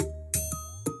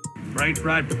French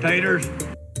fried potatoes.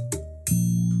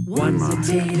 One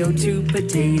potato, two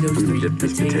potatoes, three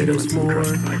potatoes more.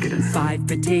 5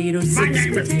 potatoes, 6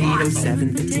 potatoes,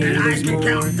 7 potatoes more.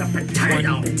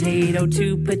 1 potato,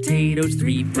 2 potatoes,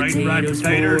 3 potatoes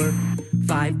more.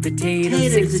 5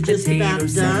 potatoes, 6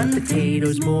 potatoes, 7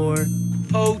 potatoes more.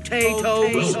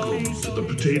 Potatoes. Welcome to the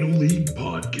Potato League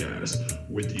Podcast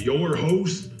with your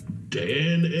hosts,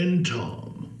 Dan and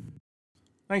Tom.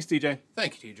 Thanks, TJ.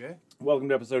 Thank you, TJ. Welcome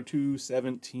to episode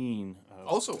 217 of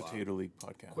Also, Potato League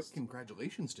Podcast. Quick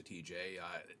congratulations to TJ.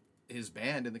 His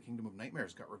band in the Kingdom of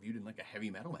Nightmares got reviewed in like a heavy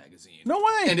metal magazine. No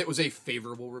way! And it was a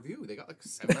favorable review. They got like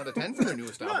 7 out of 10 for their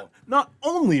newest album. Not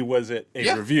only was it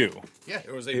a review, Yeah,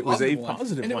 it was a It positive was a one.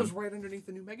 positive And one. it was right underneath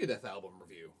the new Megadeth album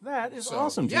review. that is So,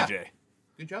 awesome, yeah. TJ.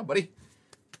 Good job, buddy.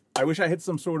 I wish I had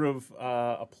some sort of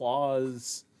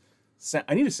applause.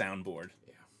 I need a soundboard.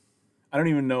 Yeah. I don't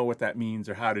even know what that means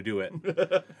or how to do it.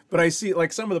 But I see,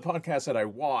 like, some of the podcasts that I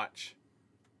watch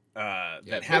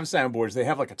that have soundboards, they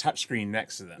have, like, a touchscreen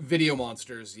next to them. Video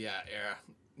Monsters, yeah.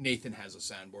 Nathan has a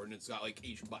soundboard, and it's got like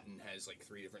each button has like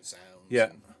 3 different sounds. Yeah.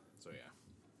 And, so, yeah.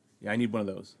 Yeah, I need one of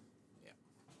those. Yeah.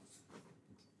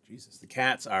 Jesus, the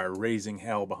cats are raising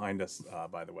hell behind us,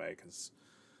 by the way, because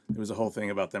there was a whole thing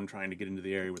about them trying to get into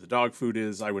the area where the dog food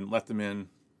is. I wouldn't let them in.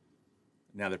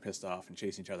 Now they're pissed off and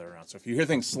chasing each other around. So if you hear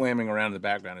things slamming around in the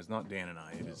background, it's not Dan and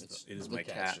I. It is the my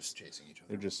cat's cats. just chasing each other.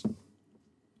 They're just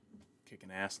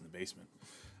kicking ass in the basement.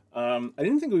 I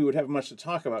didn't think we would have much to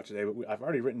talk about today, but I've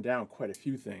already written down quite a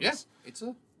few things. Yeah, it's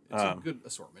a good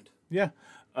assortment. Yeah.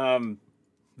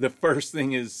 The first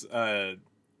thing is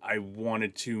I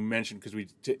wanted to mention, because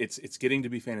it's getting to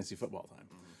be fantasy football time.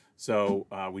 So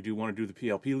we do want to do the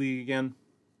PLP League again,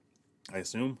 I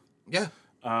assume. Yeah.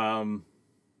 Man,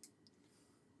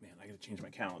 I got to change my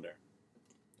calendar.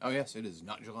 Oh, yes, it is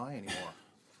not July anymore.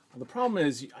 Well, the problem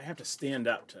is I have to stand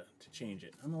up to change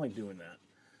it. I don't like doing that.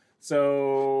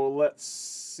 So let's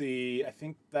see. I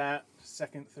think that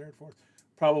second, third, fourth,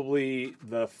 probably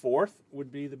the 4th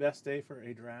would be the best day for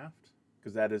a draft,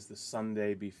 because that is the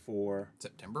Sunday before.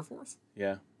 September 4th?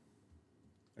 Yeah.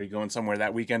 Are you going somewhere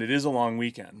that weekend? It is a long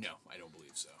weekend. No, I don't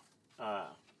believe so.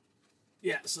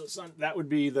 Yeah, so that would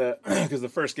be the because the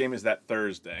first game is that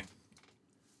Thursday.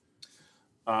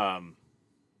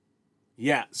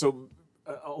 Yeah, so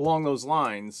along those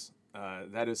lines,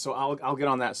 that is so I'll get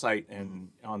on that site and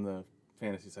on the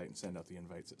fantasy site and send out the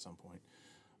invites at some point.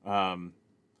 I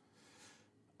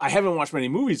haven't watched many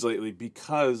movies lately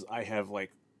because I have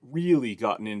like really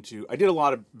gotten into. I did a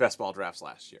lot of best ball drafts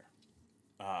last year.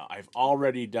 I've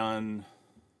already done.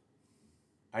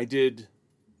 I did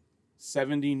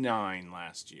 79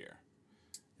 last year,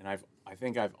 and I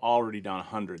think I've already done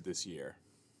 100 this year,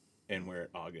 and we're at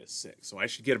August 6th, so I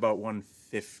should get about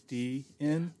 150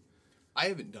 in. I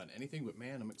haven't done anything, but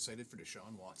man, I'm excited for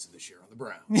Deshaun Watson this year on the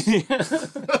Browns.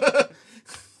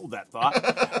 Hold that thought.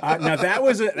 Now that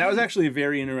was actually a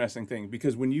very interesting thing,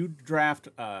 because when you draft,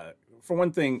 for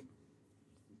one thing,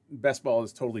 best ball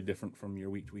is totally different from your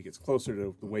week to week. It's closer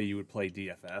to the way you would play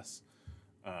DFS.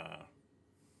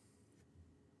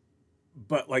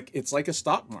 But like it's like a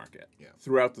stock market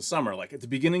throughout the summer. Like at the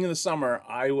beginning of the summer,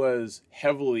 I was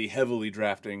heavily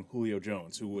drafting Julio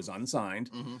Jones, who was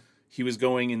unsigned. Mm-hmm. He was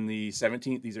going in the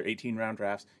 17th. These are 18-round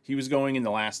drafts. He was going in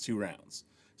the last 2 rounds.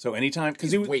 So anytime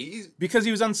because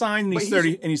he was unsigned and he's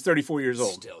 30 and he's 34 years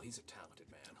old. Still, he's a talented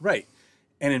man. Right.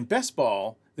 And in best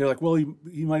ball, they're like, well,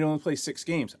 he might only play 6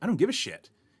 games. I don't give a shit.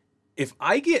 If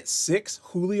I get 6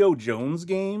 Julio Jones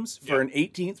games for an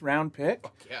 18th round pick,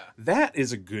 that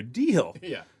is a good deal.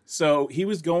 Yeah. So he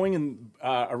was going in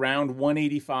around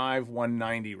 185,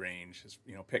 190 range,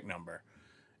 pick number.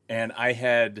 And I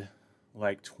had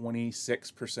like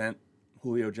 26%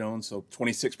 Julio Jones. So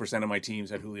 26% of my teams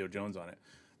had Julio Jones on it.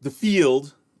 The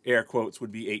field, air quotes,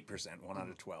 would be 8%, 1 out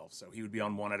of 12. So he would be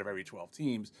on 1 out of every 12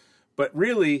 teams. But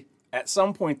really, at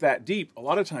some point that deep, a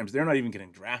lot of times they're not even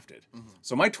getting drafted. Mm-hmm.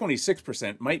 So my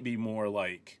 26% might be more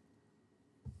like,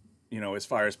 as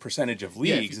far as percentage of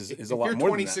leagues, is a lot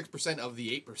more than that. You're 26% of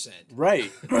the 8%.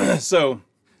 Right. So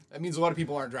that means a lot of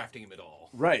people aren't drafting him at all.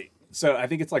 Right. So I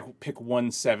think it's like pick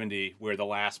 170, where the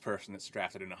last person that's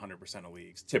drafted in 100% of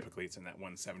leagues, typically it's in that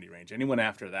 170 range. Anyone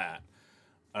after that.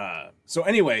 So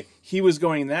anyway, he was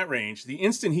going in that range. The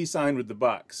instant he signed with the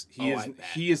Bucks,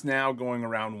 he is now going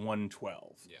around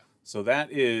 112. Yeah. So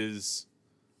that is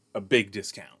a big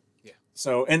discount. Yeah.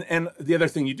 So and the other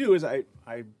thing you do is I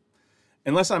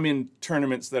unless I'm in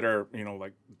tournaments that are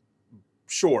like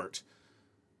short,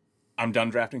 I'm done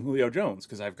drafting Julio Jones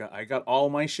because I got all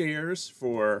my shares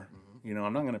for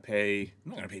I'm not going to pay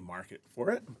market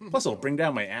for it. Plus it'll bring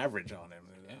down my average on him.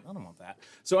 Yeah. I don't want that.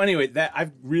 So anyway, that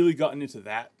I've really gotten into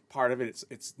that part of it.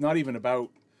 It's not even about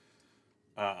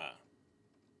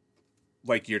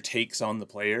like your takes on the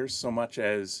players so much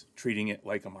as treating it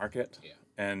like a market. Yeah.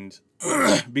 And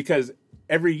because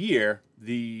every year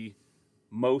the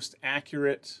most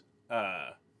accurate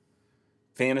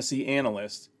fantasy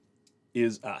analyst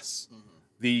is us. Mm-hmm.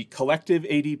 The collective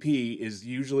ADP is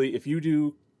usually, if you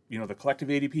do, the collective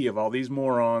ADP of all these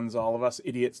morons, all of us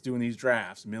idiots doing these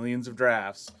drafts, millions of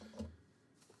drafts,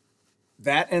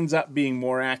 that ends up being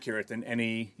more accurate than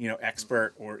any,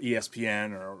 expert or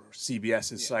ESPN or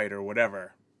CBS's site or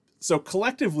whatever. So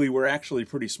collectively, we're actually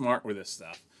pretty smart with this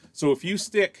stuff. So if you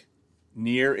stick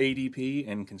near ADP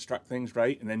and construct things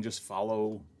right and then just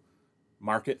follow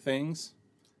market things,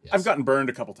 yes. I've gotten burned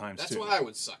a couple times That's too. That's why I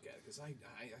would suck at it, because I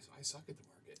suck at the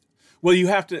market. Well, you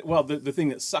have to. Well, the thing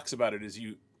that sucks about it is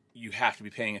you have to be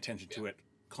paying attention to it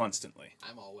constantly.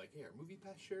 I'm all like, here,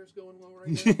 MoviePass shares going well right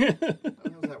now.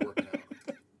 How's that working out?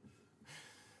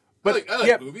 But I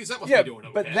like movies. That must be doing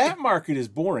okay. But that market is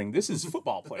boring. This is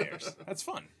football players. That's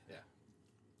fun. Yeah.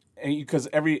 And because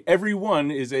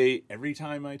everyone is every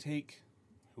time I take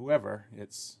whoever,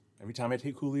 every time I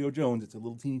take Julio Jones, it's a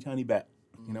little teeny tiny bet.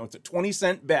 Mm-hmm. It's a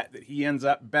 20-cent bet that he ends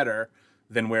up better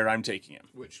than where I'm taking him.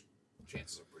 Which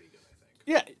chances are pretty good,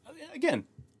 I think. Yeah. Again,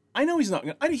 I know he's not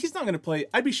going to play.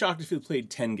 I'd be shocked if he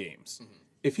played 10 games. Mm-hmm.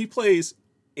 If he plays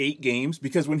 8 games,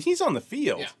 because when he's on the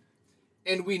field. Yeah.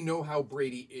 And we know how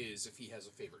Brady is if he has a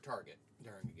favorite target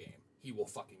during a game. He will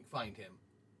fucking find him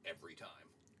every time.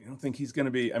 You don't think he's going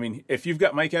to be... I mean, if you've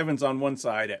got Mike Evans on one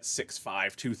side at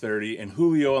 6'5", 230, and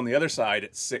Julio on the other side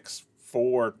at 6'4",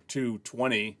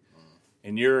 220,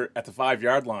 and you're at the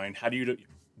 5-yard line, how do you...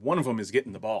 One of them is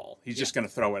getting the ball. He's just going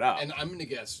to throw it out. And I'm going to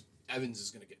guess Evans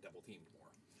is going to get double-teamed more.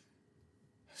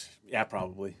 Yeah,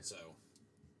 probably. So...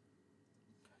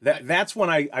 That's when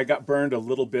I got burned a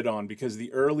little bit on, because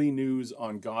the early news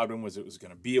on Godwin was it was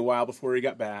going to be a while before he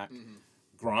got back. Mm-hmm.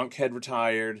 Gronk had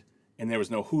retired, and there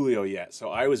was no Julio yet. So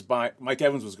Mike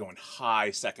Evans was going high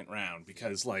second round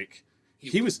because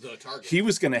he was the target. He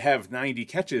was going to have 90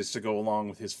 catches to go along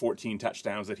with his 14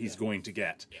 touchdowns that he's going to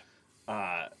get.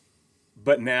 Yeah.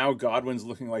 But now Godwin's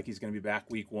looking like he's going to be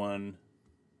back week 1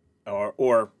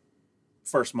 or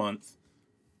first month,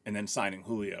 and then signing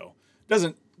Julio.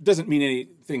 Doesn't mean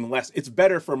anything less. It's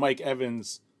better for Mike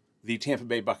Evans, the Tampa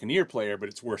Bay Buccaneer player, but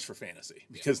it's worse for fantasy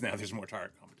because now there's more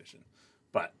target competition.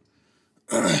 But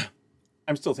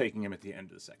I'm still taking him at the end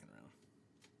of the second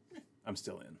round. I'm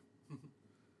still in.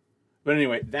 But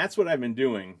anyway, that's what I've been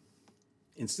doing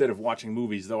instead of watching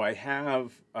movies, though I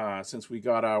have, since we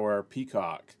got our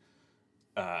Peacock,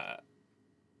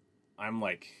 I'm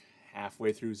like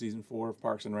halfway through season 4 of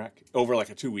Parks and Rec over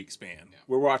like a 2-week span. Yeah.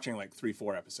 We're watching like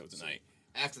 3-4 episodes a night.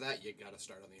 After that, you got to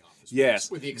start on The Office.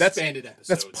 Yes, with the expanded episodes.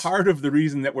 That's part of the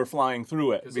reason that we're flying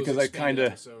through it, because I kind of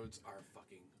episodes are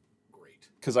fucking great.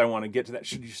 Because I want to get to that.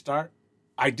 Should you start?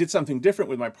 I did something different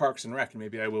with my Parks and Rec, and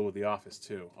maybe I will with The Office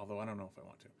too. Although I don't know if I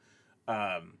want to.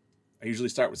 I usually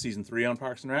start with season 3 on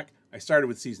Parks and Rec. I started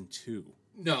with season 2.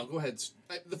 No, go ahead.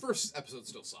 The first episode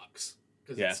still sucks.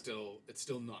 Because it's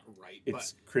still not right.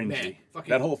 It's cringy. Man,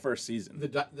 that whole first season.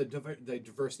 The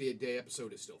Diversity Day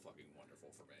episode is still fucking wonderful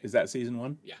for me. Is that season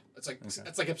 1? Yeah, that's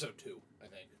like episode 2, I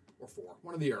think, or 4,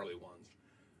 one of the early ones.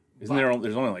 Isn't there?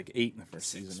 There's only like 8 in the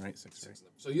first season, right? 6.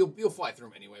 So you'll fly through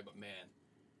them anyway. But man,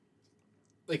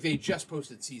 like they just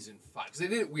posted season 5 because they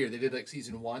did it weird. They did like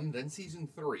season 1, then season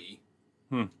 3,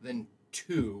 then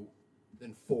 2,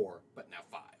 then 4, but now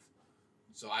 5.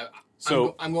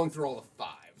 So I'm going through all the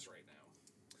 5s right now.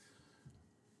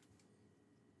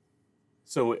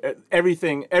 So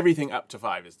everything up to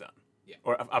 5 is done. Yeah.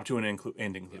 Or up to an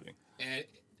end including.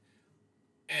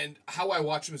 And how I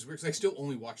watch them is weird because I still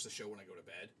only watch the show when I go to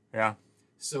bed. Yeah.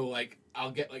 So like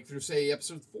I'll get like through say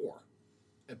episode 4,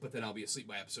 but then I'll be asleep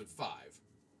by episode 5.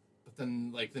 But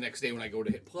then like the next day when I go to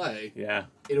hit play,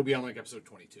 it'll be on like episode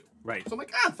 22. Right. So I'm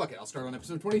like, fuck it, I'll start on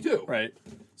episode 22. Right.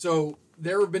 So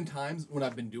there have been times when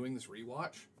I've been doing this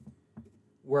rewatch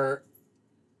where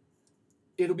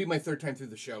it'll be my 3rd time through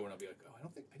the show and I'll be like,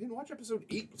 I didn't watch episode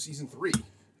 8 of season 3.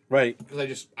 Right.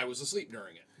 Because I was asleep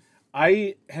during it.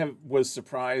 I was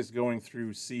surprised going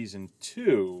through season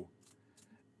 2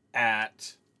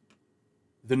 at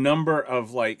the number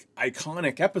of like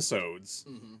iconic episodes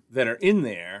that are in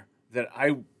there that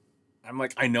I'm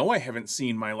like, I know I haven't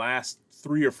seen my last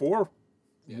 3 or 4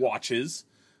 watches.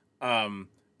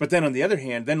 But then on the other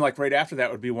hand, then like right after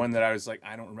that would be one that I was like,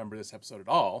 I don't remember this episode at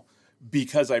all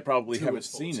because I probably haven't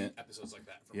seen it. Episodes like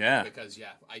that. For me because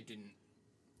I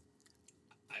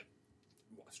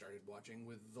started watching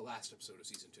with the last episode of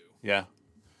season 2. Yeah.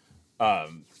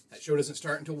 That show doesn't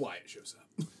start until Wyatt shows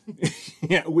up.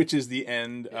 Yeah, which is the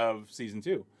end of season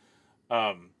 2.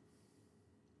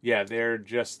 Yeah, they're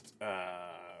just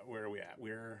where are we at?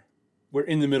 We're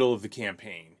in the middle of the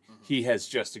campaign. Mm-hmm. He has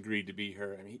just agreed to be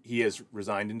her. I mean, he has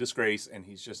resigned in disgrace, and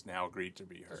he's just now agreed to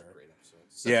be her. That's a great episode.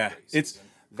 Such a Yeah, great it's season.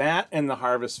 that and the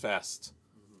Harvest Fest.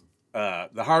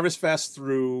 The Harvest Fest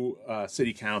through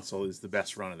City Council is the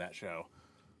best run of that show.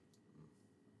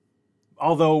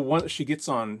 Although once she gets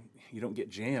on, you don't get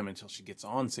jam until she gets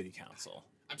on City Council.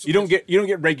 You don't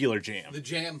get regular jam. The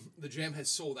jam has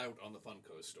sold out on the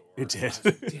Funko store. It did. I was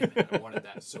like, damn it! I wanted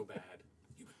that so bad.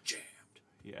 You were jammed.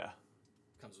 Yeah.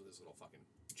 Comes with this little fucking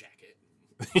jacket,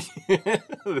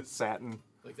 The satin.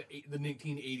 like the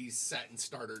 1980s satin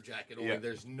starter jacket. Only Yeah.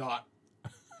 there's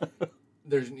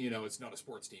it's not a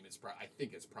sports team. I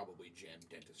think it's probably Jam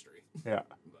Dentistry. Yeah.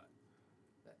 But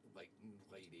that like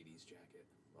late 80s jacket.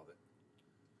 Love it.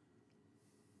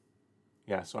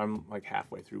 Yeah, so I'm like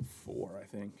halfway through 4, I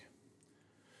think.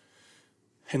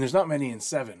 And there's not many in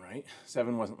 7, right?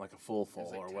 7 wasn't like a full, It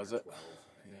was like or 10 was or it? 12,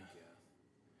 I think,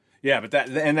 Yeah, but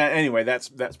anyway, that's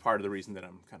part of the reason that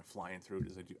I'm kind of flying through it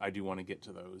is I do want to get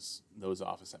to those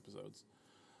Office episodes.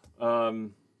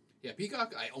 Yeah,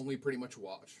 Peacock, I only pretty much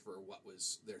watched for what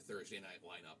was their Thursday night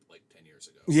lineup like 10 years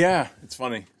ago. Yeah, it's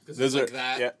funny. Because Those it's like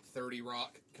are- that, yeah. 30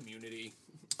 Rock, Community.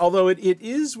 Although it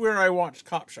is where I watched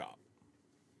Cop Shop.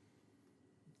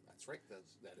 That's right. That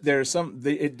is There's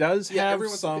it does have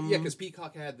everyone's some. Yeah, because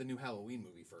Peacock had the new Halloween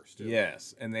movie first, too.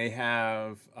 Yes, and they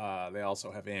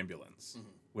also have Ambulance,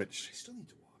 which I still need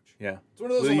to watch. yeah, It's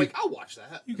one of those Well, I'm you- like, I'll watch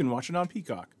that. you can watch it on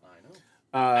Peacock. I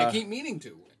know. I keep meaning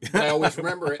to. But I always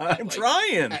remember it. I'm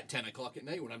trying. At 10 o'clock at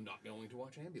night when I'm not going to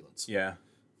watch Ambulance. Yeah,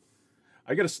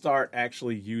 I got to start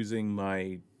actually using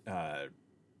my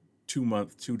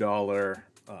 2-month $2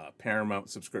 Paramount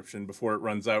subscription before it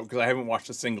runs out because I haven't watched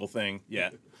a single thing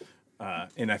yet,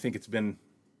 and I think it's been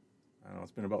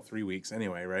about 3 weeks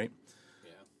anyway, right?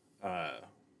 Yeah.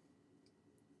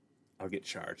 I'll get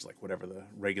charged like whatever the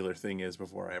regular thing is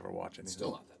before I ever watch anything.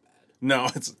 Still not that bad. No,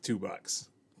 it's $2.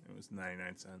 It was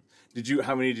 99 cents.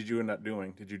 How many did you end up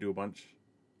doing? Did you do a bunch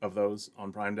of those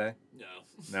on Prime Day? No.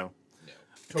 No. No.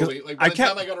 Totally. Like, by the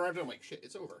time I got around to it, I'm like, shit,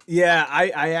 it's over. Yeah,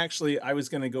 I was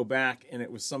going to go back, and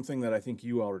it was something that I think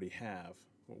you already have.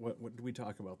 What did we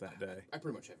talk about that day? I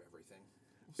pretty much have everything.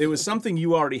 It was something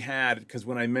you already had because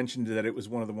when I mentioned that it was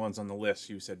one of the ones on the list,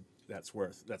 you said that's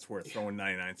worth throwing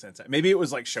 99 cents at. Maybe it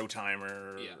was like Showtime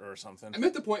or something. I'm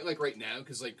at the point like right now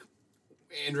because like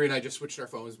Andrea and I just switched our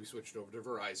phones. We switched over to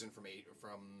Verizon from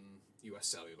US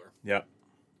Cellular, Yep.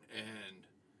 and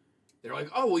they're like,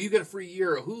 "Oh, well, you get a free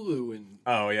year of Hulu and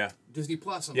Oh yeah. Disney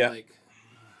Plus." I'm Yeah. like,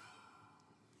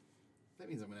 that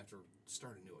means I'm gonna have to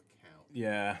start a new account.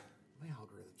 Yeah. My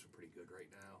algorithms are pretty good right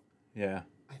now. Yeah.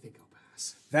 I think I'll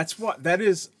pass. That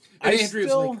is. And I Andrea's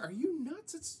still, like, "Are you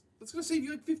nuts? It's gonna save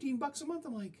you like $15 a month."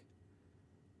 I'm like,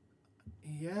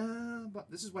 "Yeah, but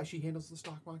this is why she handles the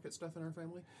stock market stuff in our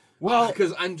family." Well-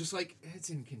 because I'm just like, it's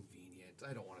inconvenient.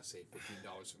 I don't want to save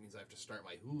 $15. It means I have to start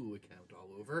my Hulu account all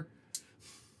over.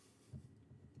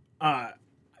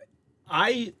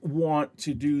 I want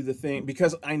to do the thing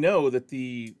because I know that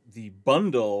the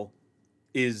bundle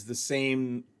is the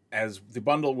same as the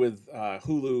bundle with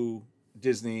Hulu,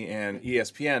 Disney, and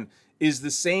ESPN is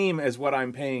the same as what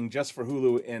I'm paying just for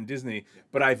Hulu and Disney,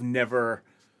 but I've never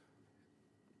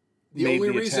The made only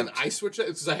the reason attempt. I switched it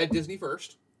is because I had Disney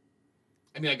first.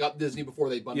 I mean, I got Disney before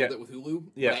they bundled Yeah. it with Hulu.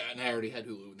 Yeah. And I already had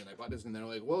Hulu, and then I bought Disney, and they're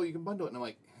like, "Well, you can bundle it," and I'm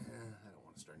like, I don't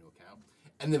want to start a new account.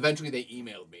 And eventually, they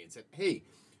emailed me and said, "Hey,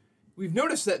 we've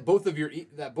noticed that both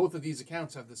of these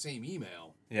accounts have the same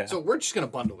email. Yeah. So we're just going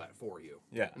to bundle that for you."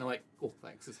 Yeah. And I'm like, "Cool,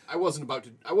 thanks." I wasn't about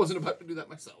to do that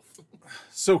myself.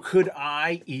 So could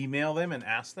I email them and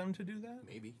ask them to do that?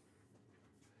 Maybe.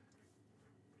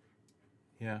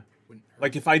 Yeah. Wouldn't hurt.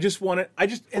 Like if I just want it,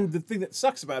 and the thing that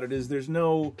sucks about it is there's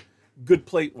no good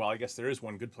place. Well, I guess there is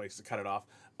one good place to cut it off.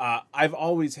 I've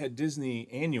always had Disney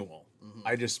annual.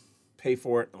 I just pay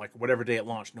for it like whatever day it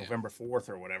launched, November 4th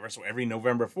or whatever. So every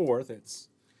November 4th, it's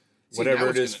See, whatever now it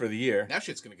it's is for the year. Now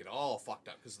shit's going to get all fucked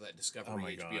up because of that Discovery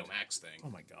my HBO God. Max thing. Oh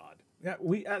my god.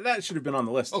 Yeah, that should have been on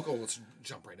the list. Oh, cool. Let's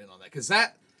jump right in on that because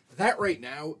that right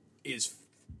now is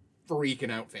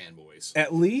freaking out fanboys.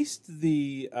 At least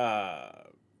the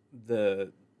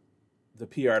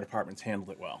PR department's handled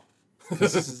it well.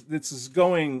 This is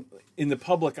going in the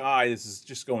public eye. This is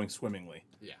just going swimmingly.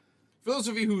 Yeah. For those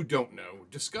of you who don't know,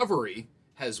 Discovery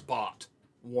has bought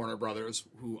Warner Brothers,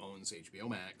 who owns HBO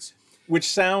Max. Which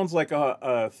sounds like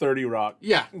a 30 Rock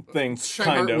Yeah. thing, Shine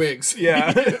kind Heart of. Wigs.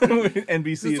 Yeah.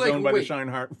 NBC It's is like, owned by the wait, Shine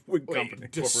Heart Wig Company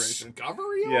Corporation.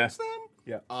 Discovery owns Yeah. them?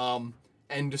 Yeah.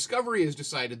 And Discovery has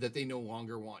decided that they no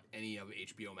longer want any of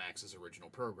HBO Max's original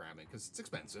programming because it's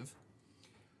expensive.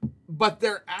 But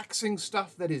they're axing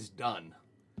stuff that is done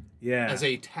Yeah. as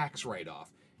a tax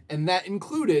write-off. And that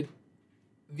included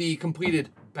the completed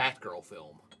Batgirl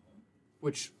film,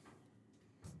 which,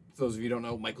 for those of you who don't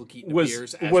know, Michael Keaton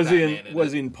appears as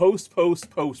Batman in post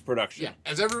production. Yeah,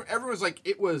 as everyone's like,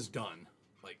 it was done.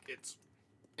 Like, it's...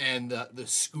 And the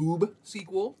Scoob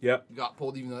sequel got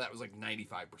pulled, even though that was like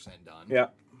 95% done. Yeah.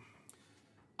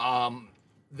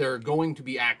 They're going to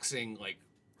be axing like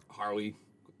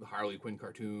the Harley Quinn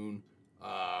cartoon,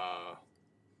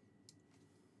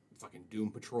 fucking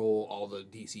Doom Patrol, all the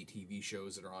DC TV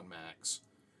shows that are on Max.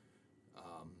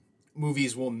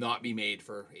 Movies will not be made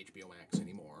for HBO Max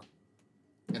anymore.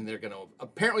 And they're going to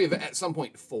apparently at some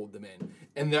point fold them in.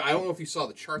 And I don't know if you saw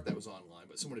the chart that was online,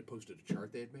 but someone had posted a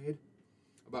chart they had made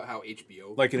about how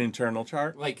HBO... Like an internal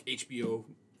chart? Like HBO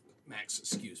Max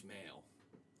skews male.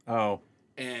 Oh.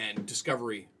 And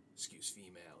Discovery skews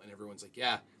female. And everyone's like,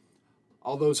 yeah,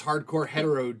 all those hardcore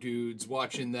hetero dudes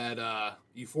watching that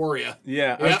Euphoria.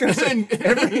 Yeah. I was going to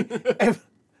say,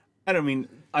 I don't mean,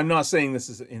 I'm not saying this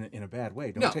is in a bad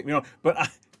way. Don't take me wrong.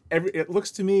 But it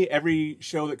looks to me, every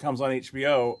show that comes on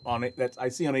HBO, that I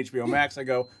see on HBO Max, I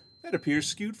go, that appears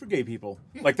skewed for gay people.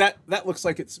 Yeah. Like that looks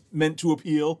like it's meant to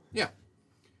appeal. Yeah.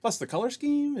 Plus the color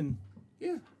scheme, and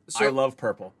so, I love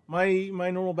purple. My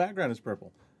normal background is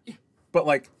purple. Yeah. But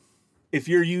like, if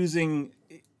you're using,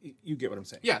 you get what I'm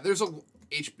saying. Yeah, there's a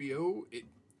HBO.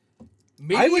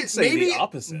 I would say the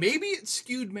opposite. Maybe it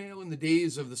skewed male in the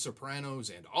days of The Sopranos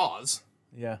and Oz.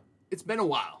 Yeah. It's been a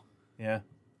while. Yeah.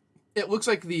 It looks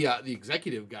like the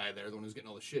executive guy there, the one who's getting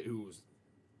all the shit, who was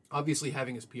obviously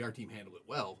having his PR team handle it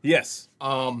well. Yes.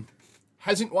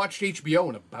 Hasn't watched HBO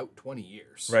in about 20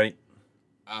 years. Right.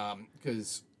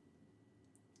 Because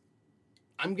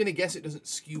I'm going to guess it doesn't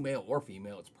skew male or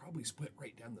female. It's probably split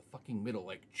right down the fucking middle,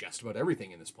 like just about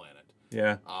everything in this planet.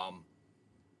 Yeah.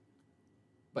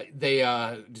 But they,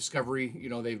 Discovery,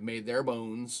 they've made their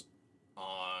bones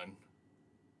on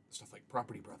stuff like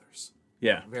Property Brothers.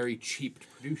 Yeah. Very cheap to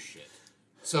produce shit.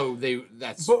 So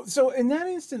So in that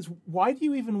instance, why do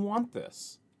you even want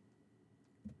this?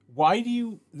 Why do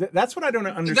you... That's what I don't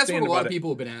understand. That's what a lot of it. people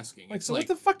have been asking. Like, so what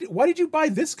the fuck... Why did you buy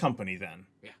this company then?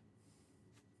 Yeah.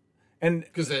 And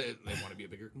because they want to be a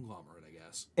bigger conglomerate, I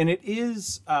guess. And it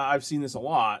is... I've seen this a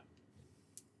lot.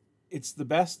 It's the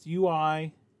best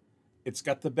UI. It's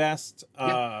got the best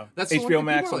that's HBO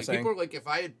Max, I'm saying. People are like, if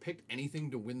I had picked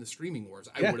anything to win the streaming wars,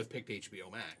 I would have picked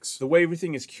HBO Max. The way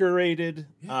everything is curated.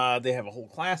 They have a whole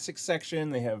classic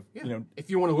section. They have, If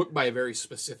you want to look by a very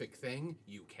specific thing,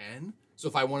 you can. So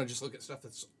if I want to just look at stuff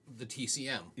that's the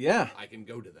TCM, I can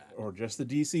go to that. Or just the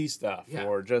DC stuff,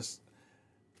 or just...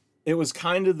 It was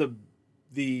kind of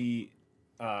the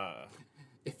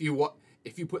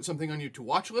if you put something on your to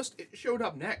watch list, it showed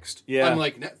up next. Yeah.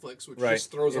 Unlike Netflix, which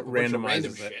just throws up a bunch of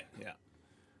random shit. Yeah.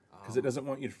 Because it doesn't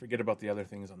want you to forget about the other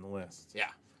things on the list. Yeah.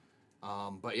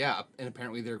 But yeah, and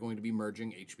apparently they're going to be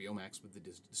merging HBO Max with the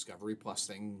Discovery Plus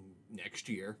thing next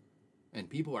year. And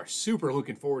people are super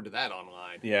looking forward to that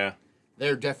online. Yeah.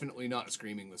 They're definitely not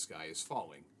screaming the sky is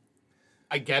falling.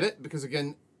 I get it, because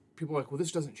again, people are like, well,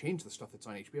 this doesn't change the stuff that's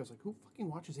on HBO. I was like, who fucking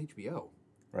watches HBO?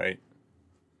 Right.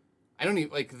 I don't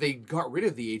even, like, they got rid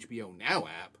of the HBO Now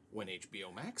app when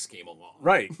HBO Max came along.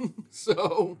 Right.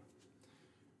 So,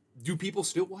 do people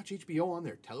still watch HBO on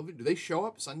their television? Do they show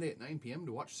up Sunday at 9 p.m.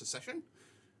 to watch Succession?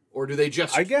 Or do they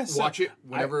just watch it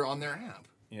whenever on their app?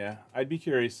 Yeah, I'd be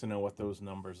curious to know what those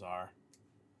numbers are.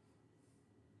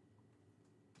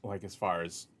 Like, as far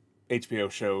as HBO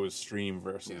shows stream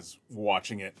versus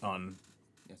watching it on...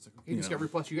 Yeah, it's like, okay, Discovery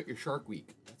Plus, you got your Shark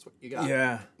Week. That's what you got.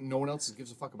 Yeah. No one else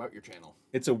gives a fuck about your channel.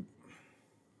 It's a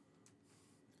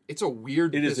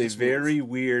weird business move. It is a very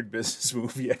weird business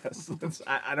move, yes.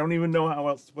 I don't even know how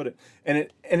else to put it. And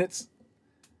it's...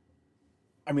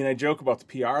 I mean, I joke about the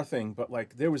PR thing, but,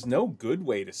 like, there was no good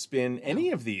way to spin any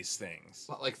of these things.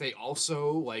 But, like, they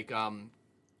also, like,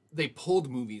 they pulled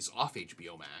movies off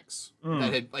HBO Max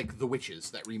that had, like, The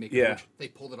Witches, that remake of The Witches. They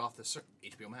pulled it off the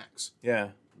HBO Max. Yeah.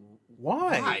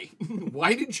 Why?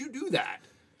 Why did you do that?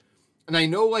 And I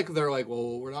know, like, they're like,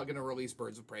 well, we're not going to release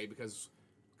Birds of Prey because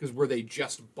where they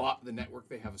just bought the network,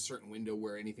 they have a certain window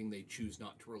where anything they choose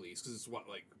not to release, because it's what,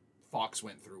 like, Fox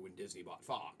went through when Disney bought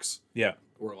Fox. Yeah.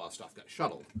 Where a lot of stuff got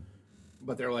shuttled.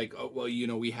 But they're like, oh, well,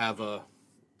 we have a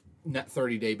net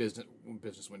 30-day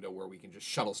business window where we can just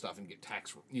shuttle stuff and get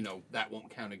tax, that won't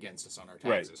count against us on our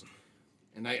taxes. Right.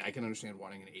 And I can understand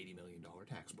wanting an $80 million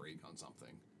tax break on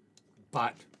something.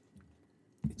 But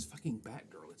it's fucking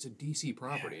Batgirl. It's a DC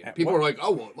property. And people are like,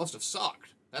 oh, well, it must have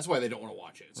sucked. That's why they don't want to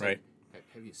watch it. It's Right. like,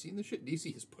 have you seen the shit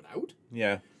DC has put out?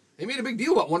 Yeah. They made a big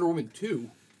deal about Wonder Woman 2.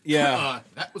 Yeah.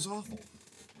 That was awful.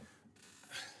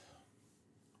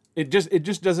 It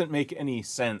just doesn't make any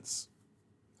sense.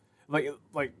 Like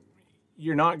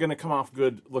you're not going to come off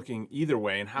good looking either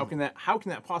way, and how can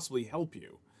that possibly help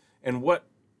you? And what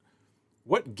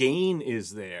gain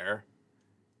is there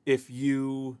if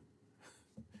you?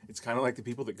 It's kind of like the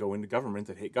people that go into government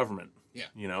that hate government. Yeah.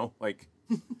 You know, like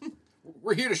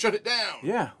We're here to shut it down.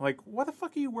 yeah, like why the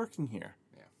fuck are you working here?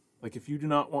 Yeah. Like if you do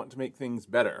not want to make things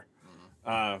better.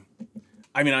 I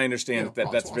mean, I understand Yeah,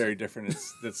 that that's Ron very different.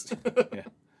 That's yeah.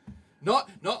 Not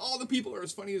all the people are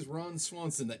as funny as Ron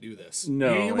Swanson that do this.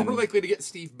 No, You're more and- likely to get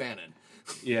Steve Bannon.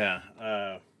 Yeah,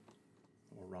 or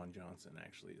Ron Johnson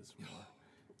actually is more.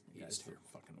 You guys too. are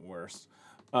fucking worse.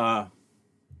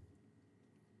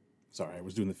 Sorry, I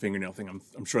was doing the fingernail thing.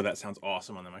 I'm sure that sounds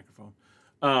awesome on the microphone.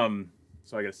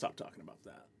 So I got to stop talking about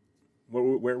that. Where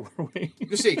were we?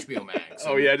 Just HBO Max.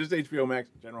 Oh yeah, just HBO Max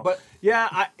in general. But-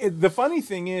 yeah, the funny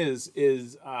thing is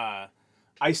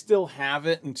I still have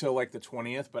it until like the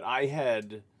 20th, but I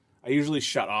usually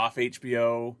shut off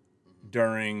HBO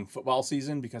during football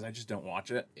season because I just don't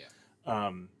watch it.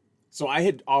 Yeah. So I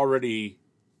had already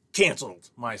canceled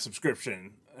my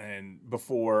subscription and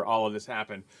before all of this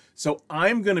happened. So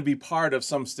I'm going to be part of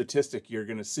some statistic you're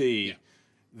going to see Yeah.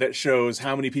 that shows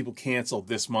how many people canceled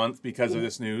this month because of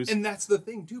this news. And that's the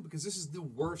thing too, because this is the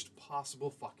worst possible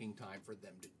fucking time for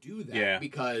them to do that. Yeah.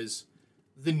 Because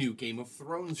the new Game of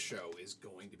Thrones show is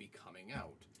going to be coming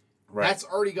out. Right. That's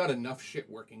already got enough shit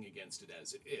working against it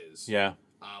as it is. Yeah.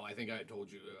 I think I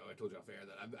told you off air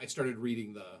that I started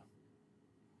reading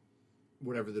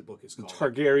whatever the book is called.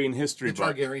 Targaryen history The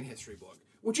book. Targaryen history book,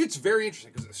 which it's very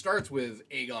interesting because it starts with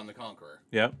Aegon the Conqueror,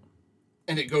 Yeah.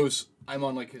 and it goes, I'm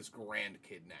on like his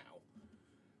grandkid now,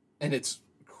 and it's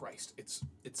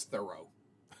thorough.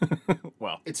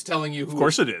 Well, It's telling you who. of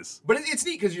course it is. But it's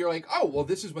neat because you're like, oh well,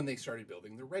 this is when they started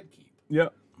building the Red Keep. Yeah.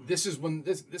 This is when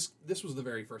this was the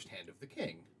very first Hand of the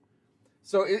King.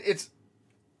 So it's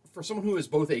for someone who is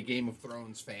both a Game of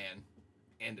Thrones fan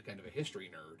and a kind of a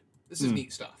history nerd. This is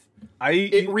neat stuff.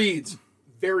 It reads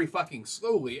very fucking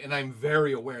slowly, and I'm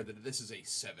very aware that this is a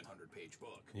 700-page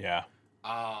book. Yeah.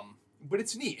 But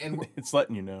it's neat, and It's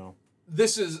letting you know.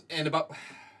 this is about.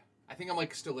 I think I'm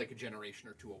like still like a generation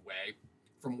or two away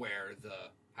from where the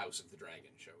House of the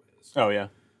Dragon show is. Oh yeah.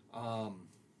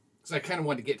 Because I kind of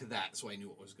wanted to get to that, so I knew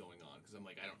what was going on. Because I'm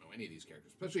like, I don't know any of these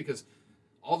characters, especially because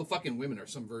all the fucking women are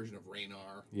some version of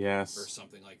Rhaenyra Yes. or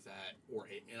something like that,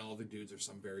 and all the dudes are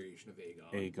some variation of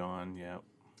Aegon. Aegon. Yeah.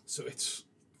 So it's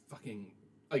fucking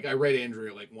like I read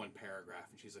Andrea like one paragraph,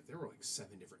 and she's like, there were like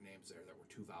 7 different names there that were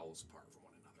 2 vowels apart from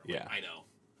one another. I'm like, Yeah. I know,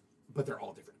 but they're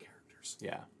all different characters.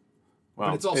 Yeah.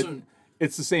 Well, it's also-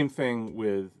 it's the same thing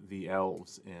with the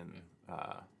elves in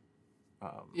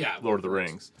Yeah, Lord of the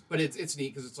Rings. But it's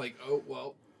neat because it's like, oh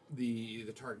well, not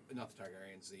the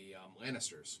Targaryens, the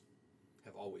Lannisters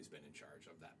have always been in charge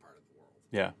of that part of the world.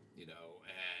 Yeah. You know,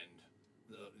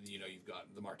 and you've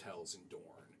got the Martells in Dorne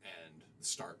and the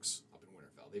Starks up in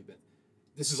Winterfell.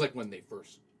 This is like when they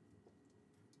first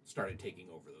started taking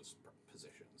over those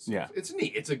positions. Yeah. It's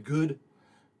neat. It's a good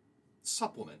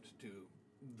supplement to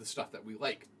the stuff that we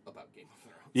like about Game of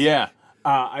Thrones. Yeah.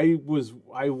 I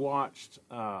watched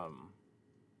a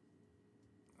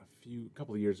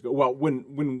couple of years ago. Well,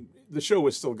 when the show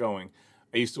was still going,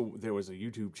 there was a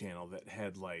YouTube channel that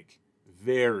had like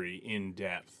very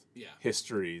in-depth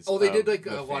histories. Oh, they of did like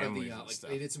the a lot of families the and like stuff.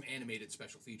 they did some animated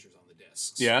special features on the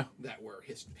discs. Yeah? that were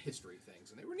history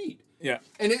things, and they were neat. Yeah.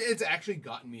 And it's actually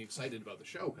gotten me excited about the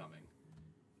show coming.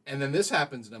 And then this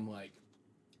happens, and I'm like,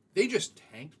 they just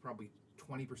tanked probably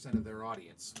 20% of their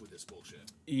audience with this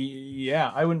bullshit.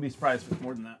 Yeah, I wouldn't be surprised if it's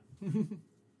more than that.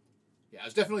 Yeah, I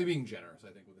was definitely being generous,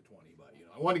 I think, with the 20, but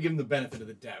I want to give them the benefit of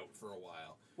the doubt for a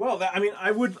while. Well,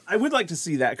 I would like to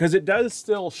see that because it does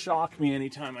still shock me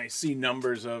anytime I see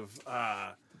numbers of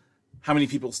how many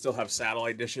people still have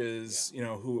satellite dishes,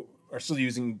 who are still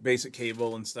using basic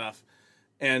cable and stuff.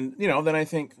 And, then I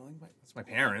think, well, that's my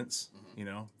parents,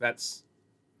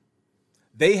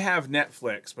 they have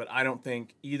Netflix, but I don't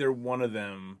think either one of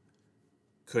them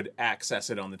could access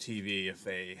it on the TV if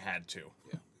they had to.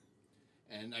 Yeah.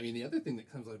 And, I mean, the other thing that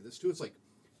comes out of this, too, is like,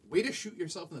 way to shoot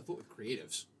yourself in the foot with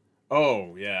creatives.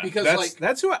 Oh, yeah. Because,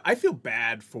 that's who I feel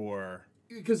bad for.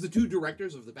 Because the 2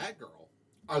 directors of The Batgirl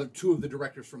are the 2 of the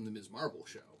directors from the Ms. Marvel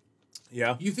show.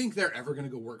 Yeah. You think they're ever going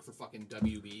to go work for fucking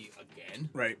WB again?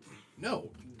 Right. No.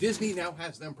 Disney now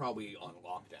has them probably on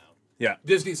lockdown. Yeah.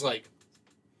 Disney's like,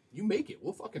 you make it,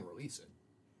 we'll fucking release it.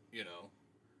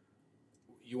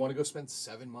 you want to go spend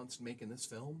 7 months making this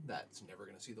film that's never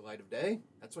going to see the light of day?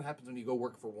 That's what happens when you go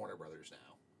work for Warner Brothers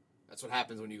now. That's what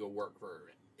happens when you go work for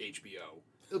HBO.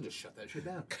 They'll just shut that shit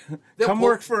down. Come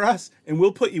work for us, and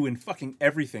we'll put you in fucking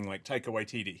everything like Taika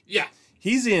Waititi. Yeah.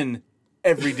 He's in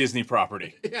every Disney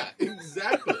property. Yeah,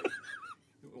 exactly.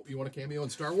 You want a cameo in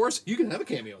Star Wars? You can have a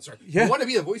cameo in Star Wars. Yeah. You want to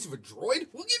be the voice of a droid?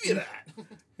 We'll give you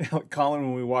that. Like Colin,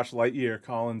 when we watched Lightyear,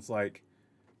 Colin's like,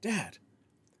 Dad,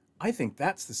 I think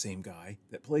that's the same guy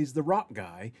that plays the rock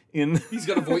guy in... He's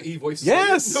got a voice. He voices.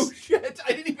 Yes! No shit.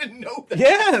 I didn't even know that.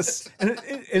 Yes! And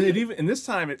it even... And this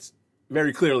time, it's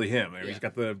very clearly him. I mean, Yeah. He's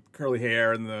got the curly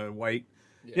hair and the white...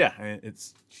 Yeah, and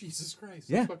it's... Jesus Christ.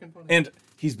 Yeah. That's fucking funny. And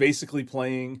he's basically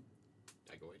playing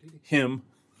Taika Waititi. him.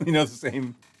 You know, the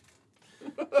same...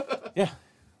 Yeah.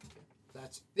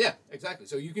 Yeah, exactly.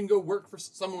 So you can go work for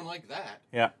someone like that.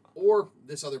 Yeah. Or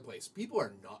this other place. People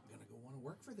are not going to go want to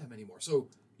work for them anymore. So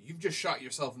you've just shot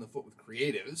yourself in the foot with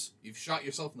creatives. You've shot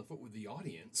yourself in the foot with the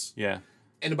audience. Yeah.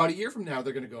 And about a year from now,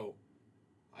 they're going to go,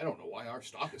 I don't know why our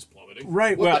stock is plummeting.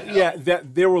 Right. What Well, the hell?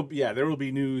 yeah. There will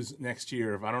be news next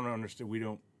year if I don't understand. We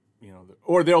don't. You know,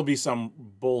 or there'll be some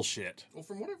bullshit. Well,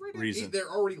 from what I've read, Reason. they're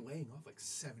already laying off like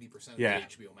 70% of Yeah. the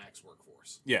HBO Max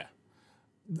workforce. Yeah.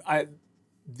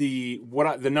 The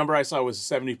number I saw was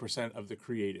 70% of the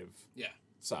creative Yeah.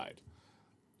 side.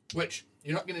 Which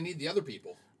you're not going to need the other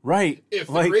people. Right. If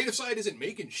the like, creative side isn't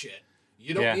making shit,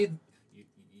 you don't Yeah. need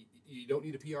you don't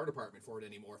need a PR department for it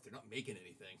anymore if they're not making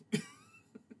anything.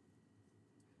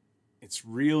 it's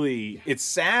really it's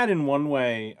sad in one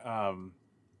way,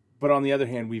 but on the other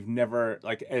hand, we've never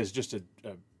like as just a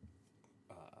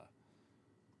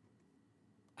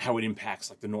how it impacts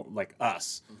like like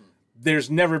us. Mm-hmm. There's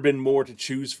never been more to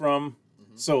choose from,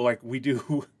 so like we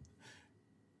do.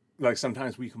 Like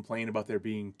sometimes we complain about there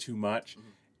being too much,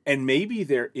 and maybe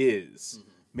there is.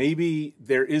 Maybe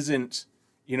there isn't.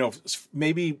 You know,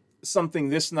 maybe something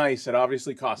this nice that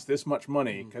obviously costs this much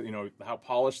money because you know how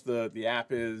polished the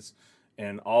app is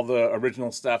and all the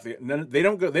original stuff. They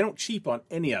don't cheap on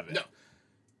any of it. No.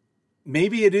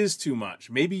 Maybe it is too much.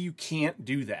 Maybe you can't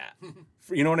do that.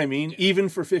 You know what I mean? Yeah. Even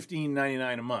for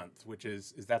 $15.99 a month, which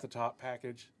is that the top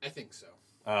package? I think so.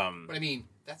 But I mean,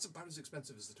 that's about as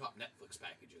expensive as the top Netflix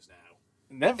packages now.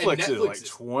 Netflix is Netflix like is-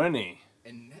 20.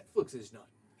 And Netflix is not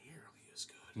nearly as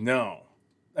good. No.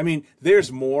 I mean,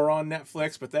 there's more on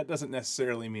Netflix, but that doesn't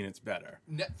necessarily mean it's better.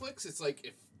 Netflix, it's like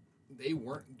if they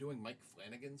weren't doing Mike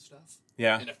Flanagan stuff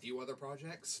Yeah. and a few other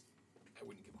projects, I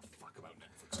wouldn't give a fuck about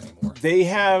Netflix anymore.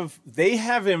 They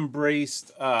have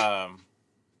embraced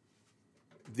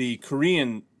the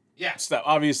Korean Yeah. stuff,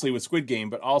 obviously with Squid Game,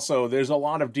 but also there's a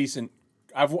lot of decent.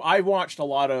 I've watched a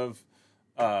lot of.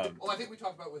 Well, I think we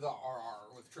talked about with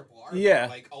Triple R. Yeah.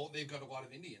 Like, they've got a lot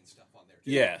of Indian stuff on there,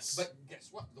 too. Yes. But guess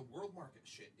what? The world market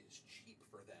shit is cheap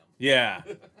for them. Yeah,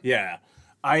 yeah.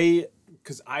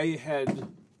 Because I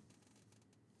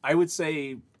would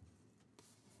say,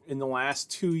 in the last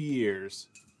 2 years,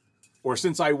 or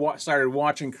since I started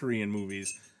watching Korean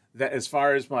movies, that as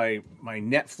far as my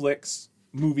Netflix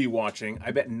movie watching,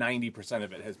 I bet 90%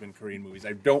 of it has been Korean movies.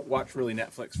 I don't watch really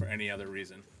Netflix for any other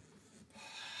reason.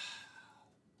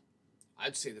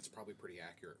 I'd say that's probably pretty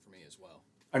accurate for me as well.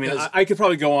 I mean, Because- I could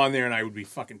probably go on there and I would be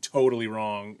fucking totally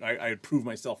wrong. I would prove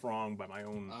myself wrong by my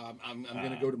own. I'm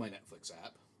going to go to my Netflix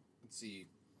app and see.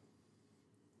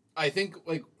 I think,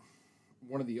 like,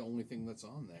 one of the only thing that's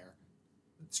on there,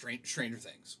 Stranger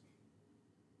Things.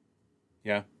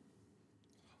 Yeah.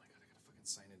 Oh my god, I gotta fucking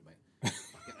sign into my.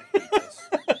 Fucking, I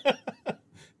hate this.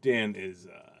 Dan is.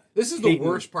 This is the hating-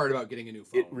 worst part about getting a new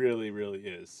phone. It really, really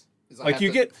is. is I Like have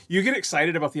you to- get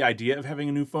excited about the idea of having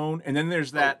a new phone, and then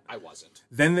there's that. I wasn't.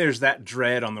 Then there's that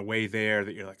dread on the way there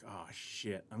that you're like, oh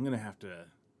shit, I'm gonna have to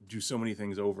do so many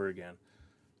things over again.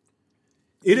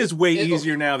 It is way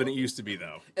easier now than it used to be,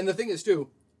 though. And the thing is, too,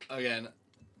 again,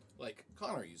 like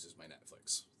Connor uses my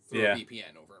Netflix through Yeah. a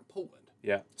VPN over in Poland.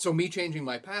 Yeah. So me changing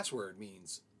my password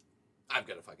means I've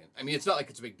got to fucking. I mean, it's not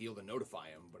like it's a big deal to notify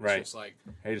him, but Right. it's just like,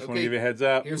 Hey, just want okay, to give you a heads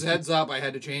up. here's a heads up. I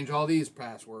had to change all these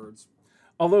passwords.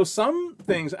 Although some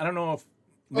things, I don't know if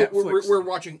Oh, Netflix. we're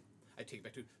watching. I take it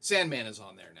back to Sandman is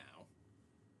on there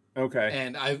now, Okay.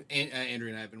 and Andrew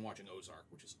and I have been watching Ozark,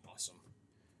 which is awesome,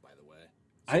 by the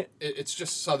way. It's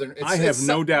just southern. I have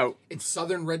no doubt. It's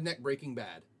southern redneck Breaking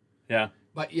Bad. Yeah.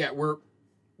 But yeah,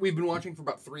 we've been watching for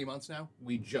about 3 months now.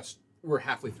 We're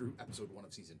halfway through episode 1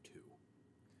 of season 2.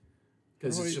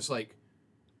 Because it's just like,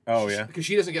 Oh yeah. because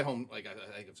she doesn't get home, like I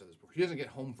think I've said this before, she doesn't get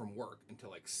home from work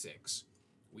until like 6.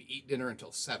 We eat dinner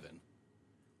until 7.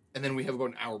 And then we have about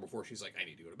an hour before she's like, I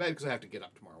need to go to bed because I have to get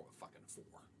up tomorrow at fucking 4.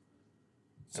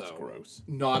 So That's gross.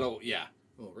 Not a, yeah.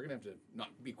 Well, we're gonna have to not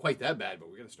be quite that bad, but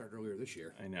we're gonna start earlier this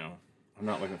year. I know. I'm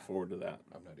not looking forward to that.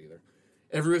 I'm not either.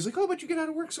 Everyone's like, "Oh, but you get out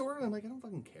of work so early." I'm like, I don't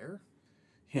fucking care.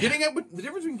 Yeah. Getting up, the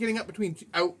difference between getting up between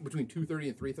 2:30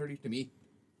 and 3:30 to me,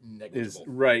 negligible. Is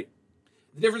right.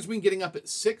 The difference between getting up at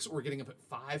 6 or getting up at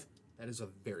 5, that is a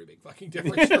very big fucking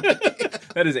difference. For me.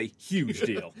 That is a huge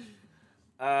deal.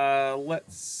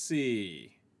 Let's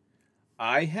see.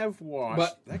 I have watched.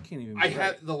 But that can't even. Be I right.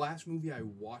 had the last movie I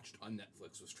watched on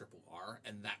Netflix was Triple R,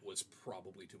 and that was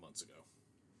probably 2 months ago.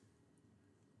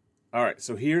 All right,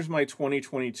 so here's my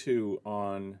 2022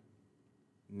 on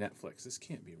Netflix. This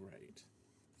can't be right.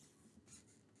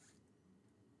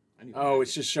 Oh,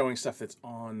 it's just showing stuff that's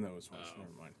on those ones. Oh.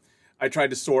 Never mind. I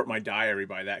tried to sort my diary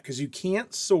by that because you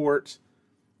can't sort,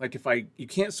 like you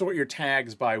can't sort your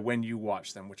tags by when you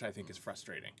watch them, which I think is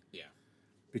frustrating. Yeah.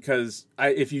 Because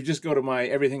if you just go to my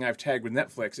everything I've tagged with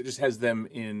Netflix, it just has them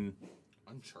in.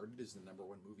 Uncharted is the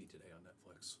 #1 movie today on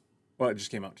Netflix. Well, it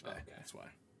just came out today. Okay. That's why.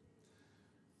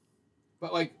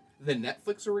 But like the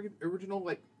Netflix original,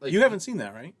 like You haven't seen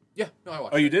that, right? Yeah, no, I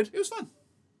watched. Oh, you it. did? It was fun.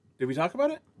 Did we talk about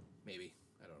it? Maybe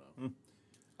I don't know.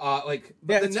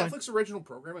 Yeah, the it's fine. Netflix original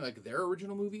programming, like their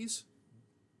original movies,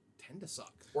 tend to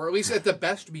suck, or at least at the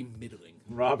best be middling.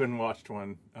 Robin watched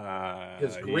one.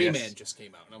 Because Gray Man just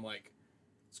came out, and I'm like,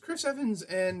 it's Chris Evans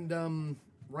and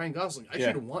Ryan Gosling. I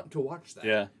should want to watch that.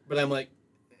 Yeah. But I'm like,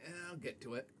 I'll get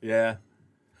to it. Yeah.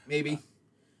 Maybe.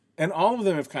 And all of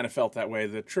them have kind of felt that way.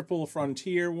 The Triple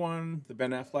Frontier one, the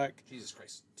Ben Affleck. Jesus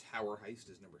Christ, Tower Heist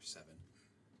is #7.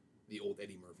 The old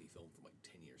Eddie Murphy film from like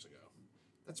 10 years ago.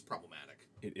 That's problematic.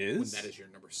 It is? When that is your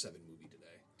 #7 movie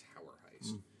today, Tower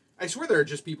Heist. I swear there are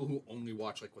just people who only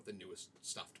watch like what the newest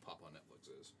stuff to pop on Netflix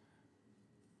is.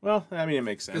 Well, I mean, it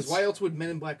makes sense. Because why else would Men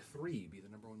in Black 3 be the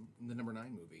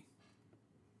 #9 movie?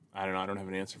 I don't know. I don't have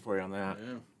an answer for you on that.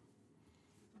 Yeah.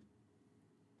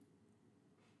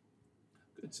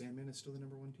 Good. Sandman is still the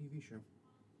 #1 TV show.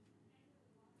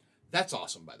 That's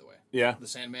awesome, by the way. Yeah. The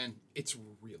Sandman, it's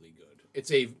really good.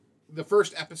 The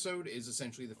first episode is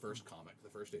essentially the first comic, the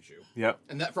first issue. Yep.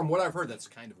 And that, from what I've heard, that's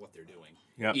kind of what they're doing.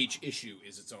 Yep. Each issue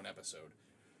is its own episode,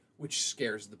 which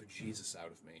scares the bejesus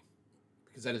out of me.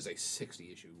 Because that is a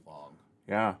 60-issue long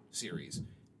Yeah. series.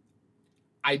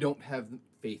 I don't have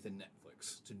faith in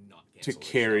Netflix to not cancel To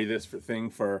carry stuff. this thing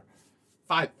for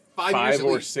five years 5 at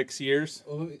or least. 6 years.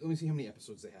 Well, let me see how many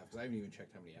episodes they have, because I haven't even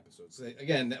checked how many episodes.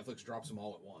 Again, Netflix drops them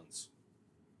all at once.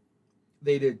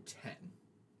 They did 10.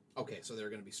 Okay, so they're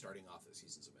going to be starting off the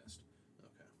Seasons of Mist.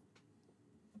 Okay.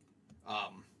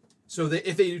 So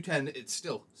if they do 10, it's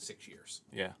still 6 years.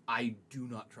 Yeah. I do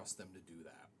not trust them to do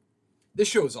that. This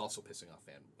show is also pissing off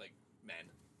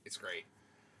men. It's great.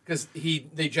 Because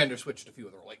they gender switched a few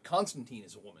of them. Like, Constantine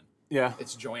is a woman. Yeah.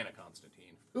 It's Joanna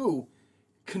Constantine, who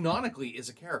canonically is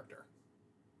a character.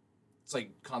 It's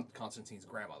like Constantine's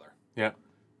grandmother. Yeah.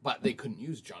 But they couldn't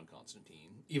use John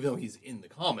Constantine, even though he's in the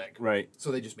comic. Right.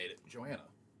 So they just made it Joanna.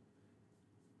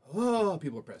 Oh,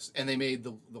 people are pissed. And they made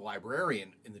the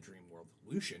librarian in the dream world,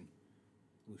 Lucien.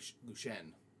 She's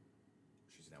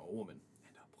now a woman.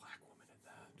 And a black woman at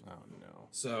that. Oh, no.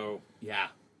 So, yeah.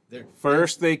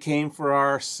 First, they came for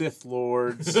our Sith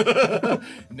Lords.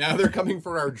 Now they're coming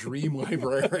for our dream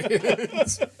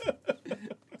librarians.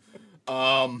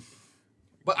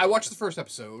 But I watched the first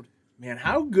episode. Man,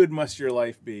 how good must your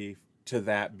life be to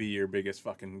that be your biggest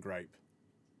fucking gripe?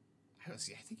 I don't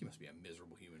see. I think you must be a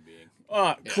miserable human being.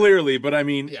 Clearly, but I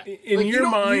mean, Yeah. in Like, your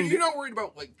mind... You're not worried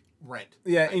about, like, rent.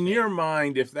 Yeah, I in think. your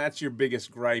mind, if that's your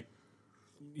biggest gripe,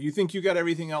 you think you got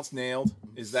everything else nailed?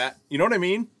 Is that... You know what I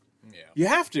mean? Yeah. You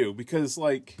have to, because,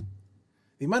 like,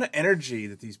 the amount of energy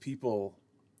that these people...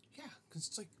 Yeah, because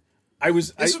it's like...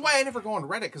 This is why I never go on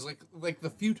Reddit, because, like the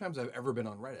few times I've ever been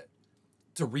on Reddit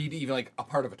to read even, like, a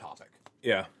part of a topic,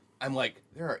 Yeah. I'm like,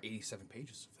 there are 87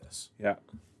 pages of this. Yeah.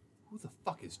 Who the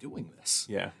fuck is doing this?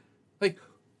 Yeah. Like,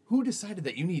 who decided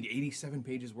that you need 87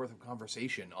 pages worth of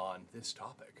conversation on this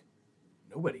topic?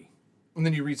 Nobody. And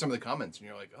then you read some of the comments, and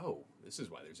you're like, oh, this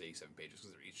is why there's 87 pages,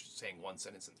 because they're each saying one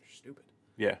sentence and they're stupid.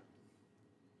 Yeah.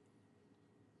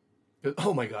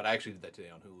 Oh my god, I actually did that today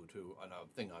on Hulu too, on a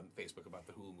thing on Facebook about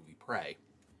the Hulu movie Prey.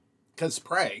 Because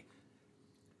Prey,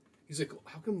 he's like,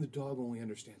 how come the dog only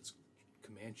understands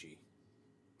Comanche?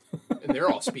 And they're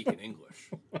all speaking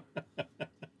English.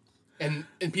 And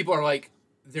people are like,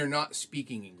 they're not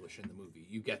speaking English in the movie.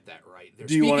 You get that, right? They're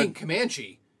speaking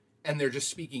Comanche, and they're just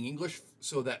speaking English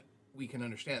so that we can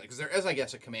understand it. Because there is, I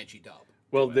guess, a Comanche dub.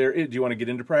 Well, do you want to get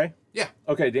into Prey? Yeah.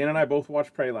 Okay, Dan and I both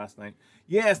watched Prey last night.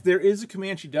 Yes, there is a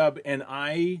Comanche dub, and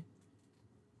I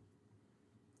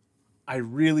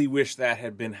really wish that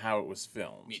had been how it was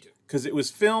filmed. Me too. Because it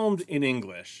was filmed in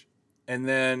English, and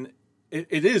then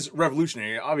it is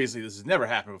revolutionary. Obviously, this has never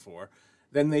happened before.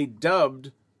 Then they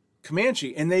dubbed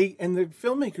Comanche, and the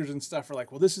filmmakers and stuff are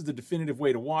like, well, this is the definitive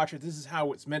way to watch it. This is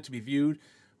how it's meant to be viewed.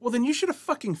 Well, then you should have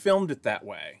fucking filmed it that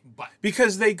way.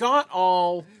 Because they got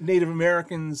all Native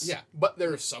Americans. Yeah, but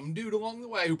there's some dude along the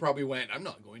way who probably went, I'm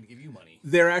not going to give you money.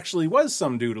 There actually was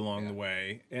some dude along the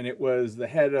way, and it was the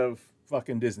head of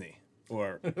fucking Disney.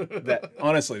 Or that.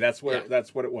 Honestly, that's what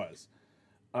it was.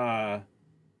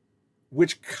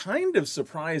 Which kind of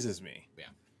surprises me. Yeah.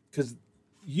 Because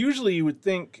usually you would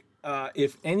think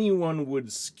if anyone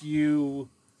would skew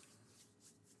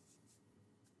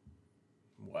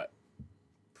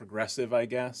progressive, I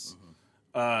guess.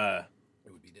 It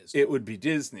would be Disney. It would be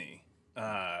Disney,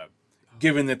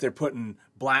 given that they're putting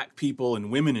black people and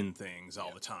women in things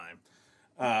all the time.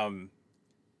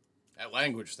 That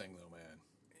language thing, though, man.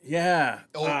 Yeah.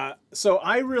 Oh. So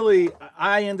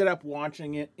I ended up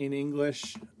watching it in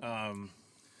English.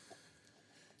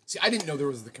 See, I didn't know there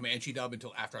was the Comanche dub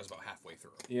until after I was about halfway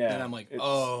through. Yeah, And I'm like, I'm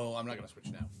not going to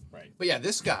switch now. Right. But yeah,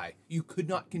 this guy, you could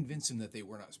not convince him that they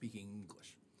were not speaking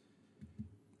English.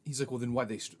 He's like, well, then why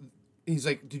he's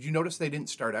like, did you notice they didn't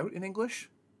start out in English?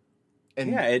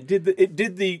 And yeah, it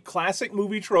did the classic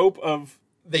movie trope of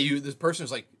this person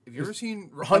was like, have you ever seen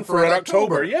Hunt for Red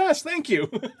October? Yes, thank you.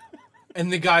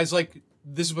 And the guy's like,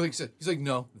 this is what he said. He's like,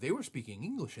 no, they were speaking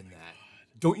English in that.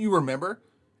 Don't you remember?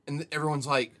 And everyone's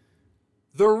like,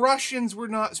 the Russians were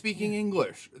not speaking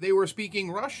English. They were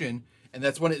speaking Russian. And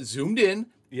that's when it zoomed in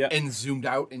and zoomed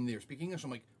out, and they were speaking English.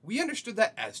 I'm like, we understood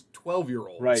that as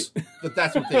 12-year-olds. Right.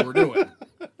 That's what they were doing.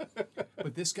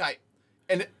 But this guy,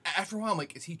 and after a while, I'm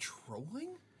like, is he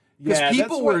trolling? Because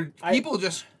people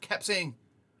just kept saying,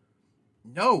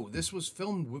 no, this was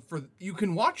filmed for, you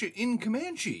can watch it in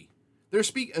Comanche. They're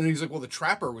speaking, and he's like, well, the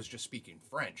trapper was just speaking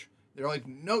French. They're like,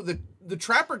 no, the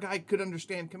trapper guy could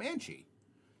understand Comanche.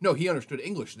 No, he understood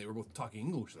English. They were both talking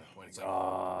English at that point. It's like,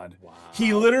 God. Wow.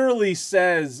 He literally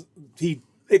says, he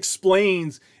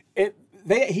explains it.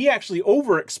 He actually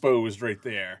overexposed right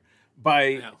there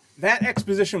by that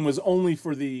exposition was only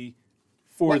for the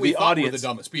audience. Were the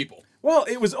dumbest people. Well,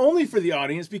 it was only for the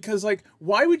audience because, like,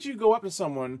 why would you go up to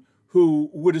someone who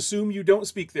would assume you don't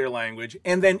speak their language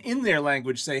and then in their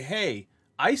language say, hey,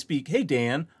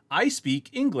 Dan, I speak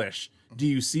English. Do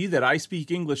you see that I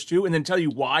speak English too? And then tell you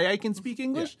why I can speak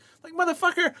English? Yeah. Like,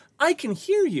 motherfucker, I can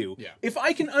hear you. Yeah. If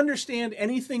I can understand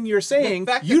anything you're saying,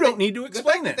 you don't need to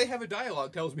explain it. The fact that they have a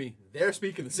dialogue tells me they're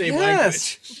speaking the same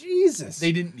language. Jesus.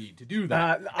 They didn't need to do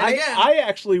that. I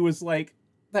actually was like,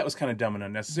 that was kind of dumb and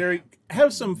unnecessary.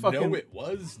 Have some fucking... No, it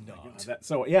was not.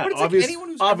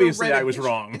 Obviously I was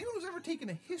wrong. Anyone who's ever taken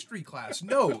a history class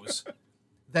knows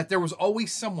that there was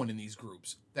always someone in these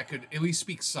groups that could at least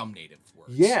speak some native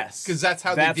words. Yes. Because that's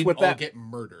how they didn't all get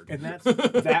murdered. And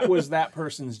that was that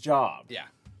person's job.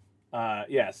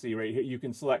 Yeah. See right here, you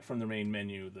can select from the main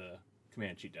menu the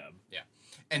Comanche dub. Yeah.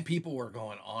 And people were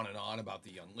going on and on about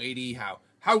the young lady, how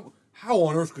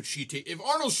on earth could she take... If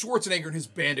Arnold Schwarzenegger and his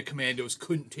band of commandos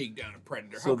couldn't take down a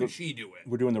predator, how could she do it?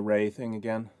 We're doing the Ray thing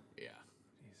again? Yeah.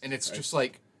 And it's just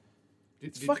like...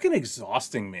 It's fucking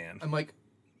exhausting, man. I'm like...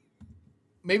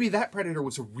 Maybe that predator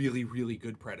was a really, really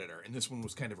good predator, and this one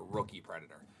was kind of a rookie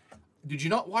predator. Did you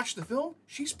not watch the film?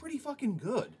 She's pretty fucking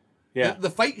good. Yeah.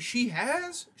 The fight she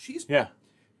has, she's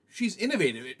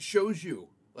innovative. It shows you,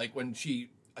 like, when she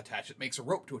makes a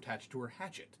rope to attach to her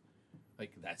hatchet.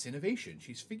 Like, that's innovation.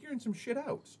 She's figuring some shit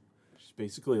out. She's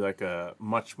basically like a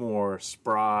much more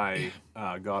spry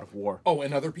God of War. Oh,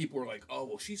 and other people were like, oh,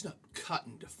 well, she's not cut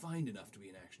and defined enough to be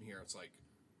an action hero. It's like,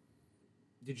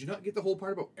 did you not get the whole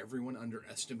part about everyone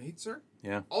underestimates her?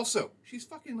 Yeah. Also, she's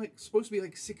fucking like supposed to be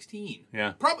like 16.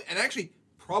 Yeah.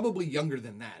 Probably younger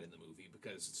than that in the movie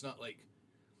because it's not like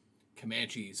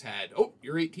Comanche's had, oh,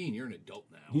 you're 18, you're an adult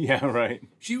now. Yeah, right.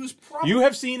 She was probably... You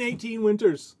have seen 18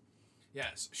 Winters.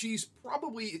 Yes. She's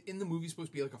probably in the movie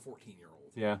supposed to be like a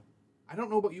 14-year-old. Yeah. I don't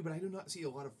know about you, but I do not see a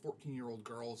lot of 14-year-old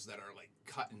girls that are like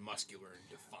cut and muscular and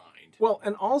defined. Well,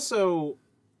 and also...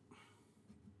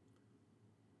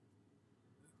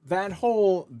 That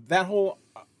whole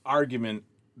argument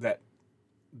that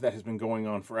has been going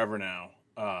on forever now.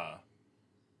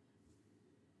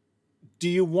 Do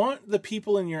you want the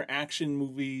people in your action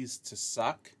movies to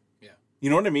suck? Yeah.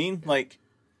 You know what I mean? Yeah. Like,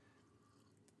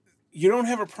 you don't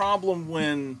have a problem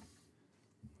when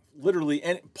literally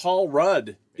Paul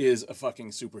Rudd is a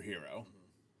fucking superhero. Mm-hmm.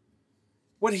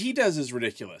 What he does is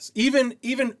ridiculous. Even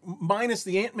minus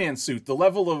the Ant-Man suit, the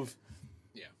level of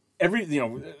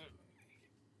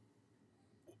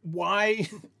why?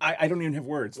 I don't even have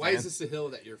words. Why man. is this a hill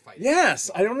that you're fighting? Yes,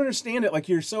 I don't understand it. Like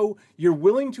you're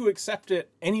willing to accept it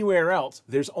anywhere else.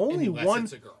 There's only Unless one.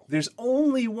 it's a girl. There's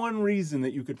only one reason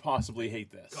that you could possibly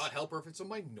hate this. God help her if it's a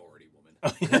minority woman.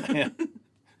 Yeah.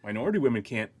 Minority women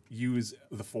can't use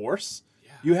the Force.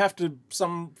 Yeah. You have to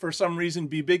for some reason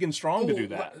be big and strong to do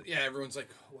that. Yeah, everyone's like,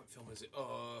 what film is it?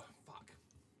 Fuck.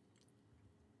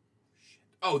 Shit.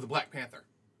 Oh, the Black Panther.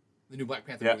 The new Black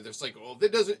Panther movie. There's like, well,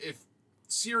 that doesn't. If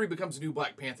Siri becomes a new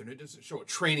Black Panther and it doesn't show a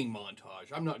training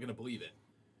montage, I'm not gonna believe it.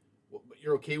 Well, but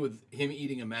you're okay with him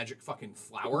eating a magic fucking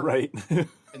flower, Right.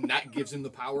 and that gives him the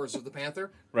powers of the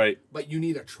Panther. Right. But you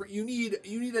need you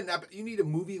need a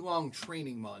movie long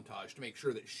training montage to make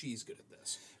sure that she's good at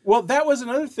this. Well, that was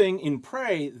another thing in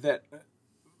Prey that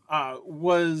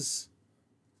was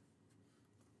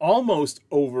almost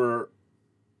over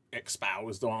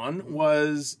expoused on,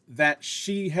 was that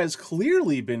she has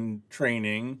clearly been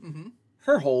training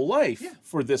her whole life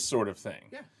for this sort of thing.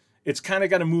 Yeah. It's kind of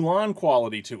got a Mulan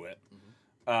quality to it.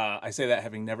 I say that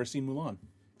having never seen Mulan.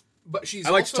 But she's I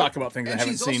like to talk about things I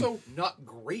haven't seen. She's also not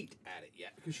great at it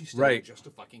yet because she's still Right. just a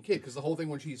fucking kid. Because the whole thing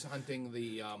when she's hunting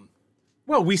the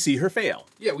Well, we see her fail.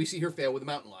 yeah, we see her fail with the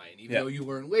mountain lion. Even Yeah. though you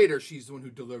learn later she's the one who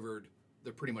delivered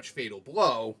the pretty much fatal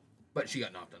blow, but she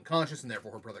got knocked unconscious and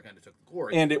therefore her brother kind of took the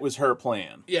glory. And it was her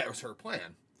plan. yeah, it was her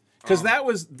plan. Because that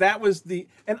was the,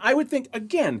 and I would think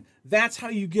again, that's how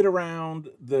you get around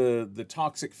the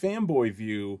toxic fanboy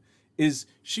view. Is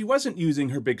she wasn't using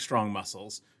her big strong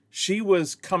muscles. She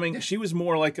was she was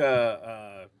more like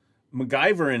a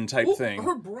MacGyverin type Well, thing.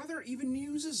 her brother even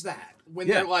uses that when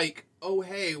Yeah. they're like, "Oh,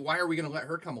 hey, why are we going to let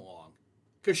her come along?"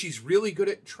 Because she's really good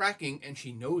at tracking and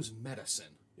she knows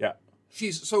medicine. Yeah,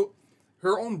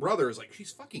 Her own brother is like,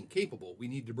 she's fucking capable. We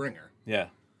need to bring her. yeah,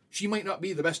 She might not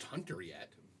be the best hunter yet,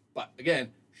 but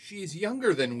again, she's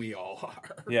younger than we all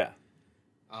are. yeah.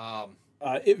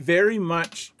 It very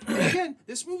much And again,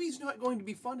 this movie's not going to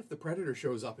be fun if the Predator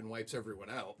shows up and wipes everyone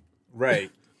out. right,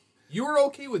 You were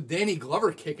okay with Danny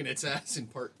Glover kicking its ass in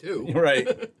part 2,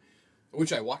 right.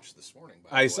 which I watched this morning. By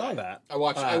the I way. saw that. I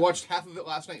watched half of it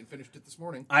last night and finished it this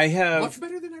morning. I have Much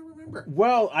better than I remember.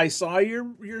 Well, I saw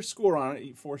your score on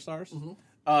it, 4 stars.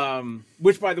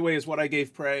 Which, by the way, is what I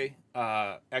gave Prey.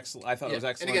 Excellent. I thought it was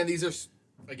excellent. And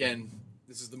again,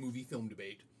 this is the movie film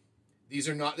debate.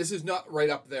 This is not right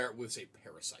up there with, say,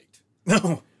 Parasite.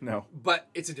 No. But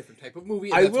it's a different type of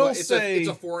movie. I will it's say it's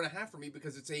a 4.5 for me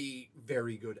because it's a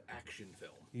very good action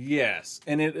film. Yes,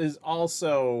 and it is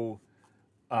also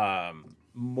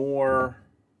more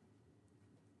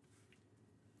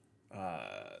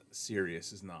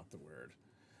serious is not the word.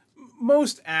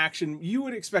 Most action, you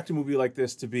would expect a movie like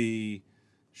this to be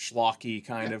schlocky,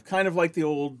 kind of like the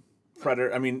old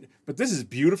Predator. I mean, but this is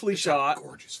beautifully shot.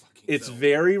 Gorgeous fucking It's film.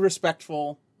 very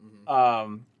respectful.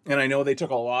 And I know they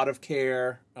took a lot of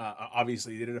care.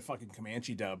 Obviously, they did a fucking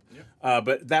Comanche dub.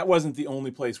 But that wasn't the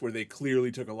only place where they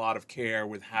clearly took a lot of care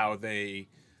with how they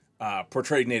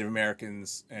portrayed Native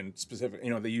Americans, and specific.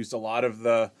 They used a lot of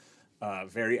the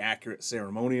very accurate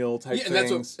ceremonial type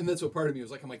things. That's what part of me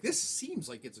was like. I'm like, this seems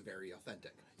like it's very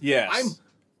authentic. Yes. I'm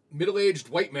middle-aged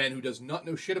white man who does not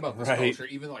know shit about this Right. culture,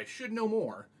 even though I should know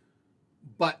more.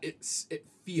 But it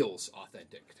feels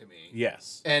authentic to me.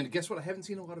 Yes. And guess what? I haven't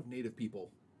seen a lot of Native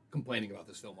people complaining about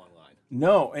this film online.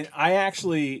 No, and I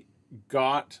actually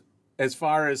got as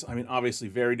far as, I mean, obviously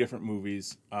very different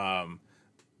movies,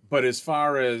 but as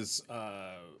far as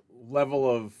level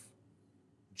of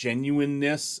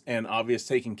genuineness and obvious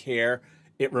taking care,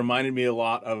 it reminded me a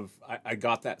lot of, I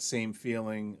got that same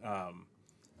feeling, oh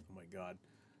my God,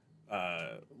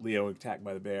 Leo Attacked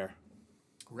by the Bear.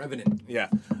 Revenant. Yeah.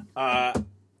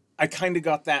 I kind of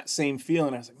got that same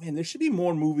feeling. I was like, man, there should be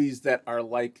more movies that are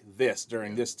like this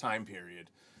during this time period.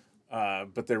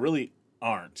 But there really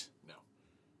aren't. No.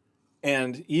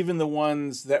 And even the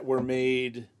ones that were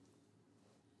made,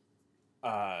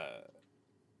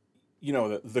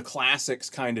 the classics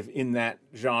kind of in that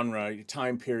genre,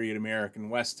 time period, American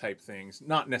West type things,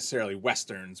 not necessarily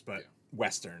Westerns, but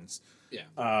Westerns.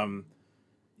 Yeah.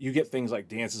 You get things like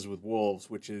Dances with Wolves,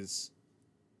 which is...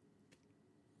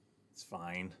 It's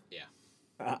fine.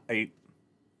 Yeah.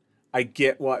 I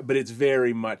get why, but it's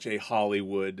very much a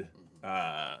Hollywood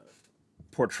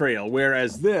portrayal.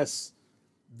 Whereas this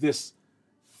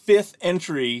fifth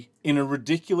entry in a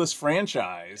ridiculous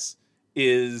franchise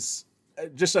is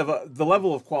just the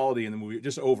level of quality in the movie.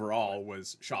 Just overall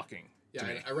was shocking. Yeah, to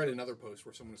me. I read another post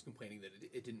where someone was complaining that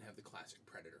it didn't have the classic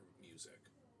Predator music.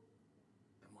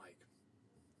 I'm like,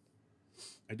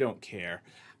 I don't care.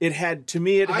 It had, to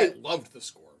me, I loved the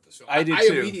score of this film. I did I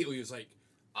too. immediately was like,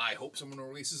 I hope someone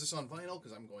releases this on vinyl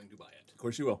because I'm going to buy it. Of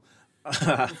course you will.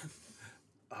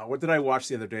 What did I watch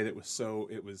the other day that was so?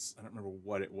 It was, I don't remember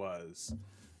what it was,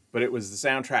 but it was the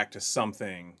soundtrack to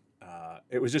something.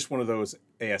 It was just one of those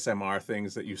ASMR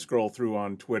things that you scroll through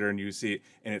on Twitter and you see,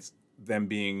 and it's them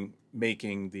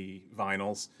making the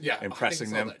vinyls and pressing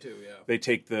them. That too, yeah.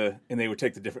 They would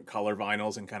take the different color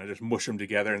vinyls and kind of just mush them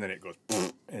together, and then it goes,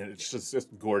 and it's just this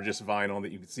gorgeous vinyl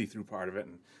that you could see through part of it.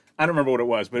 And I don't remember what it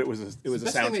was, but it was a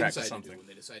soundtrack to something. When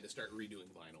they decided to start redoing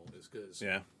vinyl is because,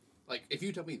 like, if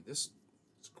you tell me this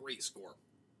is a great score,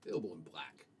 available in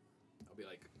black, I'll be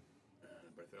like,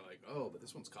 but if they're like, oh, but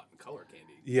this one's caught in color,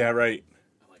 Candy. Yeah, right.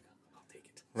 I'm like, I'll take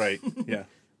it. Right. Yeah.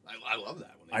 I love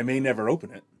that. When I may never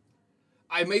open it.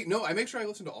 I make sure I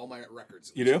listen to all my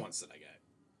records. You do? Once that I get.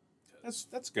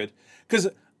 That's good, because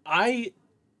I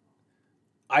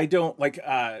don't like.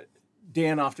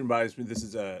 Dan often buys me. This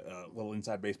is a little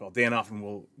inside baseball. Dan often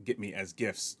will get me as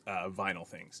gifts vinyl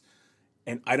things,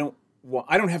 and I don't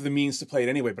have the means to play it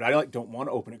anyway. But I don't want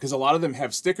to open it because a lot of them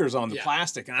have stickers on the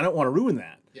plastic, and I don't want to ruin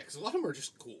that. Yeah, because a lot of them are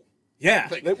just cool. Yeah,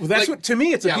 that's what to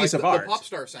me. It's a piece of art. The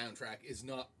Popstar soundtrack is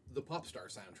not the Popstar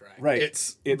soundtrack. Right.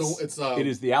 It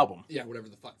is the album. Yeah, whatever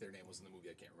the fuck their name was in the movie,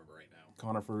 I can't remember right now.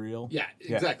 Connor for Real. Yeah,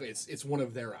 exactly. Yeah. It's one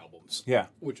of their albums. Yeah,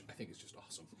 which I think is just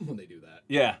awesome when they do that.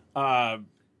 Yeah,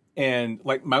 and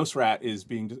like Mouse Rat is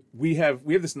being. We have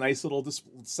this nice little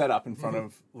setup in front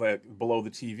of below the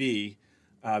TV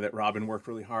that Robin worked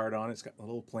really hard on. It's got a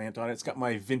little plant on it. It's got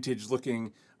my vintage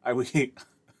looking. I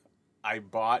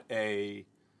bought a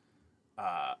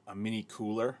mini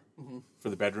cooler for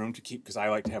the bedroom to keep because I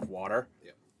like to have water.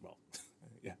 Yeah. Well,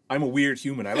 yeah, I'm a weird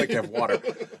human. I like to have water,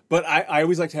 but I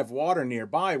always like to have water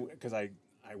nearby because I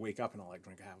wake up and I'll like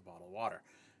drink half a bottle of water.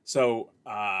 So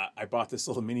I bought this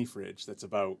little mini fridge that's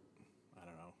about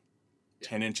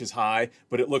 10 inches high,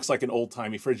 but it looks like an old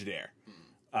timey Frigidaire.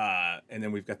 And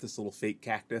then we've got this little fake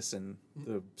cactus and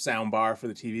the sound bar for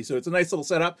the TV. So it's a nice little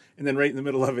setup. And then right in the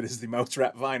middle of it is the Mouse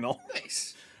Rat vinyl.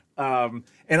 Nice. And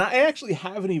I actually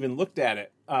haven't even looked at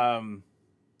it.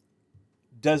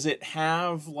 Does it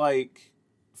have like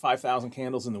 5,000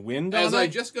 Candles in the Wind on As it? I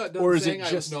just got done saying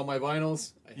I listen to all my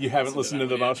vinyls. You haven't listened to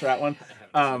the Mouse Rat one?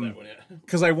 I haven't listened to that one yet.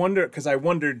 Because I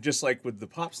wondered, just like with the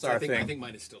Popstar thing. I think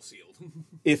mine is still sealed.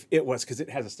 If it was, because it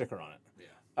has a sticker on it.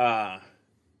 Yeah.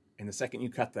 And the second you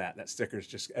cut that sticker's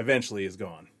just eventually is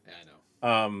gone. Yeah,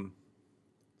 I know.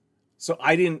 So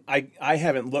I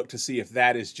haven't looked to see if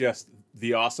that is just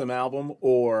the Awesome album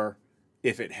or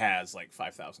if it has like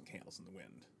 5,000 Candles in the Wind.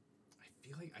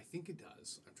 I think it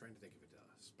does. I'm trying to think if it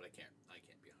does, but I can't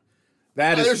be honest.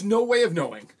 That is, there's no way of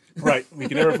knowing. Right. We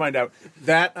can never find out.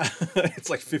 That it's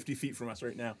like 50 feet from us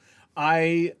right now.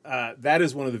 That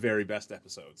is one of the very best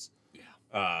episodes.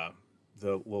 Yeah.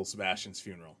 The little Sebastian's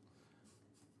funeral.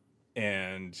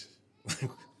 And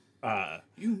I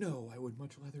would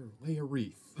much rather lay a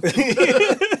wreath.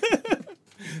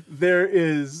 There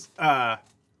is a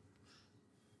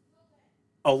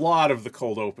lot of the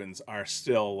cold opens are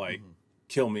still like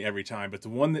kill me every time, but the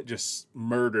one that just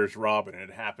murders Robin, and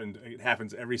it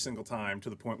happens every single time to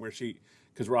the point where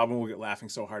because Robin will get laughing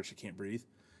so hard she can't breathe,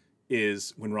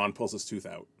 is when Ron pulls his tooth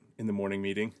out in the morning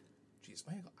meeting. Jeez,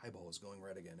 my eyeball is going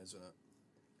red again, isn't it?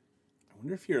 I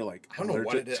wonder if you're like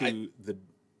allergic to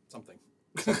something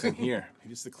here.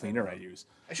 Maybe it's the cleaner I use.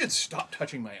 I should stop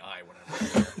touching my eye when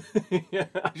I'm yeah,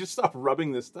 I just stop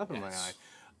rubbing this stuff in my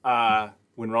eye.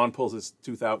 When Ron pulls his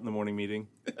tooth out in the morning meeting.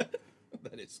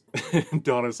 That is. And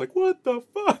Donna's like, what the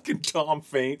fuck? And Tom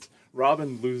faints.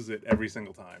 Robin loses it every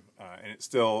single time. And it's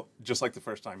still just like the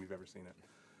first time you've ever seen it.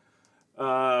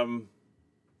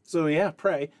 So yeah,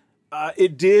 Prey.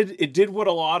 It did what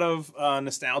a lot of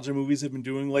nostalgia movies have been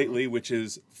doing lately, which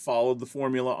is followed the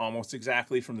formula almost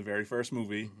exactly from the very first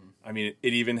movie. I mean,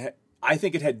 it even I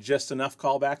think it had just enough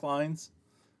callback lines.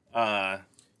 Well,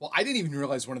 I didn't even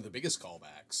realize one of the biggest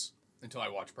callbacks until I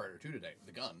watched Predator 2 today.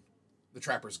 The gun. The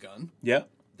Trapper's gun. Yeah.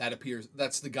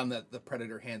 That's the gun that the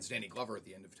Predator hands Danny Glover at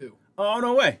the end of 2. Oh,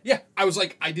 no way. Yeah. I was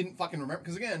like, I didn't fucking remember.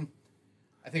 Because again,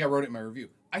 I think I wrote it in my review.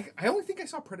 I only think I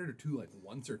saw Predator 2 like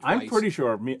once or twice. I'm pretty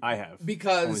sure I have.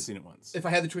 Because only seen it once. If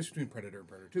I had the choice between Predator and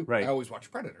Predator 2, right. I always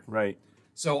watch Predator. Right.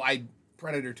 So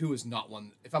Predator 2 is not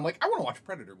one. If I'm like, I want to watch a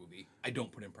Predator movie, I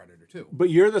don't put in Predator 2. But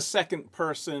you're the second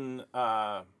person.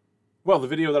 Well, the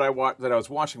video that I was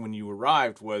watching when you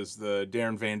arrived was the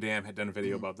Darren Van Dam had done a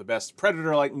video about the best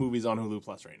Predator-like movies on Hulu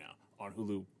Plus right now. On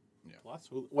Hulu Plus?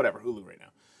 Hulu right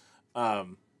now.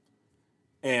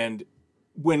 And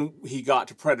when he got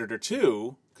to Predator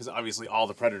 2, because obviously all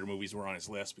the Predator movies were on his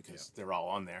list because they're all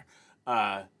on there,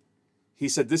 he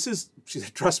said, she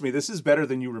said, trust me, this is better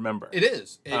than you remember. It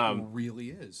is. It really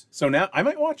is. So now I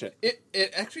might watch it.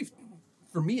 It actually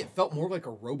for me, it felt more like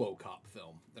a RoboCop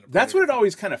film than a That's what it Predator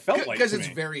always kind of felt film. like. Because to it's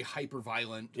me. very hyper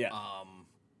violent. Yeah.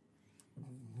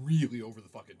 Really over the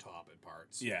fucking top at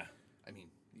parts. Yeah. I mean,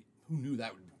 who knew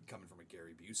that would be coming from a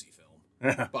Gary Busey film?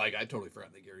 But like, I totally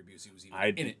forgot that Gary Busey was even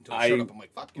in it until it showed up. I'm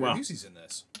like, fuck, Gary Busey's in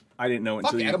this. I didn't know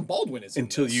Fuck, until Adam Baldwin is in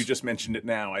until this. you just mentioned it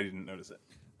now. I didn't notice it.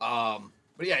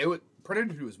 But yeah,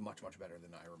 Predator 2 was much, much better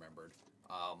than I remembered.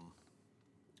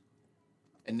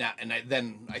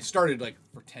 Then I started like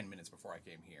for 10 minutes before I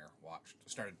came here,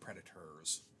 started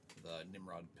Predators, the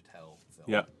Nimrod Patel film.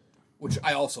 Yeah. Which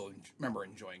I also remember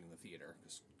enjoying in the theater,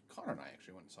 because Connor and I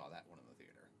actually went and saw that one in the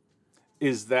theater.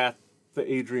 Is that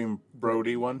the Adrian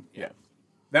Brody one? Yeah.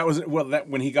 That was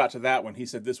when he got to that one, he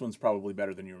said this one's probably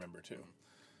better than you remember too.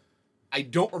 I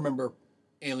don't remember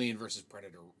Alien versus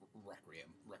Predator Requiem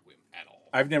at all.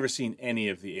 I've never seen any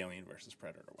of the Alien versus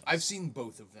Predator ones. I've seen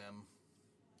both of them.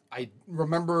 I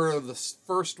remember the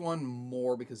first one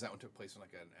more because that one took place in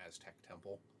like an Aztec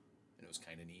temple, and it was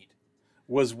kind of neat.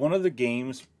 Was one of the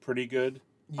games pretty good?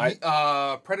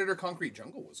 Predator Concrete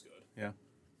Jungle was good. Yeah.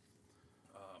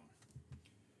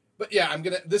 But yeah,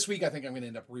 this week I think I'm gonna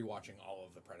end up rewatching all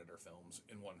of the Predator films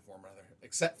in one form or another,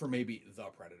 except for maybe The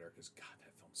Predator, because God,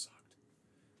 that film sucked.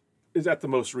 Is that the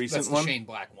most recent That's the one? Shane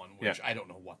Black one, which I don't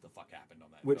know what the fuck happened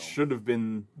on that Which film. should have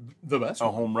been The best a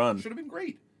home run. Should have been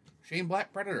great. Shane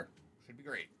Black Predator should be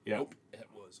great. Yeah. Nope, it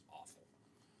was awful.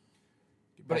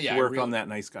 But yeah, work on that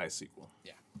Nice Guys sequel.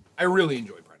 Yeah, I really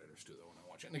enjoy Predators too, though, when I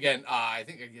watch it. And again, I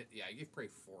think I gave Prey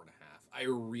 4.5. I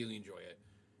really enjoy it.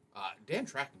 Dan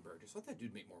Trachtenberg, just let that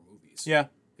dude make more movies. Yeah.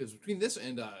 Because between this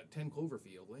and 10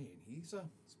 Cloverfield Lane, he's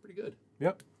pretty good.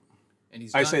 Yep. And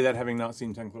I say that having not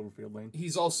seen 10 Cloverfield Lane.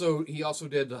 He also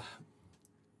did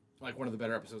like one of the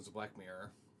better episodes of Black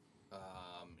Mirror.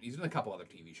 He's done a couple other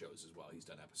TV shows as well. He's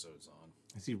done episodes on.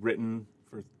 Has he written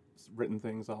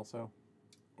things also,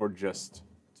 or just?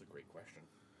 That's a great question.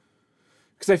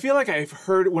 Because I feel like I've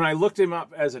heard when I looked him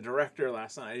up as a director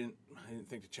last night. I didn't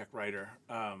think to check writer.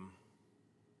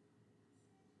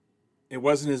 It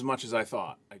wasn't as much as I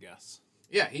thought, I guess.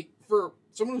 Yeah, for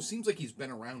someone who seems like he's been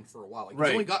around for a while, he's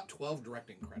only got 12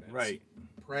 directing credits. Right.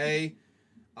 Prey.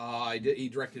 He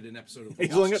directed an episode of.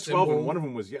 He's only got 12, and one of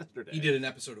them was yesterday. He did an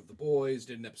episode of The Boys.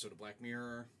 Did an episode of Black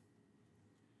Mirror.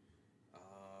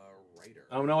 Writer.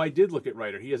 Oh no, I did look at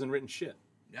writer. He hasn't written shit.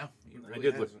 No, he really I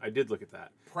did hasn't. look. I did look at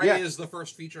that. Prey is the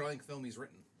first feature-length film he's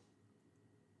written.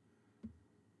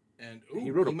 And he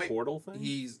wrote a Portal thing.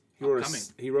 He wrote a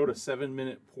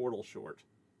 7-minute Portal short.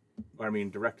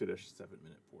 Directed a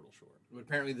 7-minute Portal short. But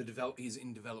apparently, he's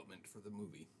in development for the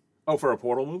movie. Oh, for a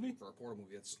Portal movie? For a Portal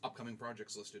movie. It's upcoming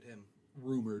projects listed him.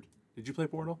 Rumored. Did you play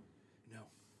Portal? No.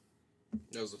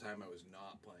 That was the time I was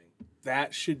not playing.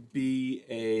 That should be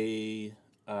a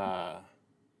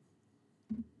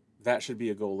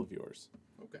goal of yours.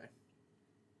 Okay.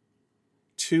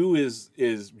 2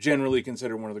 is generally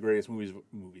considered one of the greatest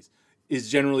movies. Is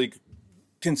generally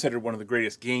considered one of the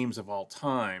greatest games of all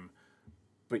time,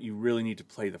 but you really need to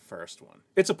play the first one.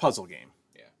 It's a puzzle game.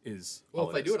 Yeah. Well,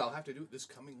 if I do it, I'll have to do it this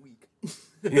coming week.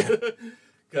 Yeah.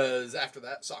 Because after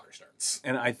that, soccer starts.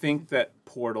 And I think that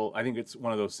Portal, it's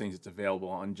one of those things that's available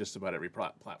on just about every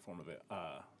platform of it,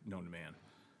 known to man.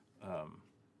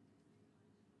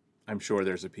 I'm sure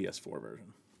there's a PS4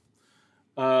 version.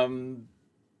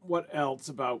 What else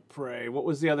about Prey? What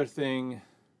was the other thing?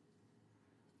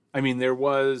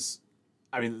 The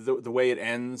way it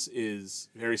ends is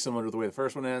very similar to the way the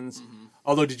first one ends. Mm-hmm.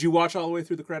 Although, did you watch all the way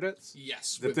through the credits?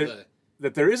 Yes.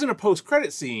 That there isn't a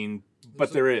post-credit scene,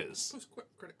 but there is.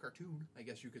 Post-credit cartoon, I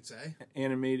guess you could say.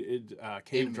 Animated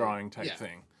cave drawing type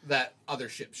thing. That other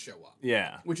ships show up.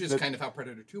 Yeah. Which is kind of how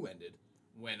Predator 2 ended,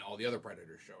 when all the other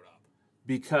Predators showed up.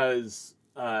 Because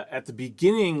at the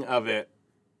beginning of it,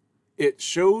 it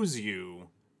shows you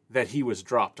that he was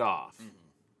dropped off. Mm-hmm.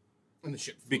 And the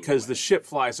ship because the ship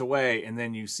flies away, and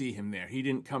then you see him there. He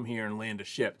didn't come here and land a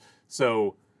ship.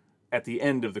 So at the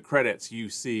end of the credits, you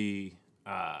see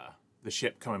the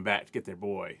ship coming back to get their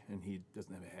boy, and he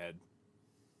doesn't have a head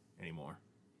anymore.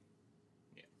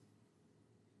 Yeah.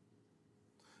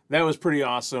 That was pretty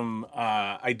awesome.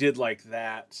 I did like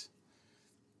that.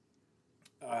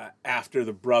 After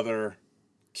the brother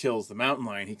kills the mountain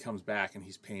lion, he comes back and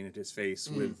he's painted his face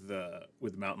with the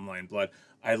mountain lion blood.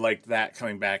 I liked that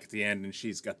coming back at the end, and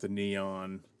she's got the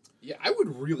neon. Yeah, I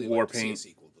would really like to see a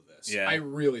sequel to this. Yeah. I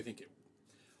really think it.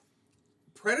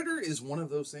 Predator is one of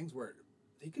those things where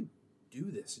they could do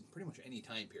this in pretty much any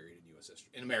time period in U.S. history,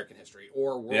 in American history,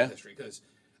 or world history. Because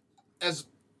as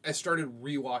I started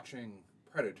rewatching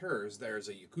Predators, there's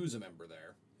a Yakuza member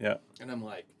there. Yeah. And I'm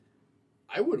like,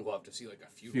 I would love to see like a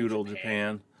feudal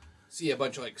Japan. See a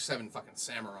bunch of like 7 fucking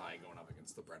samurai going up against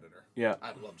Aliens, The Predator. Yeah.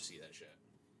 I'd love to see that shit.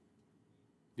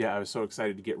 Yeah, I was so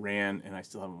excited to get Ran, and I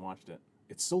still haven't watched it.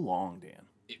 It's so long, Dan.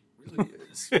 It really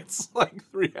is. It's like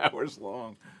 3 hours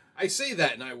long. I say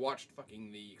that, and I watched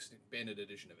fucking the expanded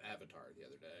edition of Avatar the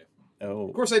other day. Oh.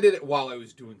 Of course, I did it while I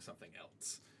was doing something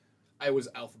else. I was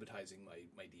alphabetizing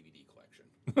my DVD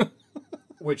collection.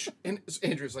 Which, and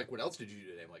Andrew's like, what else did you do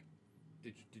today? I'm like,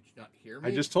 did you not hear me?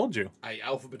 I just told you. I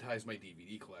alphabetized my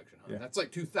DVD collection, huh? Yeah. That's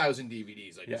like 2,000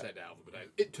 DVDs I just Yeah. had to alphabetize.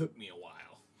 It took me a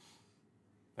while.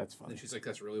 That's And funny. she's like,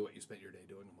 that's really what you spent your day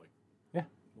doing? I'm like, Yeah.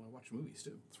 I want to watch movies,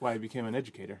 too. That's why I became an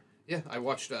educator. Yeah, I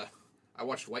watched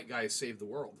White Guys Save the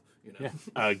World, you know?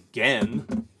 Yeah.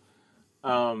 Again.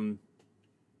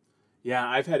 Yeah,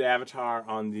 I've had Avatar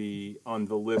on the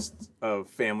list of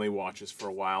family watches for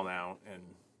a while now, and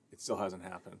it still hasn't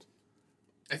happened.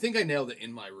 I think I nailed it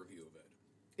in my review of it.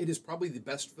 It is probably the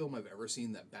best film I've ever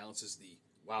seen that balances the,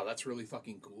 wow, that's really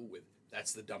fucking cool, with,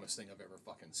 that's the dumbest thing I've ever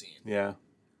fucking seen. Yeah.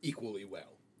 Equally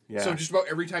well. Yeah. So just about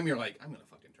every time you're like, I'm going to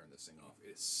fucking turn this thing off,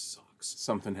 it sucks.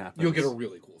 Something happens. You'll get a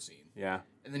really cool scene. Yeah.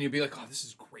 And then you'll be like, oh, this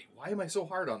is great. Why am I so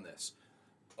hard on this?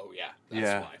 Oh, yeah. That's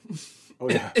Yeah. why. Oh,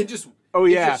 yeah. It just... Oh,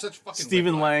 it's yeah. just such fucking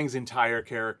Stephen whiplash. Lang's entire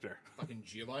character. Fucking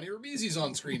Giovanni Ribisi's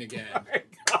on screen again. My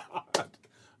God.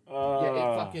 Yeah,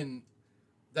 it fucking...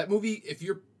 That movie, if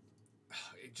you're...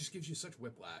 It just gives you such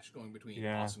whiplash going between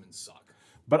Yeah. awesome and suck.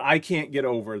 But I can't get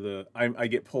over the... I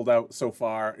get pulled out so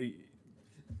far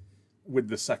with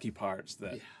the sucky parts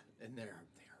that... Yeah, and they are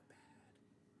bad.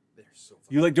 They're so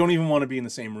fucking... You, like, don't even want to be in the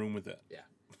same room with it. Yeah.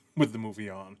 With the movie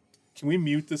on. Can we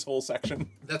mute this whole section?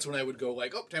 That's when I would go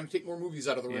like, oh, time to take more movies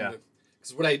out of the room. Yeah.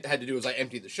 Because what I had to do is I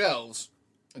emptied the shelves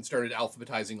and started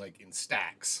alphabetizing like in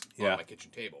stacks Yeah. on my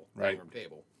kitchen table, Right. dining room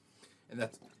table. And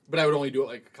that's, but I would only do it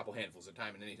like a couple handfuls at a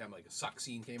time. And anytime like a suck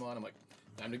scene came on, I'm like,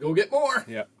 time to go get more.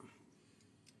 Yeah.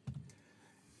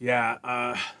 Yeah.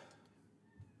 I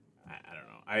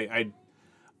don't know.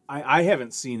 I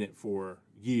haven't seen it for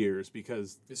years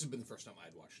because This has been the first time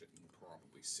I'd watched it in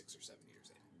probably 6 or 7 years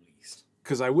at least.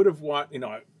 I would have watched,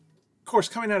 of course,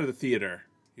 coming out of the theater,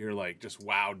 you're like just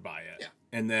wowed by it. Yeah.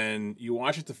 And then you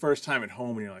watch it the first time at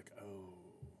home and you're like, oh.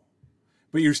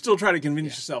 But you're still trying to convince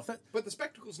yourself that. But the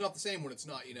spectacle's not the same when it's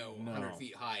not, 100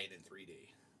 feet high and in 3D.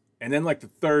 And then like the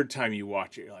third time you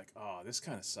watch it, you're like, oh, this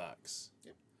kind of sucks.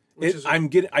 Yep. Which is I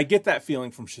get that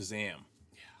feeling from Shazam.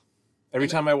 Yeah. Every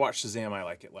time I watch Shazam, I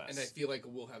like it less. And I feel like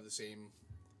we'll have the same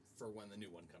for when the new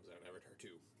one comes out, Avatar 2.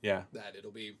 Yeah. That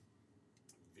it'll be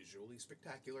visually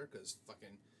spectacular because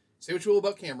fucking say what you will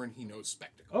about Cameron, he knows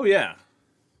spectacle. Oh yeah.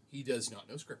 He does not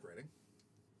know script writing.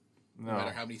 No No.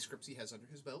 matter how many scripts he has under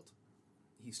his belt,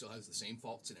 he still has the same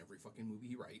faults in every fucking movie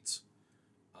he writes.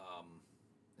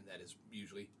 And that is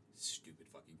usually stupid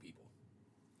fucking people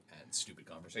and stupid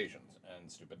conversations and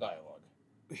stupid dialogue.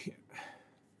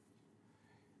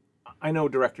 I know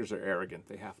directors are arrogant;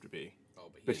 they have to be.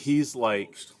 Oh, But is he is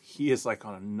most. like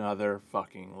on another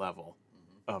fucking level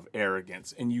of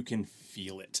arrogance, and you can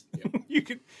feel it. Yep. You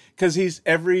can, because he's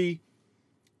every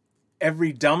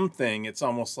dumb thing. It's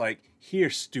almost like, here,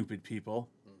 stupid people,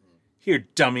 here,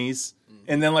 dummies,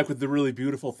 and then like with the really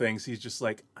beautiful things, he's just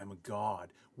like, I'm a god,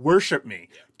 worship me,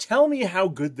 tell me how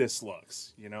good this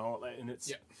looks, and it's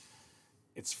Yeah.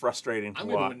 it's frustrating to I'm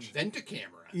going to watch. invent a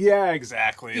camera. Yeah,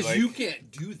 exactly. Because like, you can't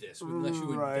do this unless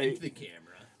you Right. invent the camera.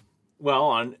 Well,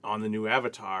 on the new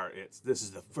Avatar, this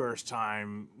is the first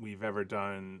time we've ever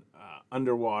done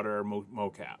underwater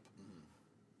mocap.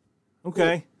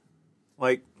 Okay,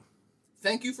 like,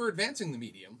 Thank you for advancing the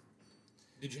medium.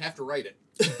 Did you have to write it?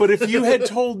 but if you had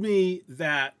told me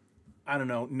that, I don't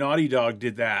know, Naughty Dog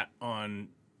did that on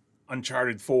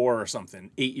Uncharted 4 or something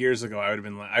 8 years ago, I would have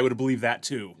been like, I would have believed that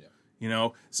too. Yeah.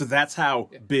 So that's how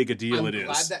big a deal I'm it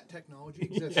glad is. that technology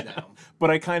exists now.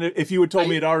 But I kind of, if you had told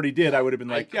me I- it already did, I would have been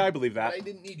like, yeah, I believe that. But I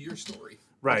didn't need your story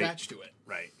Right. attached to it.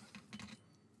 Right.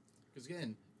 Because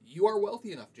again, you are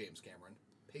wealthy enough, James Cameron.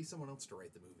 Pay someone else to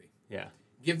write the movie. Yeah.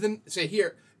 Give them, say,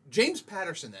 here, James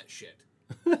Patterson that shit.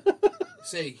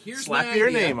 Say, here's Slap my your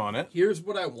idea, name on it. Here's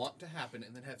what I want to happen,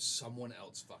 and then have someone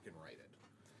else fucking write it.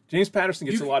 James Patterson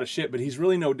gets You- a lot of shit, but he's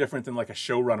really no different than like a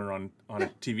showrunner on a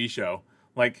TV show.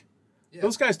 Like, Yeah.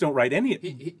 those guys don't write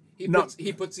any. No.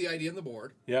 He puts the idea on the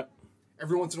board. Yeah.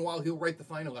 Every once in a while, he'll write the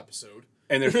final episode.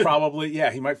 And there's probably,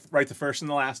 he might write the first and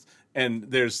the last. And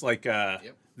there's like,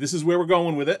 this is where we're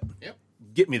going with it. Yep.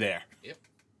 Get me there. Yep.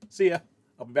 See ya.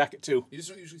 I'll be back at 2. You just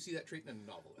don't usually see that trait in a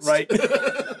novelist. Right.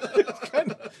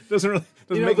 Doesn't make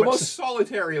the much most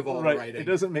solitary of all right. writing. It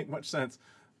doesn't make much sense.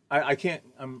 I can't.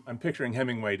 I'm picturing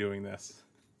Hemingway doing this.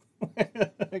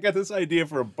 I got this idea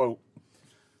for a boat.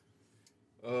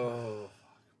 Oh.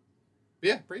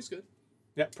 Yeah, Prey's good.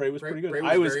 Yeah, Prey was pretty good. Prey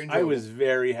was I was very I was enjoyable.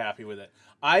 very happy with it.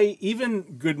 I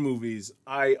even good movies,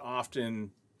 I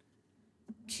often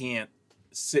can't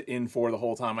sit in for the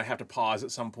whole time. I have to pause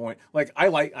at some point. Like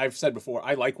I've said before,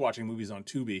 I like watching movies on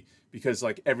Tubi because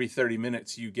like every 30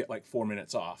 minutes you get like 4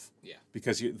 minutes off. Yeah.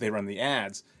 Because they run the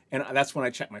ads, and that's when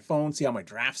I check my phone, see how my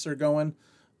drafts are going,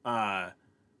 and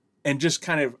just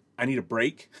kind of I need a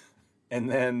break, and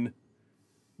then.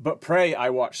 But Prey,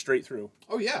 I watched straight through.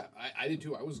 Oh yeah, I did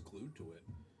too. I was glued to it.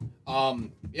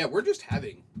 Yeah, we're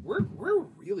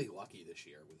really lucky this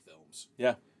year with films.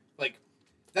 Yeah. Like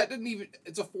that didn't even.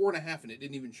 It's a 4.5, and it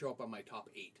didn't even show up on my top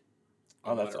 8.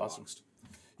 Oh, that's Letterboxd. awesome.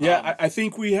 Yeah, I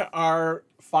think we are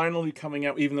finally coming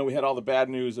out, even though we had all the bad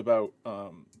news about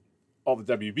all the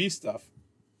WB stuff.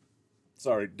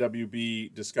 Sorry,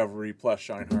 WB Discovery plus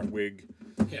Scheinhardt Wig.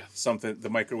 Yeah. Something, the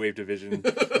microwave division.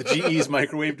 The GE's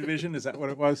microwave division, is that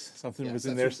what it was? Something was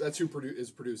in there. That's who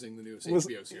is producing the newest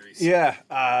HBO series.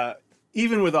 Yeah.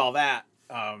 Even with all that,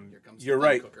 Here comes you're the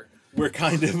right. cooker. We're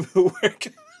kind of,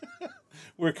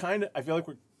 we're kind of, I feel like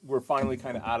we're finally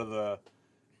kind of out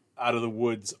of the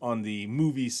woods on the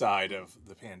movie side of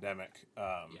the pandemic.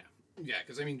 Yeah,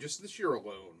 because I mean, just this year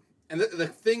alone, and the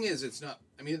thing is, it's not.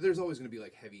 I mean, there's always going to be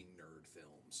like heavy nerd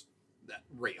films that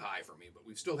rate high for me, but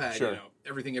we've still had Sure.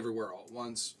 Everything Everywhere All at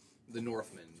Once, The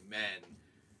Northman, Men.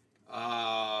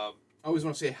 I always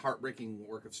want to say heartbreaking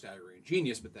work of staggering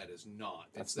genius, but that is not.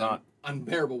 That's It's not.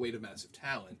 Unbearable Weight of Massive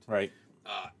Talent. Right.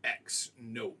 X.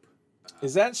 Nope.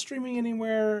 Is that streaming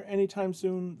anywhere anytime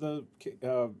soon? The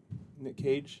Nick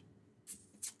Cage?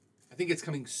 I think it's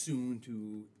coming soon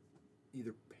to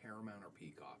either Paramount or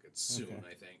Peacock. It's soon, Okay.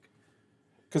 I think.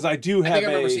 Because I do have I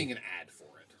remember seeing an ad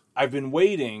for it. I've been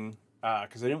waiting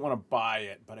because I didn't want to buy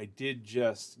it, but I did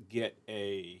just get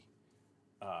a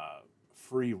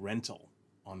free rental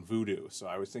on Vudu. So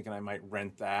I was thinking I might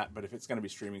rent that, but if it's going to be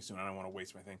streaming soon, I don't want to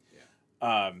waste my thing.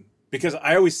 Yeah. Because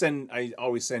I always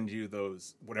send you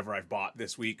those whatever I've bought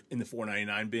this week in the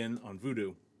 $4.99 bin on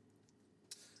Vudu.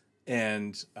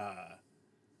 And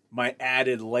my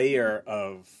added layer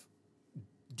of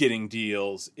getting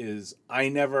deals is I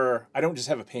don't just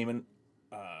have a payment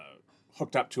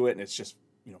hooked up to it and it's just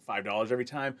 $5 every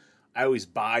time. I always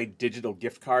buy digital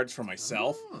gift cards for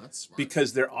myself Oh, that's smart.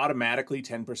 because they're automatically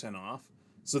 10% off.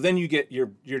 So then you get your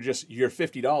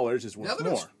 $50 is worth Now that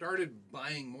more. I've started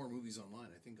buying more movies online,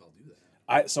 I think I'll do that.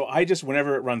 I just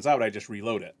whenever it runs out, I just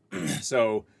reload it.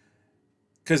 So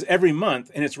because every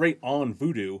month, and it's right on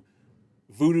Vudu,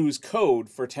 Vudu's code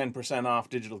for 10% off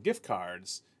digital gift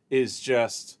cards is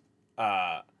just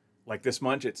like this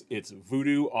month it's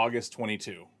Vudu August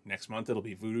 22. Next month it'll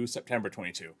be Vudu September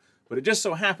 22. But it just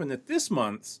so happened that this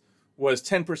month's was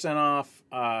 10% off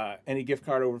any gift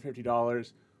card over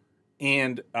 $50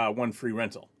 and one free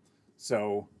rental.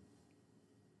 So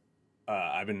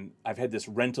I've had this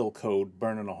rental code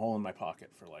burning a hole in my pocket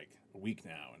for like a week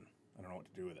now, and I don't know what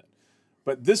to do with it.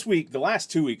 But this week, the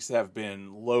last 2 weeks have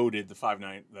been loaded. The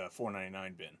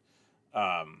 $4.99 bin.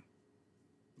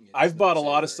 I've bought a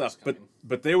lot of stuff,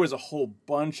 but there was a whole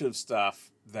bunch of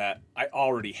stuff that I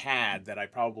already had that I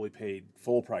probably paid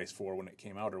full price for when it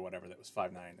came out or whatever. That was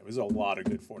 $5.99. There was a lot of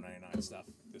good $4.99 stuff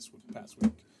this past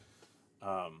week.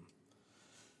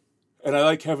 And I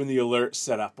like having the alert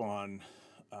set up on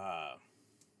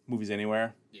Movies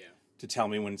Anywhere. Yeah. To tell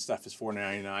me when stuff is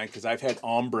 $4.99 because I've had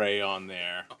Ombre on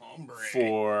there Ombre.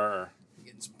 for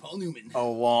Getting some Paul Newman. a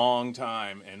long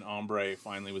time, and Ombre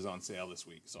finally was on sale this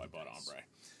week, so I bought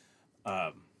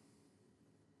Ombre.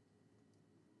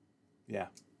 Yeah,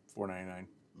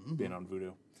 $4.99 being on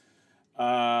Vudu.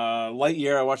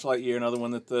 Lightyear, I watched Lightyear, another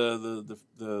one that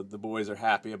the boys are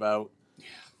happy about. Yeah.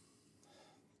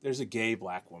 There's a gay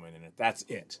black woman in it. That's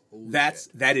it. Holy That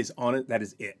is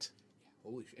it.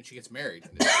 Holy shit. And she gets married.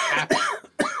 And it's happy.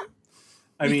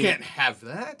 I You mean, can't have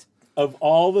that. of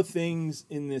all the things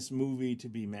in this movie to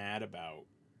be mad about,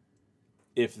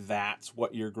 if that's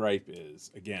what your gripe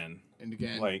is, again, And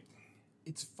again, like,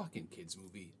 it's a fucking kids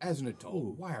movie. As an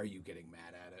adult, why are you getting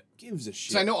mad at it? gives a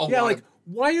shit. I know a yeah, lot like, of-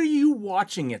 why are you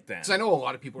watching it then? Because I know a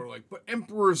lot of people are like, but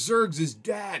Emperor Zurg's his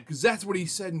dad, because that's what he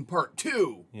said in part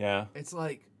 2. Yeah, It's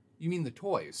like, you mean the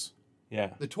toys.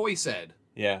 yeah, The toy said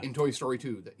yeah. in Toy Story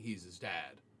 2 that he's his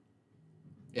dad.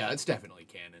 Yeah, it's definitely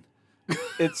canon.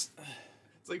 It's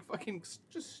It's like, fucking,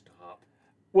 just stop.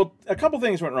 well, a couple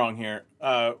things went wrong here.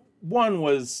 One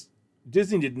was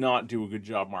Disney did not do a good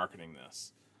job marketing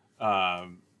this.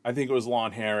 I think it was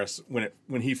Lon Harris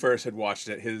when he first had watched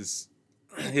it. His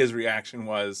reaction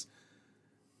was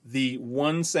the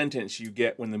one sentence you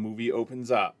get when the movie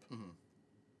opens up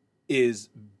is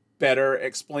better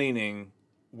explaining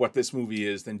what this movie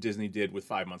is than Disney did with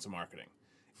 5 months of marketing.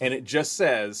 and it just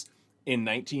says, in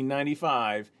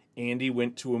 1995, Andy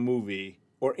went to a movie,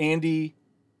 or Andy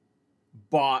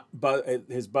bought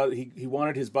he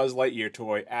wanted his Buzz Lightyear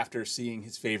toy after seeing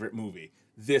his favorite movie.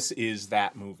 This is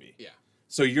that movie. Yeah.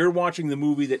 So you're watching the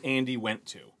movie that Andy went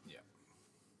to. Yeah.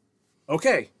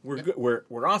 Okay, we're good.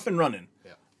 We're off and running.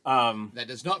 Yeah. That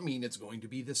does not mean it's going to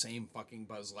be the same fucking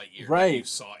Buzz Lightyear that Right. you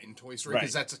saw in Toy Story,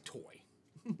 because that's a toy.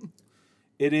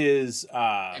 It is.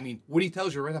 I mean, Woody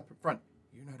tells you right up front,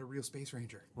 you're not a real space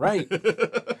ranger. Right.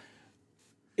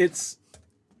 It's.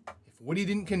 If Woody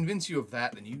didn't convince you of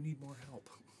that, then you need more help.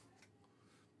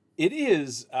 It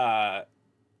is.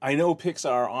 I know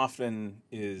Pixar often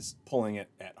is pulling it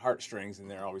at heartstrings, and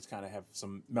they always kind of have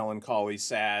some melancholy,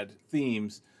 sad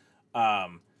themes.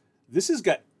 This has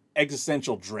got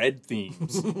existential dread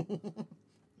themes.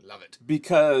 Love it.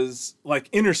 Because, like,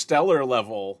 Interstellar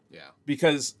level. Yeah.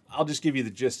 Because I'll just give you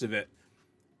the gist of it.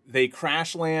 They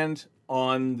crash land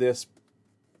on this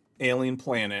alien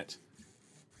planet.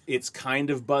 It's kind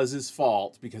of Buzz's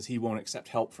fault because he won't accept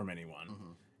help from anyone.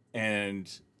 Mm-hmm.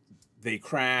 And they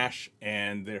crash,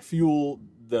 and their fuel,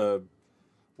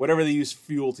 whatever they use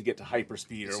fuel to get to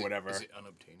hyperspeed or whatever. Is it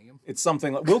unobtainium? It's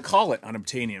something like, we'll call it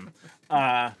unobtainium.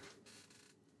 That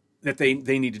they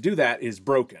need to do that is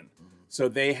broken. Mm-hmm. So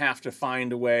they have to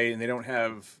find a way, and they don't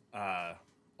have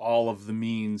all of the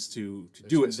means to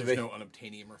do it. So there's no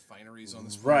unobtainium refineries on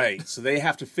this planet. Right. So they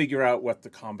have to figure out what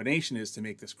the combination is to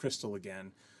make this crystal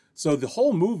again. So the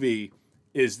whole movie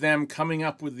is them coming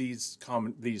up with these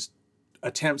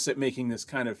attempts at making this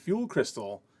kind of fuel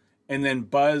crystal, and then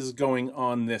Buzz going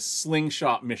on this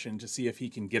slingshot mission to see if he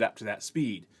can get up to that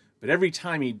speed. But every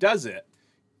time he does it,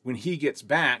 when he gets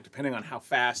back, depending on how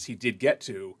fast he did get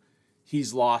to,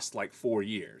 he's lost like 4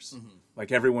 years. Mm-hmm.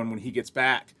 Like everyone, when he gets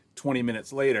back 20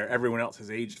 minutes later, everyone else has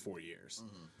aged 4 years.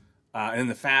 Mm-hmm. And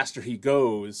the faster he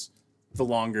goes, the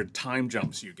longer time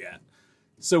jumps you get.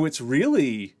 So it's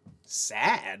really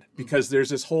sad because there's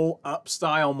this whole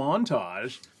up-style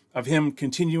montage of him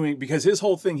continuing, because his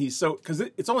whole thing, because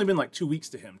it's only been like 2 weeks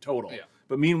to him total. Yeah.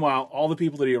 But meanwhile, all the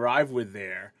people that he arrived with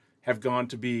there have gone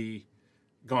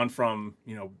from,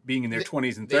 being in their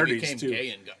 20s and 30s They became to gay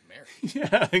and got married.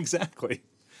 Yeah, exactly.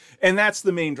 And that's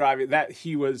the main driver. That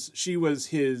she was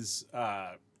his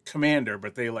commander,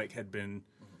 but they had been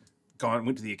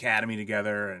went to the academy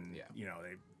together, and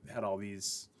they had all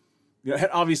these,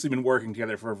 had obviously been working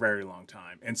together for a very long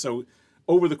time. And so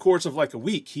over the course of like a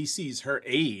week, he sees her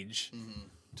age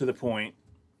to the point,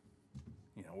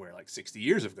 where like 60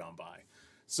 years have gone by.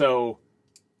 So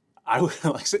I was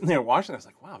like sitting there watching, I was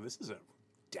like, wow, this is a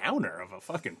downer of a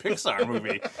fucking Pixar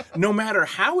movie. No matter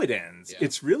how it ends,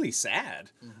 it's really sad.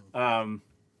 Mm-hmm.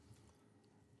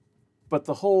 But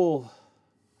the whole,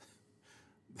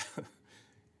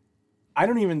 I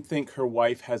don't even think her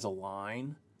wife has a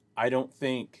line. I don't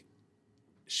think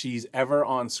she's ever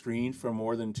on screen for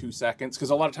more than 2 seconds, because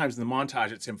a lot of times in the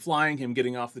montage it's him flying, him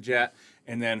getting off the jet,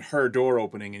 and then her door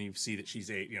opening, and you see that she's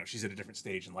at a different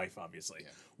stage in life, obviously.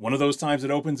 Yeah. One of those times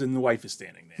it opens and the wife is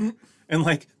standing there.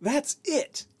 And that's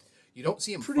it. You don't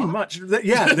see him pretty much.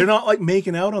 Yeah, they're not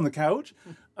making out on the couch.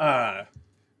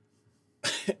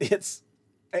 It's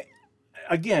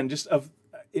again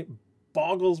it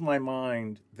boggles my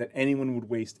mind that anyone would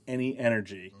waste any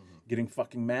energy getting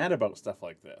fucking mad about stuff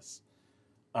like this.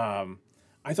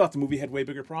 I thought the movie had way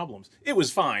bigger problems. It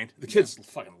was fine. The kids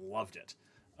fucking loved it.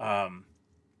 I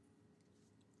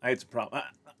had some problem.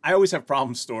 I always have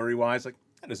problems story-wise. Like,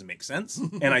 that doesn't make sense.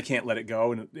 And I can't let it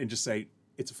go and just say,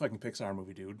 it's a fucking Pixar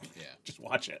movie, dude. Yeah. Just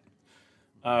watch it.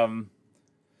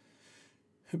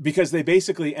 Because they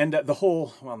basically end up the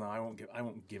whole. Well, no, I won't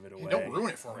give it away. Hey, don't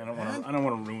ruin it for me. I don't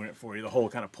want to ruin it for you. The whole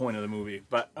kind of point of the movie,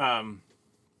 but I mean,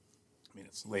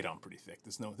 it's laid on pretty thick.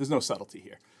 There's no subtlety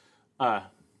here.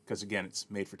 Because again, it's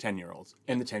made for 10-year-olds,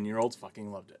 and the 10-year-olds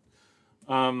fucking loved it.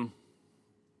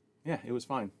 Yeah, it was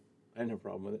fine. I didn't have a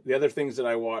problem with it. The other things that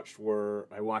I watched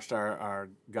our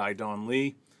guy Don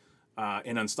Lee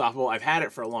in Unstoppable. I've had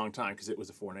it for a long time because it was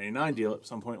a $4.99 deal at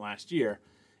some point last year,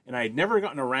 and I had never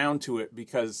gotten around to it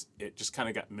because it just kind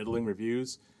of got middling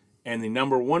reviews. And the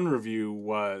number one review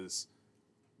was,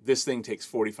 this thing takes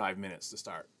 45 minutes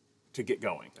to get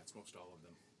going. That's most all of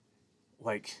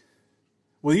them.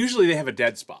 Well, usually they have a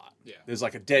dead spot. Yeah. There's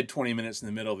a dead 20 minutes in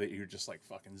the middle that you're just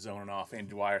fucking zoning off, Andy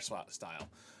Dwyer style.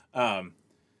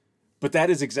 But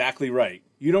that is exactly right.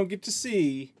 You don't get to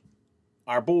see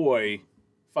our boy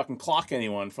fucking clock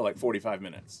anyone for 45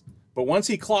 minutes. But once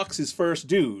he clocks his first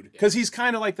dude, because he's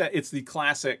kind of like that, it's the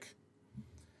classic,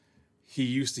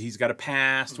 he's got a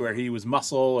past where he was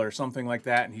muscle or something like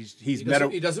that, and he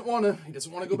doesn't want to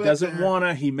go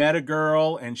back. He met a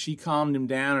girl, and she calmed him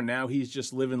down, and now he's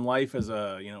just living life as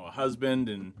a husband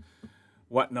and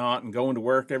whatnot, and going to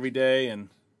work every day, and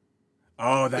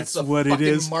that's what it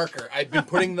is. Marker. I've been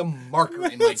putting the marker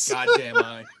in my goddamn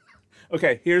eye.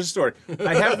 Okay, here's the story.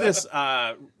 I have this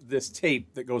this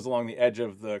tape that goes along the edge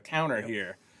of the counter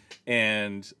here.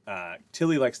 And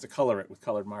Tilly likes to color it with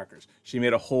colored markers. She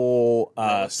made a whole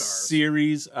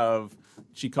series of,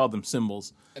 she called them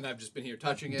symbols. And I've just been here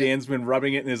touching it. Dan's been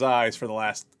rubbing it in his eyes for the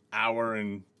last hour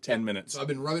and 10 minutes. So I've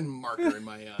been rubbing marker in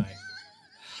my eye.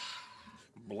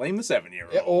 Blame the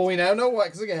 7-year-old. Yeah, well, we now know why.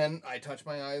 Because again, I touch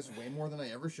my eyes way more than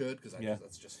I ever should. Because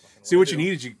that's just fucking. See, what you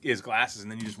need is glasses,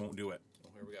 and then you just won't do it. Oh,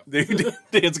 here we go.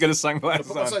 Dan's got his sunglasses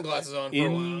put my sunglasses on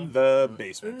in the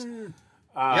basement.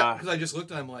 Yeah, because I just looked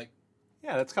and I'm like,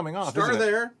 yeah, that's coming off.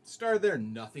 Star there,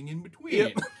 nothing in between.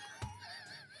 Yep.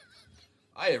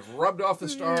 I have rubbed off the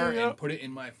star and put it in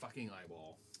my fucking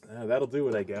eyeball. That'll do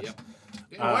it, I guess. Yep.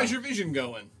 Why's your vision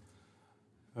going?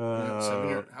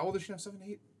 How old is she now? 7,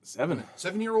 8? 7.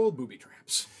 7-year-old booby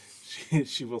traps.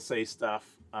 She will say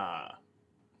stuff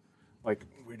like,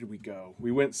 where did we go?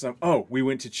 We went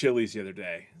to Chili's the other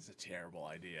day. It's a terrible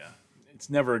idea. It's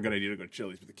never a good idea to go to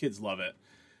Chili's, but the kids love it.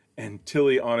 And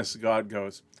Tilly, honest to God,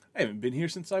 goes, I haven't been here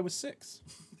since I was 6.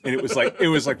 And it was like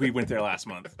we went there last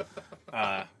month.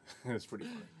 It was pretty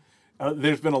funny.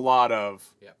 There's been a lot of,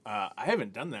 I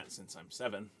haven't done that since I'm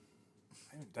 7.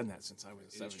 I haven't done that since I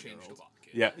was a 7-year-old.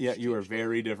 Yeah, you are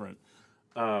very different.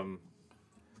 So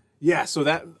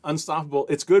that Unstoppable,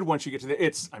 it's good once you get to the,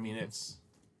 it's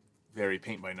very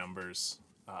paint by numbers.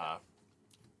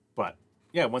 But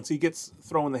yeah, once he gets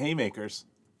throwing the haymakers,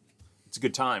 it's a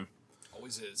good time.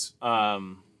 Always is.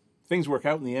 Things work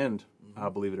out in the end,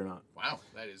 believe it or not. Wow,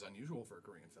 that is unusual for a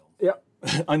Korean film. Yeah,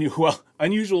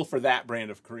 unusual for that brand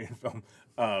of Korean film.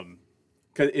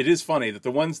 Because it is funny that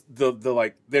the ones,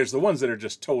 there's the ones that are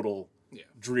just total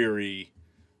dreary,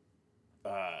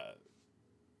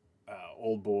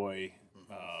 Old Boy,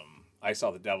 I Saw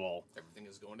the Devil. Everything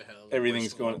is going to hell.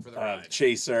 Everything's going for the ride.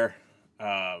 Chaser.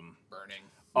 Burning.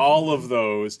 All of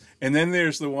those. And then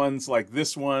there's the ones like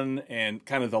this one and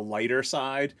kind of the lighter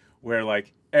side where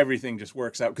like everything just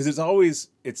works out. Because it's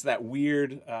that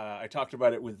weird, I talked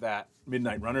about it with that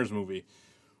Midnight Runners movie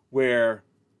where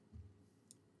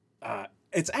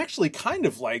it's actually kind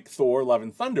of like Thor, Love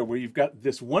and Thunder, where you've got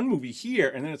this one movie here,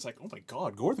 and then it's like, oh my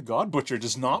God, Gore the God Butcher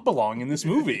does not belong in this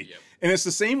movie. Yep. And it's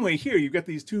the same way here. You've got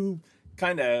these two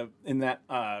kind of, in that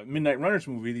Midnight Runners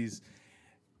movie, these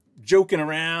joking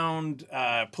around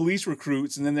police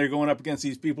recruits, and then they're going up against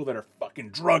these people that are fucking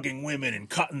drugging women and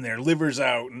cutting their livers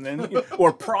out, and then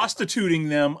or prostituting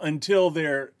them until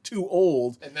they're too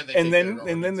old, and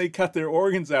then they cut their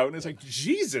organs out, and it's like,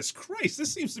 Jesus Christ,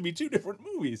 this seems to be two different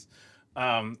movies.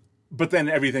 But then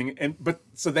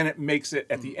so then it makes it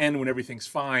at the end when everything's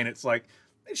fine. It's like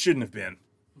it shouldn't have been.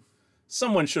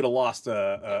 Someone should have lost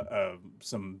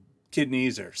some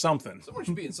kidneys or something. Someone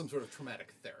should be in some sort of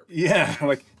traumatic therapy. Yeah,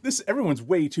 like this. Everyone's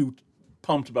way too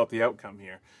pumped about the outcome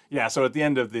here. Yeah, so at the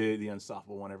end of the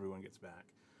Unstoppable one, everyone gets back.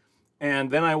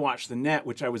 And then I watched The Net,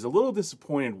 which I was a little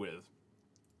disappointed with,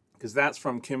 because that's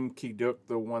from Kim Ki-duk,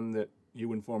 the one that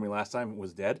you informed me last time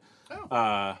was dead.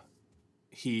 Oh.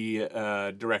 He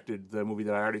directed the movie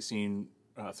that I already seen,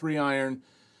 3 Iron.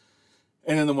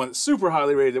 And then the one that's super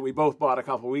highly rated that we both bought a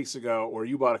couple weeks ago, or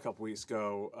you bought a couple weeks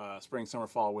ago, Spring, Summer,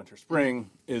 Fall, Winter, Spring,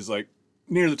 is like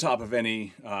near the top of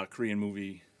any Korean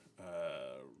movie,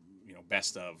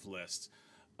 best of list.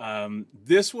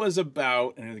 This was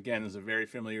about, and again, is a very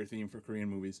familiar theme for Korean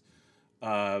movies,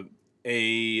 a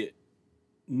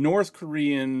North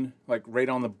Korean, like right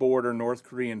on the border, North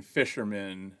Korean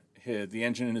fisherman. The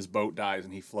engine in his boat dies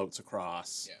and he floats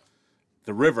across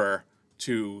the river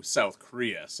to South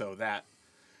Korea. So that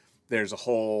there's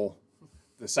the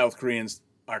South Koreans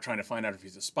are trying to find out if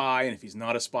he's a spy, and if he's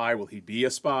not a spy, will he be a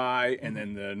spy? And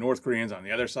then the North Koreans on the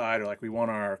other side are like, we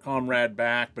want our comrade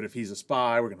back, but if he's a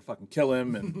spy, we're gonna fucking kill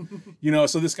him. And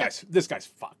so this guy's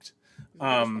fucked.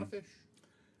 But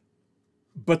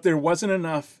there wasn't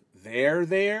enough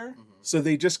there. So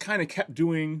they just kind of kept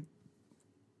doing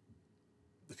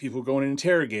the people going and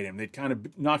interrogate him. They'd kind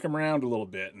of knock him around a little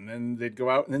bit, and then they'd go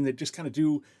out, and then they'd just kind of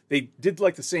they did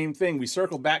like the same thing. We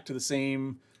circled back to the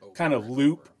same kind of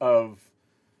loop of,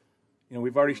 you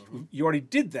already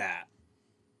did that.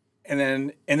 And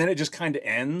then it just kind of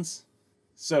ends.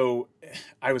 So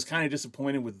I was kind of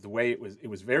disappointed with the way it was. It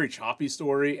was a very choppy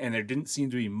story, and there didn't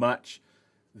seem to be much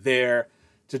there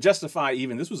to justify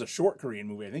even this was a short Korean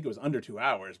movie. I think it was under 2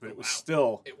 hours, but it was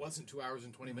still It wasn't 2 hours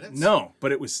and 20 minutes? no,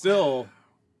 but it was still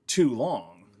too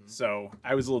long. So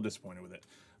I was a little disappointed with it.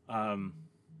 I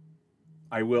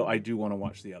do want to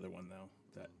watch the other one though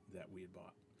that we had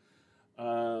bought.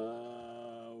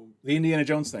 The Indiana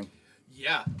Jones thing.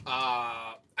 Yeah.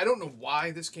 I don't know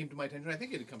why this came to my attention. I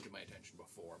think it had come to my attention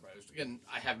before, but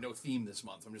I have no theme this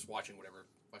month. I'm just watching whatever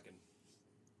fucking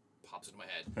pops into my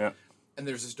head. Yeah. And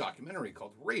there's this documentary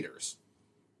called Raiders,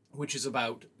 which is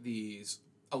about these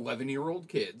 11-year-old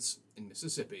kids in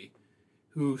Mississippi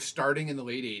who, starting in the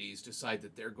late 80s, decide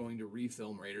that they're going to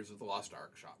refilm Raiders of the Lost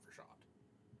Ark shot for shot.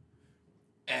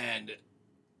 And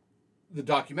the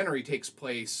documentary takes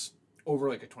place over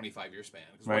like a 25-year span.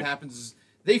 Because what happens is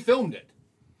they filmed it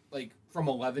like from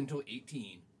 11 till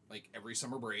 18, like every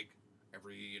summer break,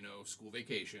 every, school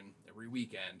vacation, every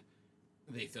weekend,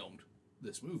 they filmed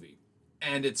this movie.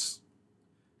 And it's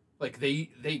like they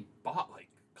bought like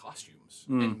costumes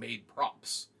and made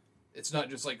props. It's not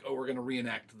just like, oh, we're going to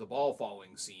reenact the ball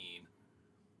falling scene,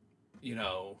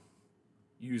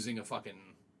 using a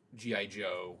fucking G.I.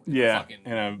 Joe.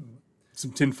 And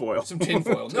some tinfoil. Some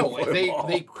tinfoil. No, like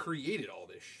they created all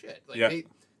this shit. Like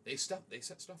they set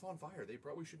stuff on fire. They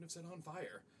probably shouldn't have set on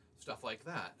fire. Stuff like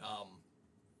that.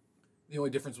 The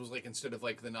only difference was like instead of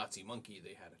like the Nazi monkey,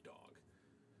 they had a dog.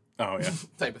 Oh yeah.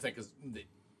 Type of thing, because they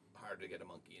hard to get a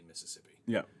monkey in Mississippi.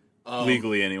 Yeah.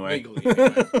 Legally anyway.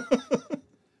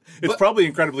 It's But- probably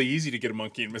incredibly easy to get a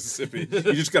monkey in Mississippi.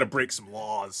 You just got to break some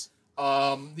laws.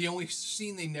 The only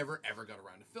scene they never ever got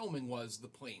around to filming was the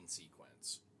plane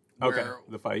sequence. Okay. Where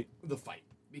The fight.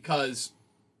 because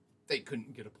they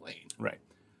couldn't get a plane. Right.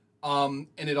 And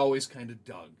it always kind of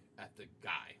dug at the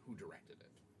guy who directed it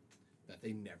that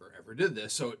they never ever did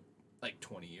this. So like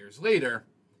 20 years later,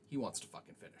 he wants to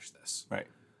fucking finish this. Right.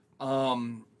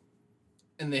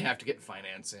 And they have to get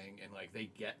financing, and like they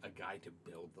get a guy to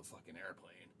build the fucking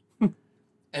airplane.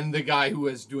 And the guy who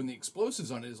is doing the explosives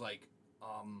on it is like,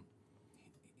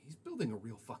 he's building a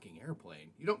real fucking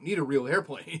airplane. You don't need a real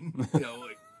airplane,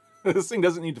 like. This thing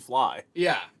doesn't need to fly.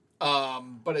 Yeah.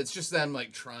 But it's just them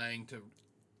like trying to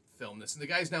film this, and the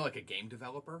guy's now like a game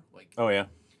developer, like. Oh yeah.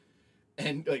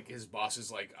 And like his boss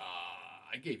is like,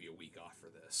 I gave you a week off for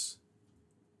this.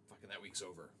 Fucking that week's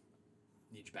over.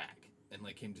 Need you back. And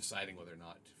like him deciding whether or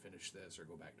not to finish this or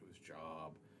go back to his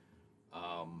job.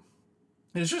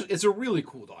 And it's a really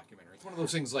cool documentary. It's one of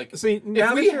those things like, See, if now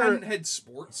that we you're- hadn't had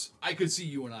sports, I could see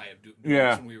you and I have doing Yeah.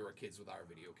 this when we were kids with our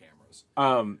video cameras.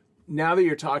 Now that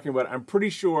you're talking about it, I'm pretty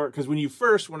sure because when you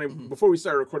first, before we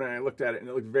started recording, I looked at it and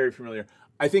it looked very familiar.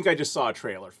 I think I just saw a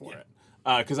trailer for it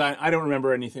because I don't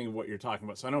remember anything of what you're talking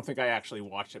about, so I don't think I actually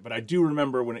watched it. But I do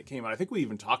remember when it came out. I think we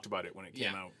even talked about it when it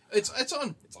came out. It's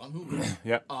on Hulu.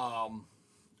 Yeah.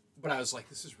 But I was like,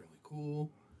 this is really cool.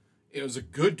 It was a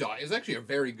good It was actually a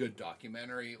very good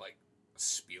documentary. Like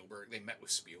Spielberg, they met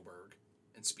with Spielberg,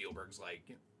 and Spielberg's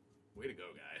like, "Way to go,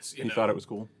 guys!" He thought it was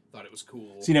cool. Thought it was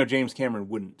cool. See, now James Cameron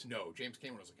wouldn't. No, James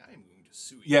Cameron was like, "I am going to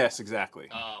sue you." Yes, exactly.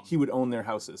 He would own their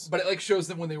houses. But it like shows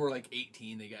them when they were like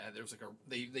 18. There was like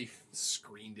they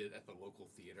screened it at the local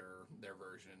theater, their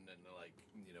version, and like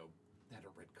had a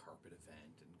red carpet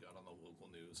event and got on the local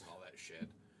news and all that shit.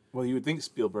 Well, you would think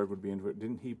Spielberg would be into it.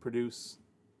 Didn't he produce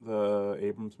the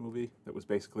Abrams movie that was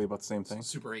basically about the same thing?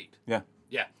 Super 8. Yeah.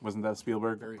 Yeah. Wasn't that a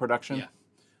Spielberg production? Yeah.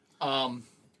 And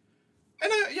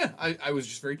I was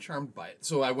just very charmed by it.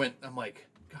 So I went, I'm like,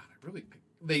 God,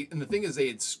 and the thing is they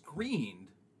had screened,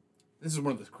 this is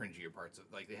one of the cringier parts,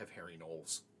 like they have Harry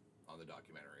Knowles on the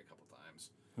documentary a couple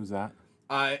times. Who's that?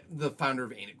 The founder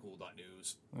of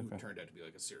AintItCool.news, who turned out to be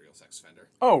like a serial sex offender.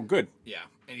 Oh, good. Yeah.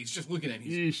 And he's just looking at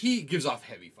him. He gives off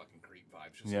heavy fucking creep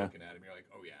vibes just looking at him. You're like,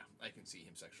 oh yeah, I can see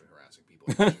him sexually harassing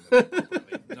people.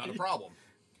 Not a problem.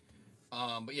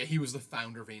 But yeah, he was the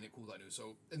founder of AintItCool.news.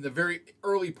 So in the very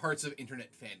early parts of internet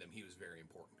fandom, he was a very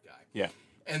important guy. Yeah.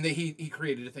 And he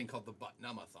created a thing called the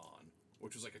Butt-Numb-a-thon,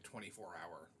 which was like a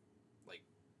 24-hour like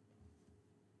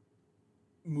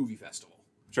movie festival.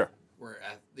 Sure. Where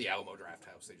at the Alamo Draft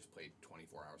House, they just played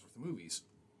 24 hours worth of movies.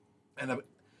 And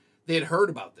they had heard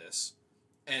about this.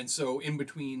 And so in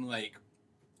between like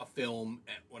a film,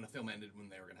 when a film ended, when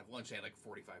they were going to have lunch, they had like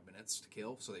 45 minutes to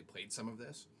kill. So they played some of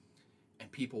this.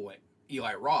 And people went,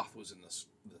 Eli Roth was in the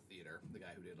theater, the guy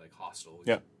who did like Hostel.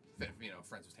 Yeah.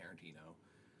 Friends with Tarantino.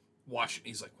 Watched it,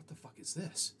 he's like, what the fuck is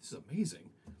this? This is amazing.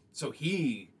 So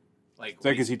he like... So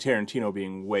I can see Tarantino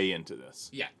being way into this.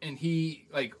 Yeah, and he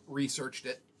like researched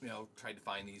it, tried to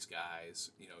find these guys.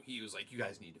 He was like, you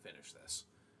guys need to finish this.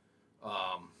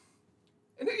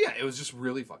 It was just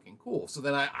really fucking cool. So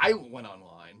then I went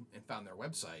online and found their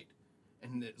website,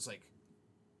 and it's like,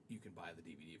 you can buy the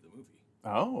DVD of the movie.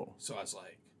 Oh. So I was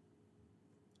like,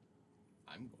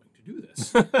 I'm going to do this.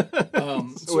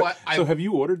 So have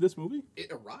you ordered this movie?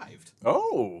 It arrived.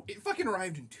 Oh. It fucking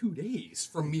arrived in 2 days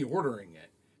from me ordering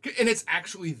it. And it's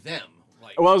actually them.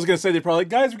 Like, Well, I was going to say, they're probably like,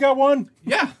 guys, we got one.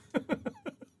 yeah.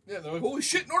 Yeah, they're like, holy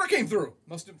shit, an order came through.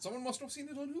 Someone must have seen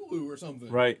it on Hulu or something.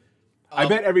 Right. I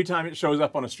bet every time it shows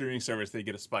up on a streaming service, they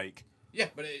get a spike. Yeah,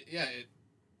 but it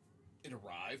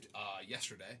arrived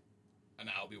yesterday, and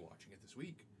I'll be watching it this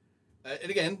week.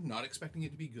 And again, not expecting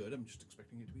it to be good. I'm just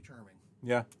expecting it to be charming.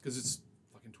 Yeah. Because it's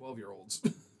fucking 12-year-olds.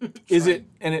 Is it?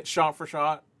 And it's shot for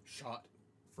shot? Shot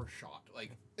for shot.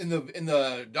 Like, in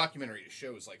the documentary, it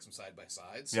shows, like, some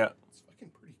side-by-sides. Yeah. It's fucking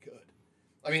pretty good.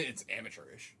 I mean, it's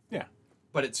amateurish. Yeah.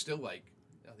 But it's still like,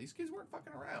 these kids weren't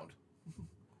fucking around.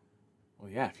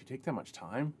 Well, yeah, if you take that much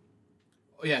time.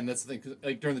 Oh, yeah, and that's the thing. 'Cause,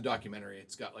 like, during the documentary,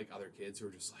 it's got, like, other kids who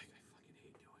are just like, I fucking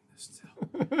hate doing this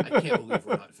still. I can't believe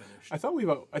we're not finished. I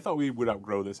thought we would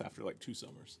outgrow this after like 2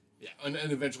 summers. Yeah, and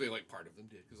eventually, like, part of them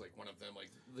did. Because, like, one of them, like,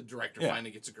 the director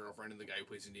finally gets a girlfriend, and the guy who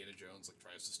plays Indiana Jones, like,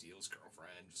 tries to steal his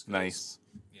girlfriend. Just 'cause, Nice.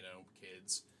 You know,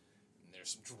 kids. And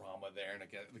there's some drama there. And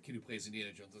again, the kid who plays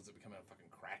Indiana Jones ends up becoming a fucking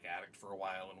crack addict for a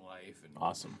while in life. And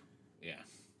Awesome. yeah.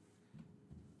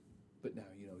 But now,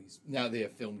 you know, now they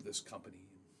have filmed this company.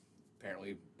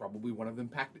 Apparently, probably one of them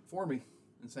packed it for me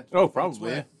and sent it. Oh, on its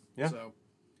probably, way. yeah. So,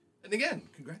 and again,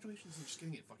 congratulations on just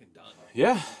getting it fucking done.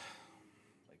 Yeah.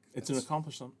 Like, It's an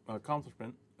accomplishment,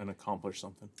 and accomplish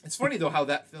something. It's funny though how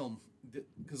that film,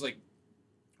 because like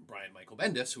Brian Michael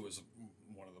Bendis, who was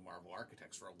one of the Marvel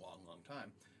architects for a long, long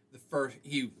time,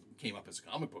 he came up as a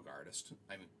comic book artist.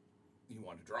 I mean, he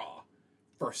wanted to draw.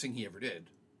 First thing he ever did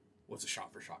was a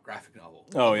shot-for-shot graphic novel.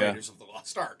 Oh, of yeah. Raiders of the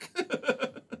Lost Ark.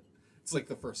 It's like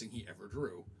the first thing he ever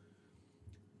drew.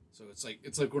 So it's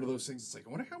like one of those things. It's like, I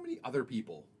wonder how many other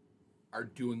people are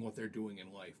doing what they're doing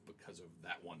in life because of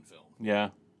that one film. Yeah.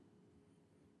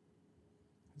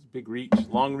 It's a big reach,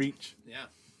 long reach. Yeah.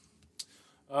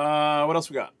 What else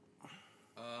we got?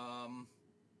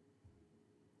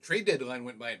 Trade deadline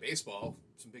went by in baseball.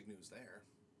 Some big news there.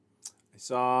 I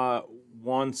saw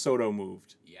Juan Soto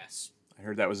moved. Yes. I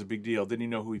heard that was a big deal. Didn't even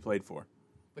know who he played for.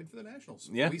 Played for the Nationals.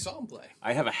 Yeah. We saw him play.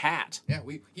 I have a hat. Yeah,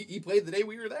 he played the day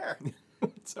we were there.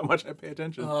 That's how much I pay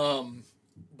attention.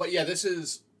 But yeah, this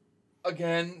is,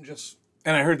 again, just...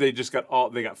 And I heard they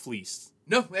got fleeced.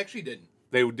 No, we actually didn't.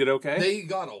 They did okay? They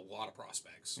got a lot of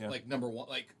prospects. Yeah. Like, number one,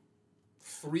 like,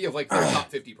 3 of, like, their top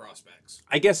 50 prospects.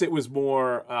 I guess it was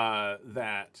more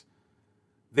that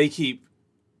they keep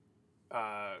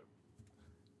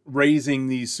raising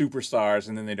these superstars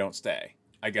and then they don't stay.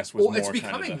 I guess was more it's kind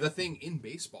becoming of the thing in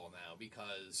baseball now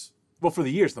because... Well, for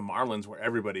the years, the Marlins were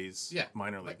everybody's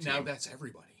minor league but team. now that's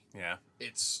everybody. Yeah.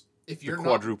 It's... If you're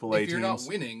quadruple A if you're not teams.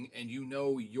 winning and you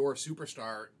know your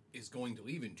superstar is going to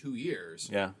leave in 2 years...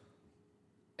 Yeah.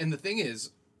 And the thing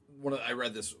is, I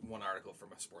read this one article from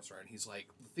a sports writer, and he's like,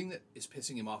 the thing that is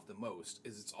pissing him off the most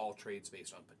is it's all trades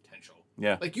based on potential.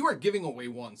 Yeah. Like, you are giving away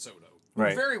Juan Soto, who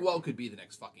Right. very well could be the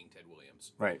next fucking Ted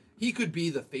Williams. Right. He could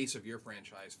be the face of your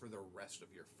franchise for the rest of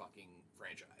your fucking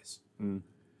franchise. Mm.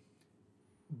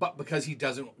 But because he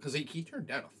doesn't, because he turned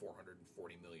down a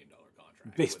 $440 million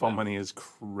contract. Baseball with them. money is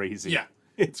crazy. Yeah.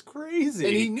 It's crazy.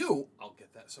 And he knew, I'll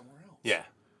get that somewhere else. Yeah.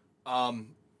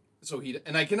 So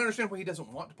and I can understand why he doesn't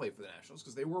want to play for the Nationals,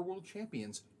 because they were world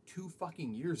champions 2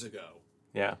 fucking years ago.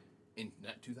 Yeah. In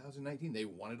 2019, they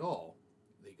won it all.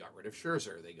 They got rid of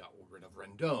Scherzer. They got rid of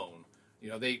Rendon. You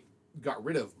know, they got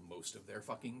rid of most of their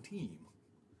fucking team.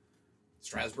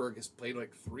 Strasburg has played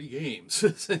like 3 games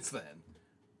since then.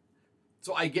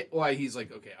 So I get why he's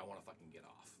like, okay, I want to fucking get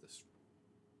off this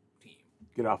team.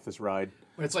 Get off this ride.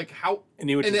 But it's like, how... And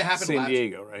he went and it to happened San last-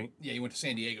 Diego, right? Yeah, he went to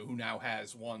San Diego, who now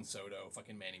has Juan Soto,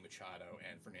 fucking Manny Machado,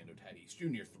 and Fernando Tatis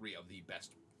Jr., 3 of the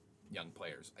best young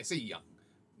players. I say young.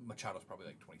 Machado's probably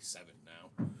like 27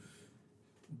 now.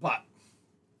 But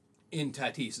in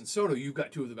Tatis and Soto, you've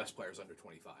got 2 of the best players under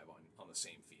 25 on the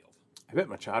same field. I bet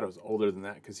Machado's older than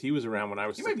that because he was around when I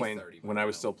was He still might be playing 30 by when I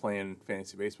was now. still playing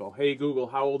fantasy baseball. Hey Google,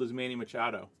 how old is Manny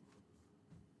Machado?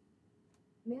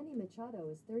 Manny Machado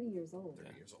is 30 years old.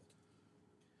 30 years old.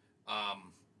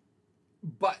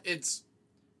 But it's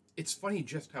funny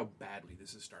just how badly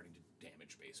this is starting to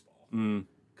damage baseball.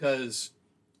 Because,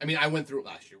 I mean, I went through it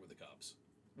last year with the Cubs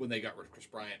when they got rid of Chris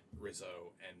Bryant,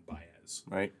 Rizzo, and Baez.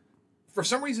 Right. For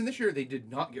some reason this year, they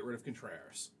did not get rid of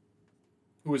Contreras,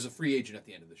 who was a free agent at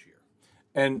the end of this year.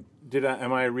 And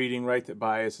am I reading right that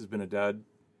Baez has been a dud?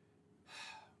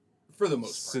 For the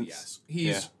most part, yes.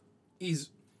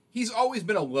 He's always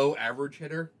been a low average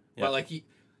hitter, Yeah. but like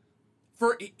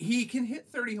he can hit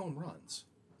 30 home runs.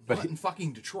 Not in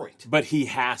fucking Detroit. But he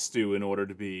has to in order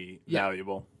to be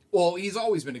valuable. Well, he's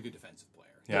always been a good defensive player.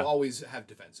 Yeah. He'll always have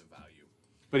defensive value.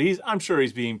 But I'm sure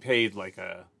he's being paid like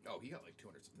a. Oh, he got like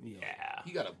 200 something. Yeah.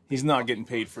 He got a. He's not getting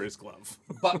paid for his glove.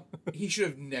 But he should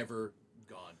have never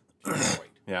gone to Detroit.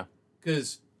 Yeah.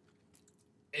 Because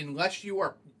unless you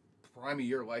are prime of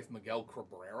your life Miguel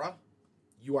Cabrera,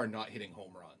 you are not hitting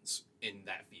home runs in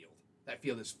that field. That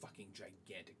field is fucking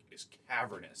gigantic. It is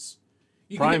cavernous.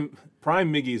 Prime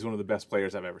Miggy is one of the best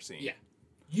players I've ever seen. Yeah.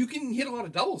 You can hit a lot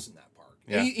of doubles in that park.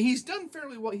 Yeah. He's done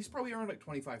fairly well. He's probably around like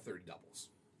 25, 30 doubles.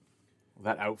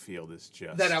 That outfield is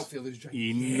just gigantic.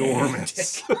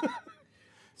 enormous.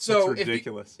 So it's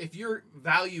ridiculous. If your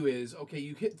value is, okay,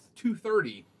 you hit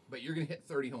 230, but you're going to hit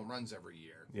 30 home runs every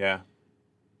year. Yeah.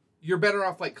 You're better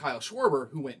off like Kyle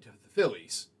Schwarber, who went to the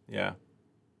Phillies. Yeah.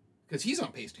 Because he's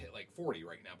on pace to hit like 40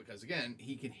 right now. Because, again,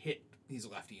 he can hit. He's a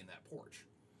lefty in that porch.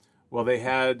 Well, they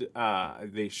had,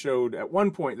 at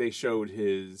one point, they showed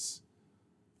his,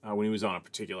 when he was on a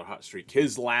particular hot streak,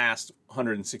 his last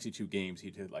 162 games,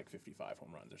 he'd hit like 55 home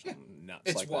runs or something nuts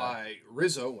It's like that. why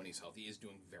Rizzo, when he's healthy, is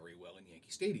doing very well in Yankee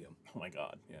Stadium. Oh, my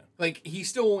God, yeah. Like, he's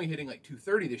still only hitting like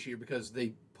 230 this year because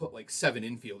they put like 7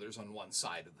 infielders on one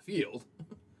side of the field.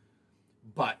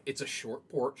 But it's a short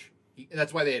porch.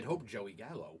 That's why they had hoped Joey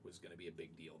Gallo was going to be a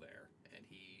big deal there. And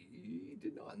he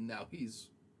did not. And now he's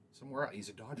somewhere else. He's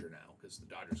a Dodger now because the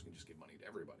Dodgers can just give money to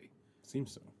everybody.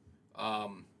 Seems so.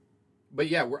 But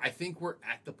yeah, I think we're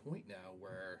at the point now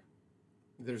where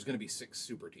there's going to be 6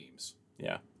 super teams.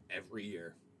 Yeah. Every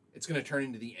year. It's going to turn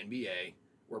into the NBA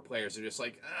where players are just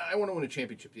like, I want to win a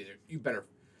championship either. You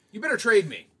better trade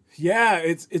me. Yeah,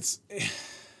 it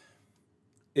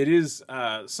is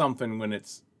something when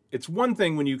it's one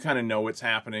thing when you kind of know what's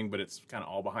happening, but it's kind of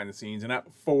all behind the scenes and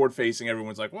forward facing.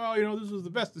 Everyone's like, well, this was the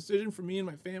best decision for me and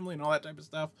my family and all that type of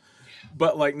stuff. Yeah.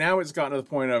 But like now it's gotten to the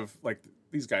point of like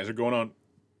these guys are going on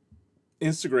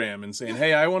Instagram and saying,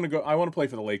 hey, I want to play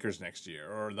for the Lakers next year,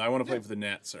 or I want to play for the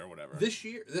Nets or whatever. This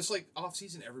year, like off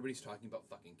season, everybody's talking about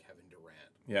fucking Kevin Durant.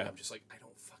 Yeah. And I'm just like, I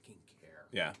don't fucking care.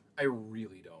 Yeah. I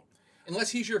really don't. Unless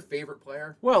he's your favorite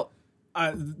player. Well,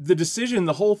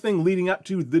 the whole thing leading up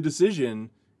to the decision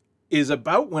is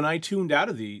about when I tuned out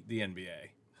of the NBA.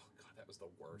 Oh, God, that was the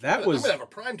worst. I'm going to have a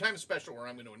primetime special where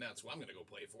I'm going to announce who I'm going to go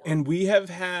play for. And we have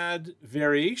had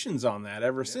variations on that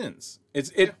ever since.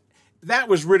 That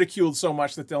was ridiculed so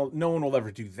much that no one will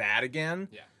ever do that again.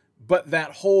 Yeah. But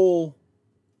that whole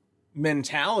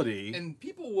mentality. And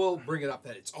people will bring it up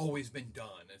that it's always been done.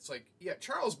 It's like, yeah,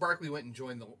 Charles Barkley went and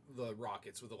joined the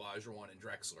Rockets with Olajuwon and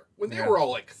Drexler when they were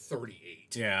all like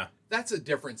 38. Yeah. That's a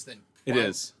difference than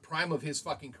prime of his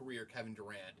fucking career, Kevin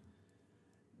Durant,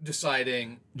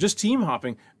 deciding. Just team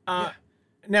hopping.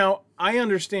 Now, I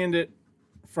understand it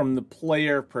from the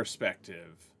player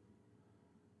perspective.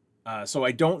 So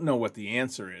I don't know what the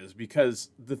answer is, because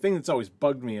the thing that's always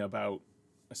bugged me about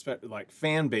like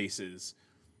fan bases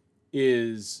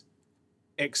is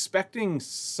expecting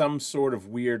some sort of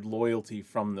weird loyalty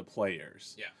from the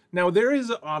players. Yeah. Now, there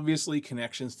is obviously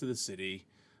connections to the city.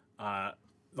 The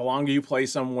longer you play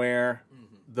somewhere,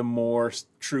 the more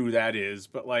true that is.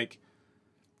 But like,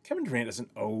 Kevin Durant doesn't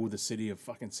owe the city of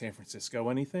fucking San Francisco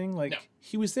anything. Like,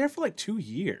 he was there for like 2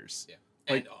 years. Yeah.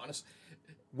 Like, and honestly,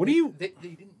 what do you? They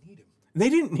didn't need him. They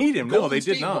didn't need him. No, they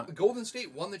did not. Golden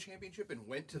State won the championship and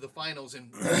went to the finals and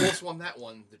almost won that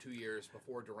one the 2 years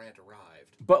before Durant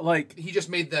arrived. But like, he just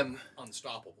made them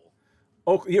unstoppable.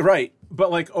 Oh, you're right.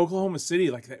 But like Oklahoma City,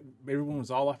 like everyone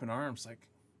was all up in arms. Like,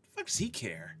 the fuck does he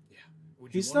care? Yeah.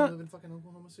 Would you want to live in fucking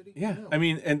Oklahoma City? Yeah. No. I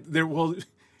mean,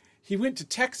 he went to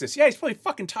Texas. Yeah, he's probably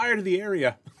fucking tired of the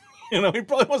area. He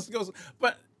probably wants to go.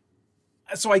 But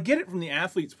so I get it from the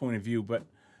athlete's point of view, but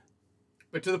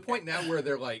to the point now where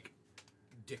they're like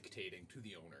dictating to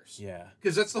the owners. Yeah.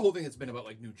 Because that's the whole thing that's been about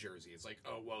like New Jersey. It's like,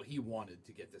 oh, well, he wanted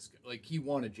to get this guy. Like, he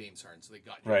wanted James Harden, so they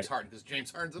got James Harden. Because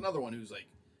James Harden's another one who's like,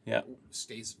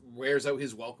 wears out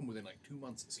his welcome within like 2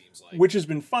 months, it seems like. Which has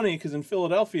been funny because in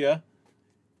Philadelphia,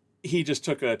 he just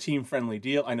took a team-friendly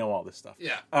deal. I know all this stuff.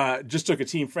 Yeah. Just took a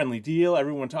team-friendly deal.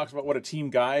 Everyone talks about what a team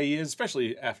guy he is,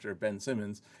 especially after Ben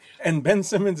Simmons. And Ben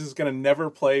Simmons is going to never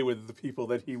play with the people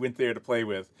that he went there to play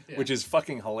with, which is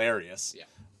fucking hilarious.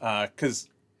 Yeah. Because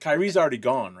Kyrie's already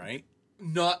gone, right?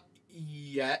 Not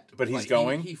yet. But he's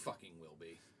going? He fucking will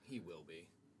be. He will be.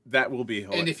 That will be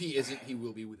hilarious. And if he isn't, he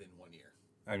will be within 1 year.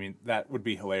 I mean, that would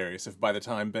be hilarious if by the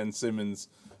time Ben Simmons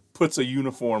puts a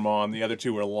uniform on, the other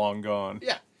two are long gone.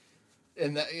 Yeah.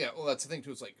 And that's the thing,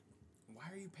 too. It's like, why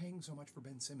are you paying so much for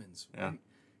Ben Simmons? Yeah.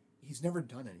 He's never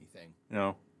done anything.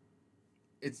 No.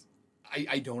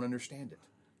 I don't understand it.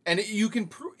 And you can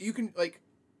like,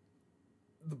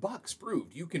 the Bucks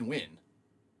proved you can win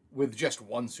with just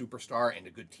one superstar and a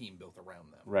good team built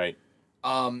around them. Right.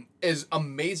 As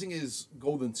amazing as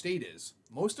Golden State is,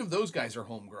 most of those guys are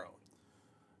homegrown.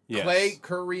 Yes. Clay,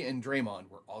 Curry, and Draymond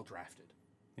were all drafted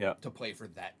Yeah. to play for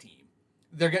that team.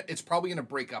 It's probably going to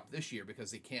break up this year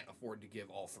because they can't afford to give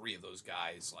all three of those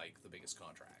guys like the biggest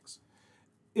contracts.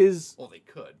 Well, they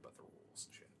could, but the rules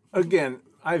and shit. Again,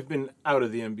 I've been out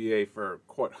of the NBA for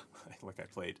quite like I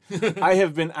played. I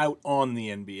have been out on the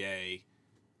NBA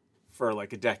for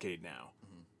like a decade now.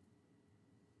 Mm-hmm.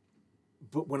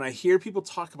 But when I hear people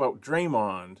talk about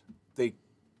Draymond,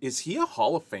 is he a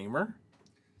Hall of Famer?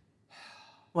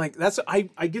 Like I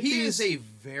get he these. Is a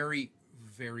very,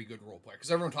 very good role player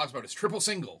because everyone talks about his triple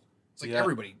single. It's like Yeah.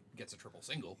 everybody gets a triple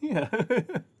single. Yeah.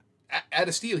 At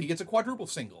a steal, he gets a quadruple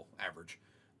single average.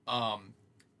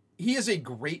 He is a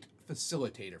great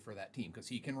facilitator for that team because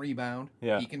he can rebound,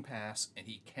 Yeah. he can pass, and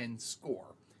he can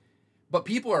score. But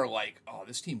people are like, "Oh,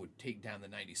 this team would take down the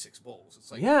 '96 Bulls."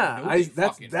 It's like, Yeah, no, they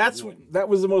fucking wouldn't. that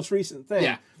was the most recent thing.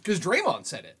 Yeah, because Draymond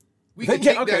said it. We can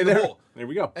take down the there, Bull. there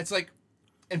we go. It's like,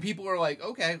 and people are like,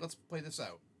 "Okay, let's play this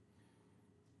out."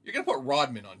 You're gonna put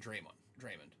Rodman on Draymond.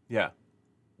 Yeah.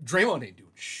 Draymond ain't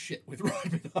doing shit with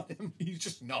Rodman on him. He's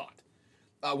just not.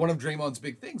 One of Draymond's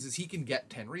big things is he can get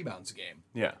 10 rebounds a game.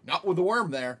 Yeah. Not with the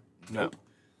worm there. No.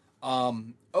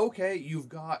 Okay, you've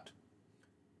got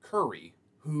Curry,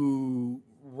 who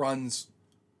runs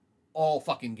all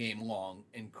fucking game long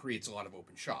and creates a lot of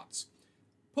open shots.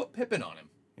 Put Pippen on him,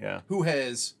 Yeah. who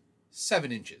has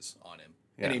 7 inches on him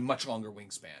and Yeah. a much longer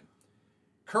wingspan.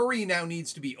 Curry now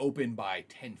needs to be open by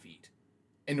 10 feet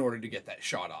in order to get that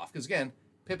shot off. Because again,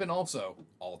 Pippen also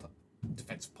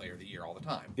defensive player of the year all the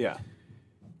time. Yeah.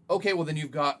 Okay, well then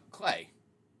you've got Clay.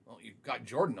 Well, you've got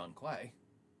Jordan on Clay,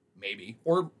 maybe,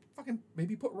 or fucking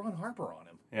maybe put Ron Harper on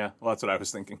him. Yeah. Well, that's what I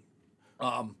was thinking.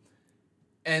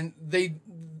 And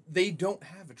they don't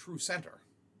have a true center,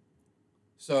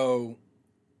 so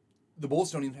the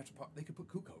Bulls don't even have to. They could put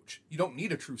Kukoc. You don't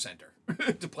need a true center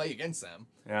to play against them.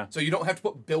 Yeah. So you don't have to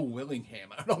put Bill Willingham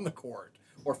out on the court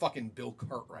or fucking Bill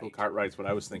Cartwright. Bill Cartwright's what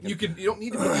I was thinking. You don't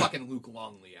need to put fucking Luke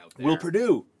Longley out there. Will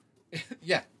Purdue.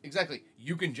 Yeah, exactly.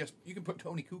 You can put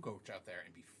Tony Kukoc out there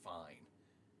and be fine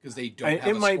because they don't have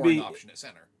It a might scoring be- option at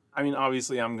center. I mean,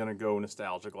 obviously, I'm gonna go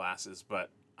nostalgia glasses, but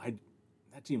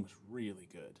that team was really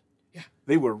good. Yeah.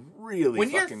 They were really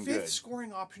When your fucking fifth good.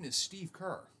 scoring option is Steve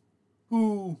Kerr,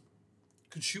 who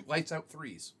could shoot lights out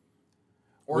threes,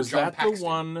 or Was John that Paxton. the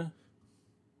one?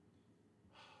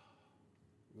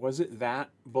 Was it that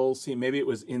Bulls team? Maybe it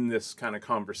was in this kind of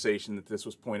conversation that this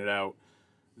was pointed out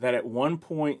that at one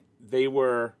point they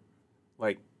were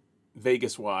like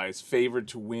Vegas-wise favored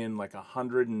to win like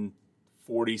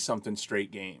 140 something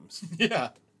straight games. Yeah,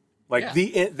 Like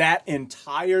Yeah. that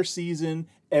entire season,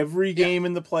 every game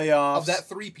in the playoffs. of that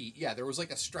three-peat. Yeah, there was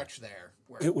like a stretch there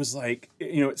where It was like,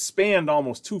 it spanned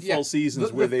almost two full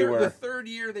seasons where they were. The third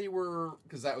year they were,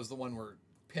 because that was the one where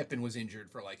Pippen was injured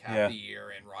for like half the year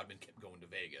and Rodman kept going to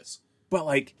Vegas. But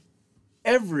like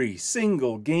every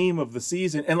single game of the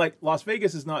season, and like Las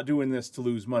Vegas is not doing this to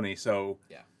lose money. So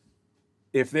Yeah.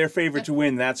 if they're favored to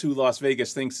win, that's who Las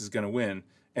Vegas thinks is going to win.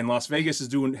 And Las Vegas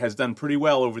has done pretty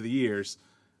well over the years.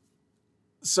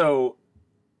 So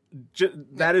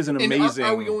that is an And amazing.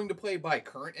 Are we going to play by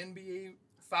current NBA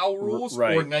foul rules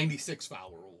right. or 96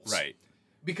 foul rules? Right.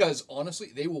 Because honestly,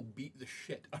 they will beat the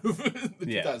shit out of the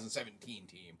Yeah. 2017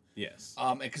 team. Yes.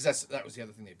 Because that was the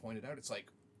other thing they pointed out. It's like,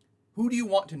 who do you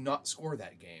want to not score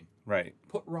that game? Right.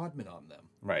 Put Rodman on them.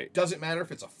 Right. Doesn't matter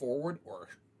if it's a forward or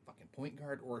a fucking point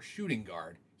guard or a shooting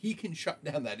guard. He can shut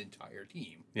down that entire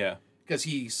team Yeah. because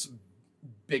he's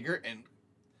bigger. And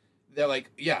they're like,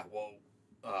 yeah, well,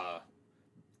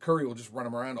 Curry will just run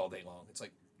him around all day long. It's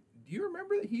like, do you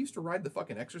remember that he used to ride the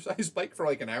fucking exercise bike for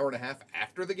like an hour and a half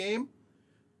after the game?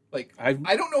 Like, I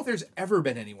don't know if there's ever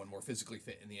been anyone more physically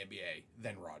fit in the NBA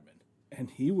than Rodman. And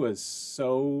he was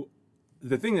so.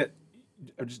 The thing that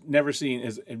I've just never seen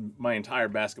is in my entire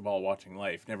basketball watching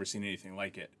life, never seen anything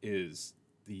like it, is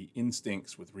the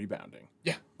instincts with rebounding.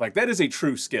 Yeah. Like, that is a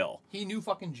true skill. He knew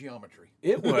fucking geometry.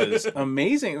 It was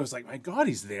amazing. It was like, my God,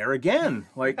 he's there again.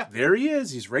 Like, there he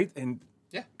is. He's right. And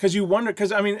Yeah. because you wonder,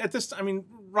 because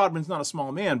Rodman's not a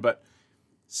small man, but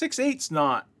 6'8's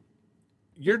not.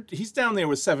 He's down there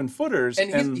with 7-footers.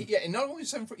 And not only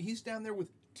 7 foot, he's down there with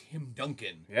Tim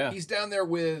Duncan. Yeah. He's down there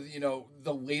with,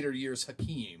 the later years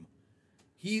Hakeem.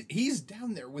 He's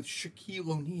down there with Shaquille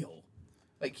O'Neal.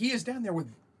 Like, he is down there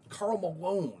with Karl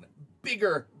Malone.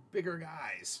 Bigger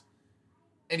guys.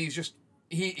 And he's just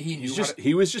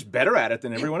he was just better at it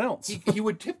than everyone else. He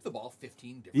would tip the ball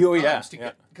 15 different Oh, yeah, times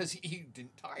yeah. because he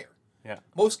didn't tire. Yeah.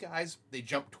 Most guys, they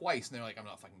jump twice and they're like, I'm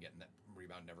not fucking getting that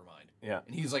rebound, never mind. Yeah.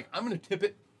 And he's like, I'm going to tip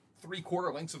it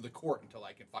 3/4 lengths of the court until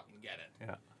I can fucking get it.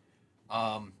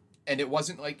 Yeah. And it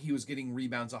wasn't like he was getting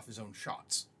rebounds off his own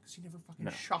shots because he never fucking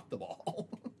shot the ball.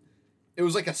 It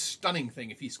was like a stunning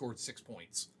thing if he scored 6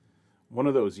 points. One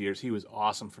of those years, he was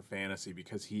awesome for fantasy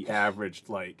because he averaged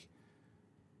like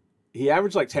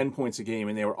 10 points a game,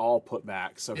 and they were all put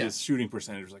back. So his shooting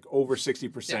percentage was like over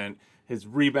 60%. Yeah. His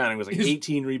rebounding was like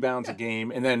 18 rebounds a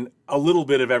game, and then a little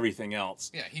bit of everything else.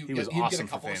 Yeah, he was he'd awesome get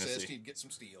a couple for fantasy. Assists, he'd get some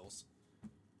steals.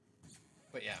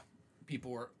 But yeah,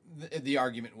 people were the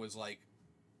argument was like,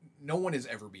 no one is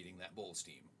ever beating that Bulls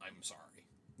team. I'm sorry,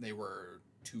 they were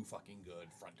too fucking good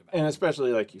front to back. And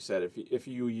especially like you said, if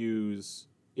you use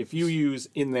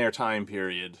in their time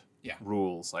period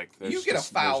rules, like you get a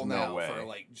foul now way. for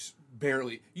like just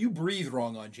barely. You breathe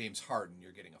wrong on James Harden,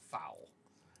 you're getting a foul.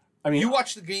 I mean, you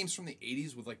watch the games from the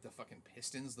 80s with like the fucking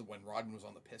Pistons, when Rodman was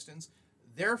on the Pistons,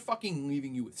 they're fucking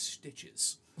leaving you with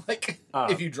stitches. Like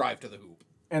if you drive to the hoop.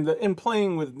 And in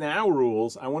playing with now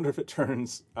rules, I wonder if it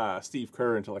turns Steve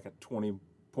Kerr into like a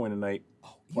 20-point-a-night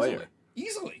player.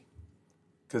 Easily.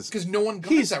 Because no one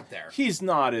goes out there. He's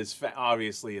not as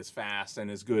obviously as fast and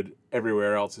as good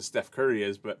everywhere else as Steph Curry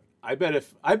is, but I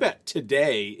bet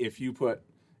today if you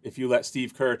let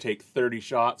Steve Kerr take 30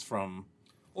 shots from.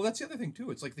 Well, that's the other thing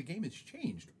too. It's like the game has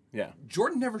changed. Yeah.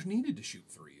 Jordan never needed to shoot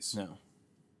threes. No.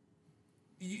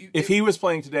 If he was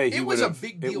playing today, it was a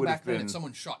big deal back then that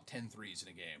someone shot 10 threes in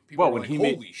a game. People were like,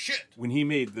 holy shit. When he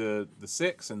made the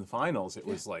 6 in the finals, it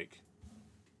was like.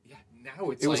 Yeah,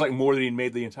 now it was like more than he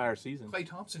made the entire season. Klay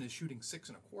Thompson is shooting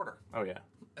 6 1/4. Oh yeah.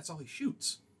 That's all he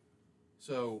shoots.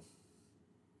 So,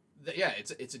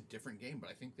 it's a different game, but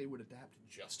I think they would adapt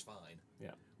just fine.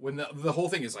 Yeah. When the whole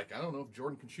thing is like, I don't know if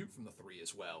Jordan can shoot from the 3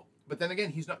 as well. But then again,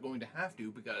 he's not going to have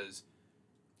to because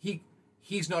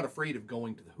he's not afraid of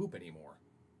going to the hoop anymore.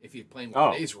 If he's playing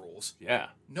with today's rules. Yeah.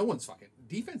 No one's fucking.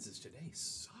 Defenses today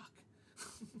suck.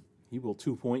 He will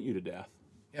 2-point you to death.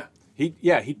 Yeah.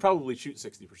 He'd probably shoot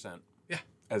 60%. Yeah.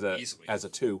 Easily. As a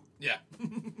 2. Yeah.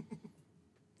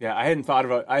 Yeah, I hadn't thought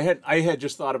about. I had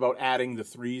just thought about adding the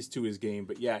threes to his game,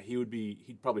 but yeah,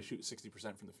 he'd probably shoot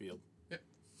 60% from the field. Yep.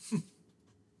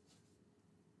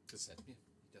 Because he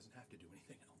doesn't have to do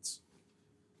anything else.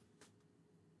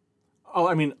 Oh,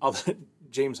 I mean,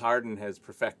 James Harden has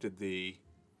perfected the.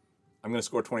 I'm going to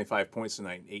score 25 points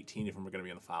tonight, and 18 of them are going to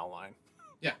be on the foul line.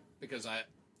 Yeah, because I'm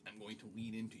going to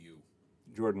lean into you.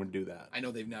 Jordan would do that. I know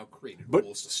they've now created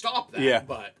rules to stop that. Yeah,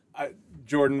 but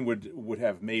Jordan would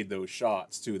have made those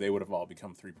shots too. They would have all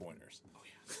become 3-pointers. Oh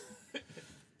yeah.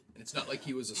 And it's not like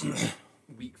he was a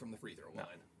weak from the free throw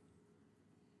line.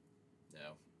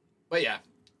 No. But yeah.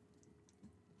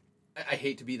 I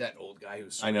hate to be that old guy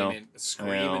who's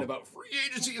screaming about free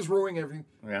agency is ruining everything.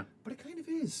 Yeah. But it kind of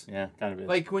is. Yeah, kind of is.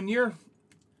 Like when you're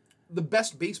the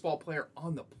best baseball player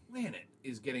on the planet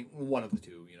is getting one of the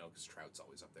two, because Trout's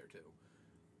always up there too.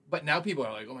 But now people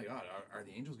are like, oh my God, are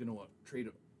the Angels going to trade,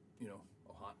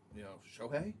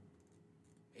 Shohei?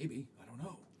 Maybe. I don't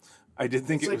know. I did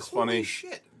think it was funny. Holy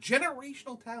shit.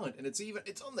 Generational talent. And it's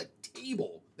on the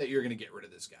table that you're going to get rid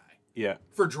of this guy. Yeah.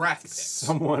 For draft picks.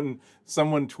 Someone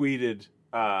tweeted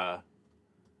out,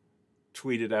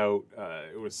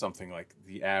 it was something like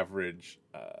the average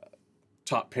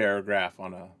top paragraph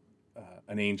on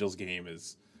an Angels game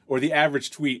is, or the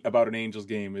average tweet about an Angels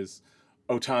game is,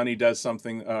 Ohtani does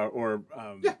something,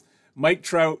 Mike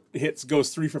Trout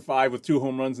goes 3 for 5 with 2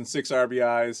 home runs and 6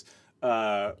 RBIs,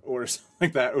 or something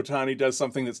like that. Ohtani does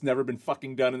something that's never been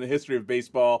fucking done in the history of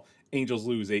baseball. Angels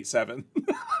lose 8-7.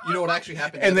 You know what actually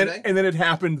happened and the then other day? And then it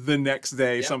happened the next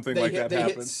day. Something like that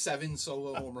happened. They hit 7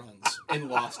 solo home runs and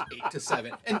lost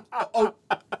 8-7. And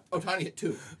Ohtani hit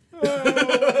 2.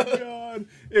 Oh God!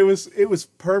 It was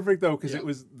perfect though because it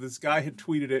was this guy had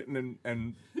tweeted it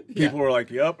and people were like,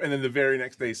 "Yup," and then the very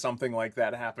next day something like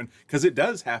that happened because it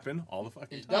does happen all the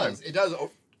fucking time. It does.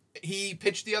 He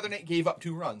pitched the other night, gave up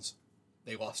 2 runs.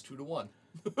 They lost 2-1.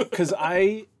 Because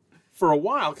for a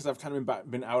while, because I've kind of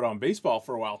been out on baseball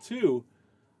for a while too,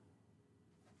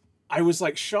 I was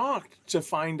like shocked to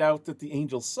find out that the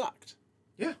Angels sucked.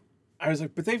 Yeah. I was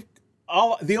like, but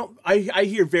I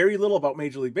hear very little about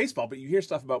Major League Baseball, but you hear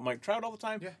stuff about Mike Trout all the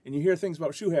time, and you hear things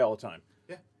about Shohei all the time.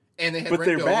 Yeah. And they had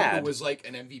Rendon, who was like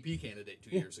an MVP candidate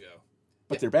 2 years ago.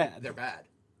 But they're bad. They're bad.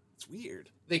 It's weird.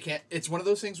 They can't. It's one of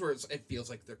those things where it feels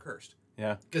like they're cursed.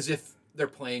 Yeah. Because if they're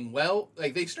playing well,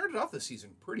 like they started off the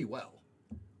season pretty well.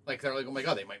 Like they're like, oh my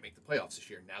God, they might make the playoffs this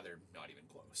year. Now they're not even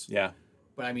close. Yeah.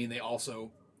 But I mean, they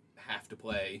also have to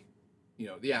play, the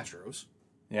Astros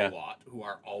a lot, who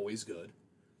are always good.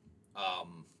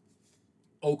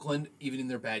 Oakland, even in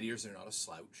their bad years, they're not a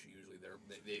slouch. Usually,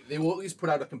 they will at least put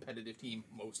out a competitive team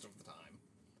most of the time.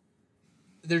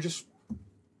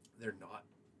 They're not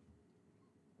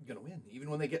gonna win, even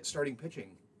when they get starting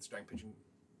pitching.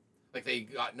 Like they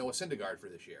got Noah Syndergaard for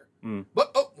this year,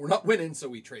 but we're not winning, so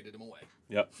we traded him away.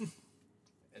 Yep.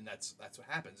 And that's what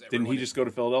happens. Didn't he just go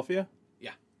to Philadelphia?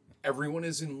 Yeah, everyone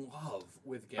is in love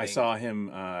with getting. I saw him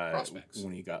prospects.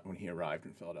 when he arrived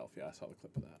in Philadelphia. I saw the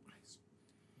clip of that.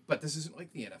 But this isn't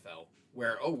like the NFL,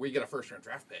 where we get a first-round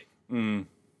draft pick.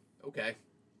 Okay.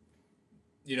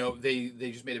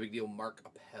 They just made a big deal. Mark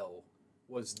Appel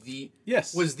was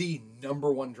the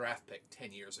number 1 draft pick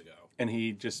 10 years ago, and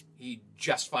he just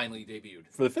finally debuted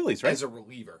for the Phillies, right? As a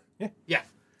reliever. Yeah. Yeah.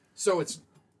 So it's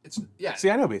yeah. See,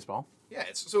 I know baseball. Yeah.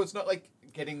 It's not like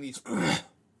getting these.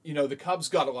 The Cubs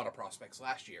got a lot of prospects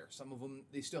last year. Some of them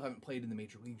they still haven't played in the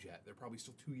major leagues yet. They're probably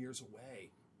still 2 years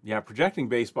away. Yeah, projecting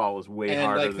baseball is way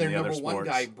harder than the other sports. And their number 1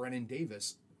 guy, Brennan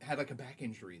Davis, had a back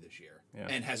injury this year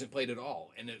and hasn't played at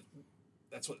all. And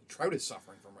that's what Trout is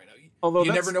suffering from right now. Although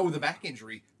you never know with a back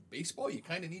injury. Baseball, you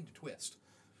kind of need to twist.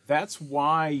 That's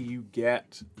why you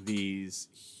get these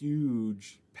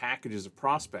huge packages of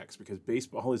prospects, because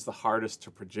baseball is the hardest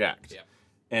to project. Yeah.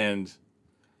 And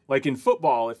like in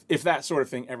football, if that sort of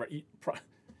thing ever,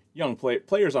 young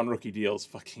players on rookie deals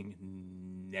fucking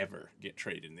never get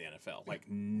traded in the NFL. Like,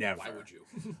 never. Why would you?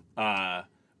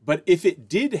 But if it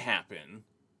did happen,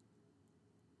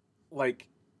 like,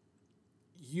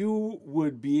 you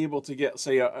would be able to get,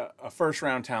 say, a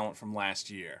first-round talent from last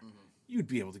year. You'd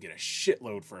be able to get a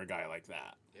shitload for a guy like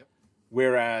that. Yep.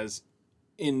 Whereas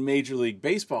in Major League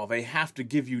Baseball, they have to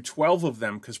give you 12 of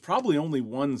them because probably only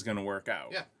one's going to work out.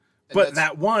 Yeah. But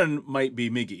that one might be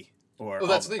Miggy. Well,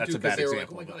 that's the thing, too, because they were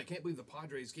example, like, oh my God, I can't believe the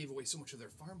Padres gave away so much of their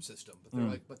farm system. But they're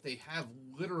like, but they have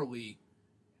literally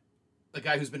a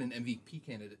guy who's been an MVP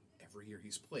candidate every year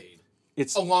he's played.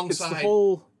 Alongside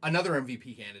another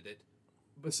MVP candidate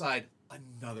beside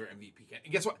another MVP candidate.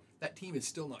 And guess what? That team is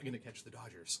still not going to catch the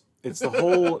Dodgers. It's the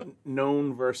whole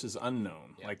known versus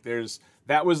unknown. Yeah. Like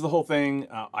that was the whole thing.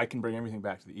 I can bring everything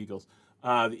back to the Eagles.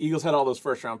 The Eagles had all those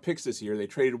first-round picks this year. They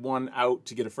traded one out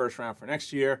to get a first round for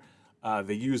next year.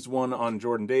 They used one on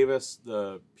Jordan Davis,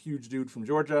 the huge dude from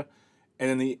Georgia.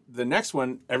 And then the next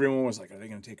one, everyone was like, are they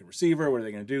going to take a receiver? What are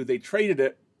they going to do? They traded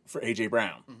it for A.J.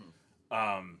 Brown.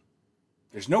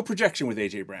 There's no projection with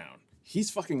A.J. Brown. He's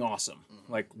fucking awesome.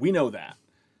 Like, we know that.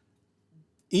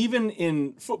 Even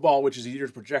in football, which is easier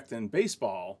to project than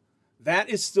baseball, that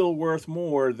is still worth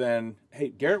more than, hey,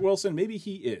 Garrett Wilson, maybe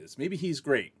he is. Maybe he's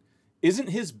great.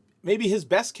 Maybe his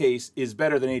best case is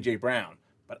better than A.J. Brown.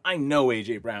 But I know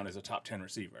A.J. Brown is a top 10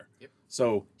 receiver. Yep.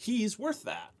 So he's worth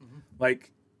that.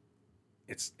 Like,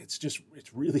 it's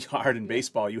really hard in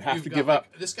baseball. You have to give up.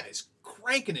 This guy's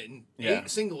cranking it in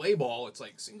single A ball. It's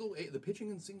like the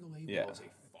pitching in single A ball is a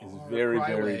far very, cry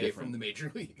very away different from the major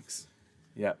leagues.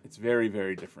 Yeah, it's very,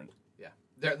 very different. Yeah.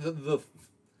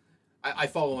 I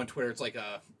follow on Twitter. It's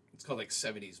called like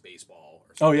 70s baseball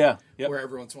or something. Oh yeah. Yep. Where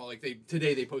every once in a while,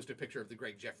 today they posted a picture of the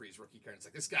Greg Jeffries rookie card. It's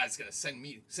like, this guy's gonna send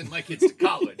my kids to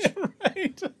college.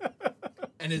 Right.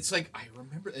 And it's like, I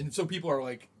remember, and so people are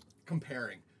like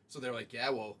comparing. So they're like, yeah,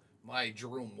 well, my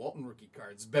Jerome Walton rookie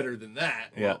card's better than that.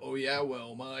 Yeah. Well, oh yeah,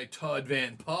 well, my Todd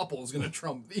Van Poppel's gonna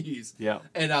trump these. Yeah.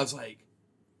 And I was like,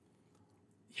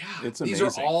 yeah, it's these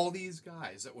amazing. are all these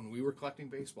guys that when we were collecting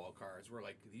baseball cards, we're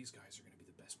like, these guys are going to be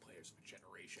the best players of a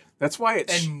generation. That's why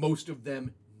it's... And most of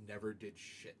them never did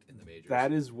shit in the majors.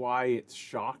 That is why it's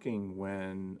shocking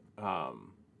when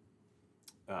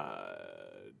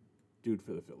dude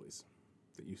for the Phillies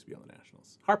that used to be on the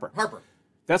Nationals, Harper.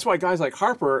 That's why guys like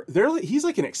Harper, he's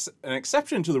like an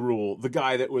exception to the rule. The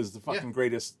guy that was the fucking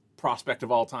greatest prospect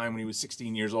of all time when he was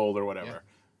 16 years old or whatever. Yeah.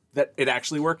 That it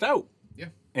actually worked out. Yeah.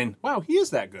 And wow, he is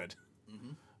that good.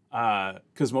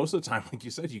 Because most of the time, like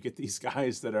you said, you get these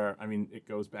guys that are, I mean, it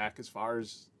goes back as far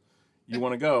as you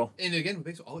want to go. And again, with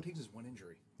baseball, all it takes is one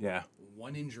injury. Yeah.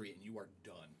 One injury and you are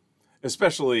done.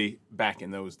 Especially back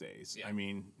in those days. Yeah. I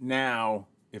mean, now,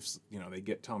 if, they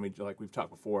get Tommy, like we've talked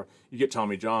before, you get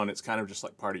Tommy John, it's kind of just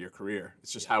like part of your career.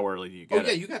 It's just how early do you get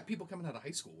it. You got people coming out of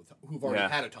high school who've already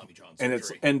had a Tommy John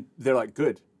surgery. And they're like,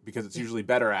 good, because it's usually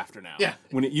better after now. Yeah.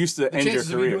 When it used to end your career. The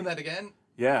chances of you doing that again?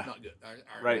 Yeah. Not good. Aren't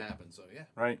right. Going to happen. So, yeah.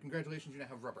 Right. Congratulations, you now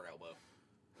have rubber elbow.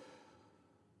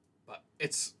 But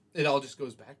it all just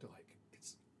goes back to,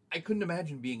 I couldn't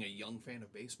imagine being a young fan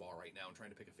of baseball right now and trying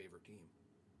to pick a favorite team.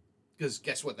 Because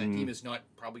guess what? That team is not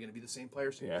probably going to be the same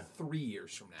players 3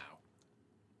 years from now.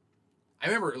 I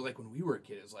remember, when we were a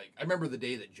kid, I remember the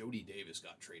day that Jody Davis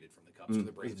got traded from the Cubs to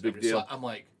the Braves. Big deal. I'm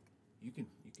like, you can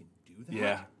do that?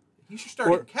 Yeah. He's your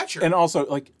starting catcher. And also,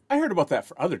 like, I heard about that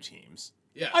for other teams.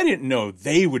 Yeah. I didn't know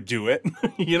they would do it.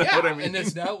 You know what I mean? And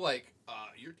it's now like,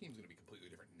 your team's going to be completely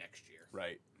different next year.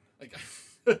 Right. Like,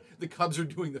 the Cubs are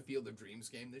doing the Field of Dreams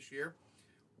game this year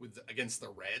against the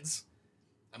Reds.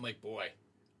 I'm like, boy,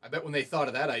 I bet when they thought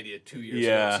of that idea 2 years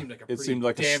ago, it seemed like a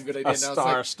pretty damn good idea. A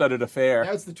star-studded affair.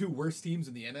 Now it's the two worst teams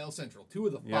in the NL Central. 2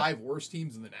 of the 5 worst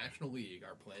teams in the National League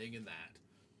are playing in that.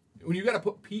 When you got to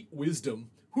put Pete Wisdom,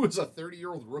 who was a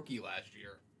 30-year-old rookie last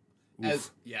year,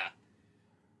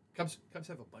 Cubs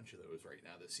have a bunch of those right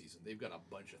now this season. They've got a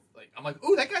bunch of I'm like,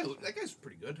 oh, that guy's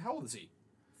pretty good. How old is he?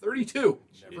 32.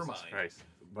 Never mind. Christ.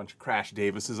 A bunch of Crash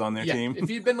Davises on their Yeah, team. if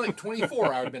he'd been like 24,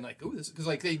 I would have been like, oh, this, because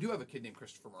like they do have a kid named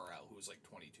Christopher Morel who's like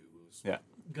 22, who's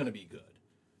gonna be good.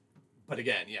 But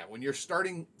again, when your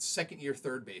starting second-year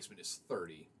third baseman is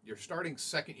 30, your starting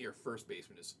second-year first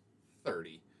baseman is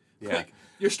 30. Yeah. Like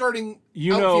your starting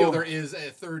outfielder is a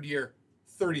third-year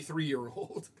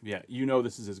 33-year-old. Yeah,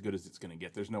 this is as good as it's going to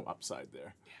get. There's no upside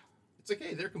there. Yeah. It's like,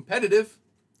 hey, they're competitive.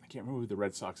 I can't remember who the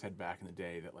Red Sox had back in the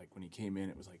day that, like, when he came in,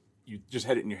 it was like, you just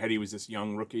had it in your head he was this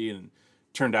young rookie, and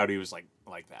turned out he was like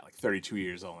that, like 32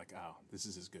 years old. Like, oh, this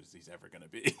is as good as he's ever going to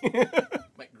be.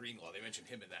 Mike Greenlaw, they mentioned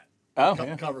him in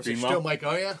that conversation. Greenlaw. Still Mike,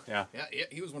 Yeah. Yeah,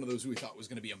 he was one of those who we thought was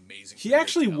going to be amazing. He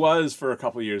actually was for a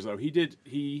couple of years, though. He's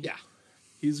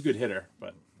a good hitter,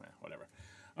 but whatever.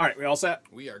 All right, we all set?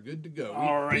 We are good to go.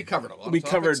 All right. We covered a lot of We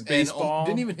topics covered baseball. and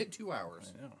didn't even hit 2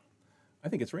 hours. I know. I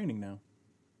think it's raining now.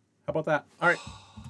 How about that? All right.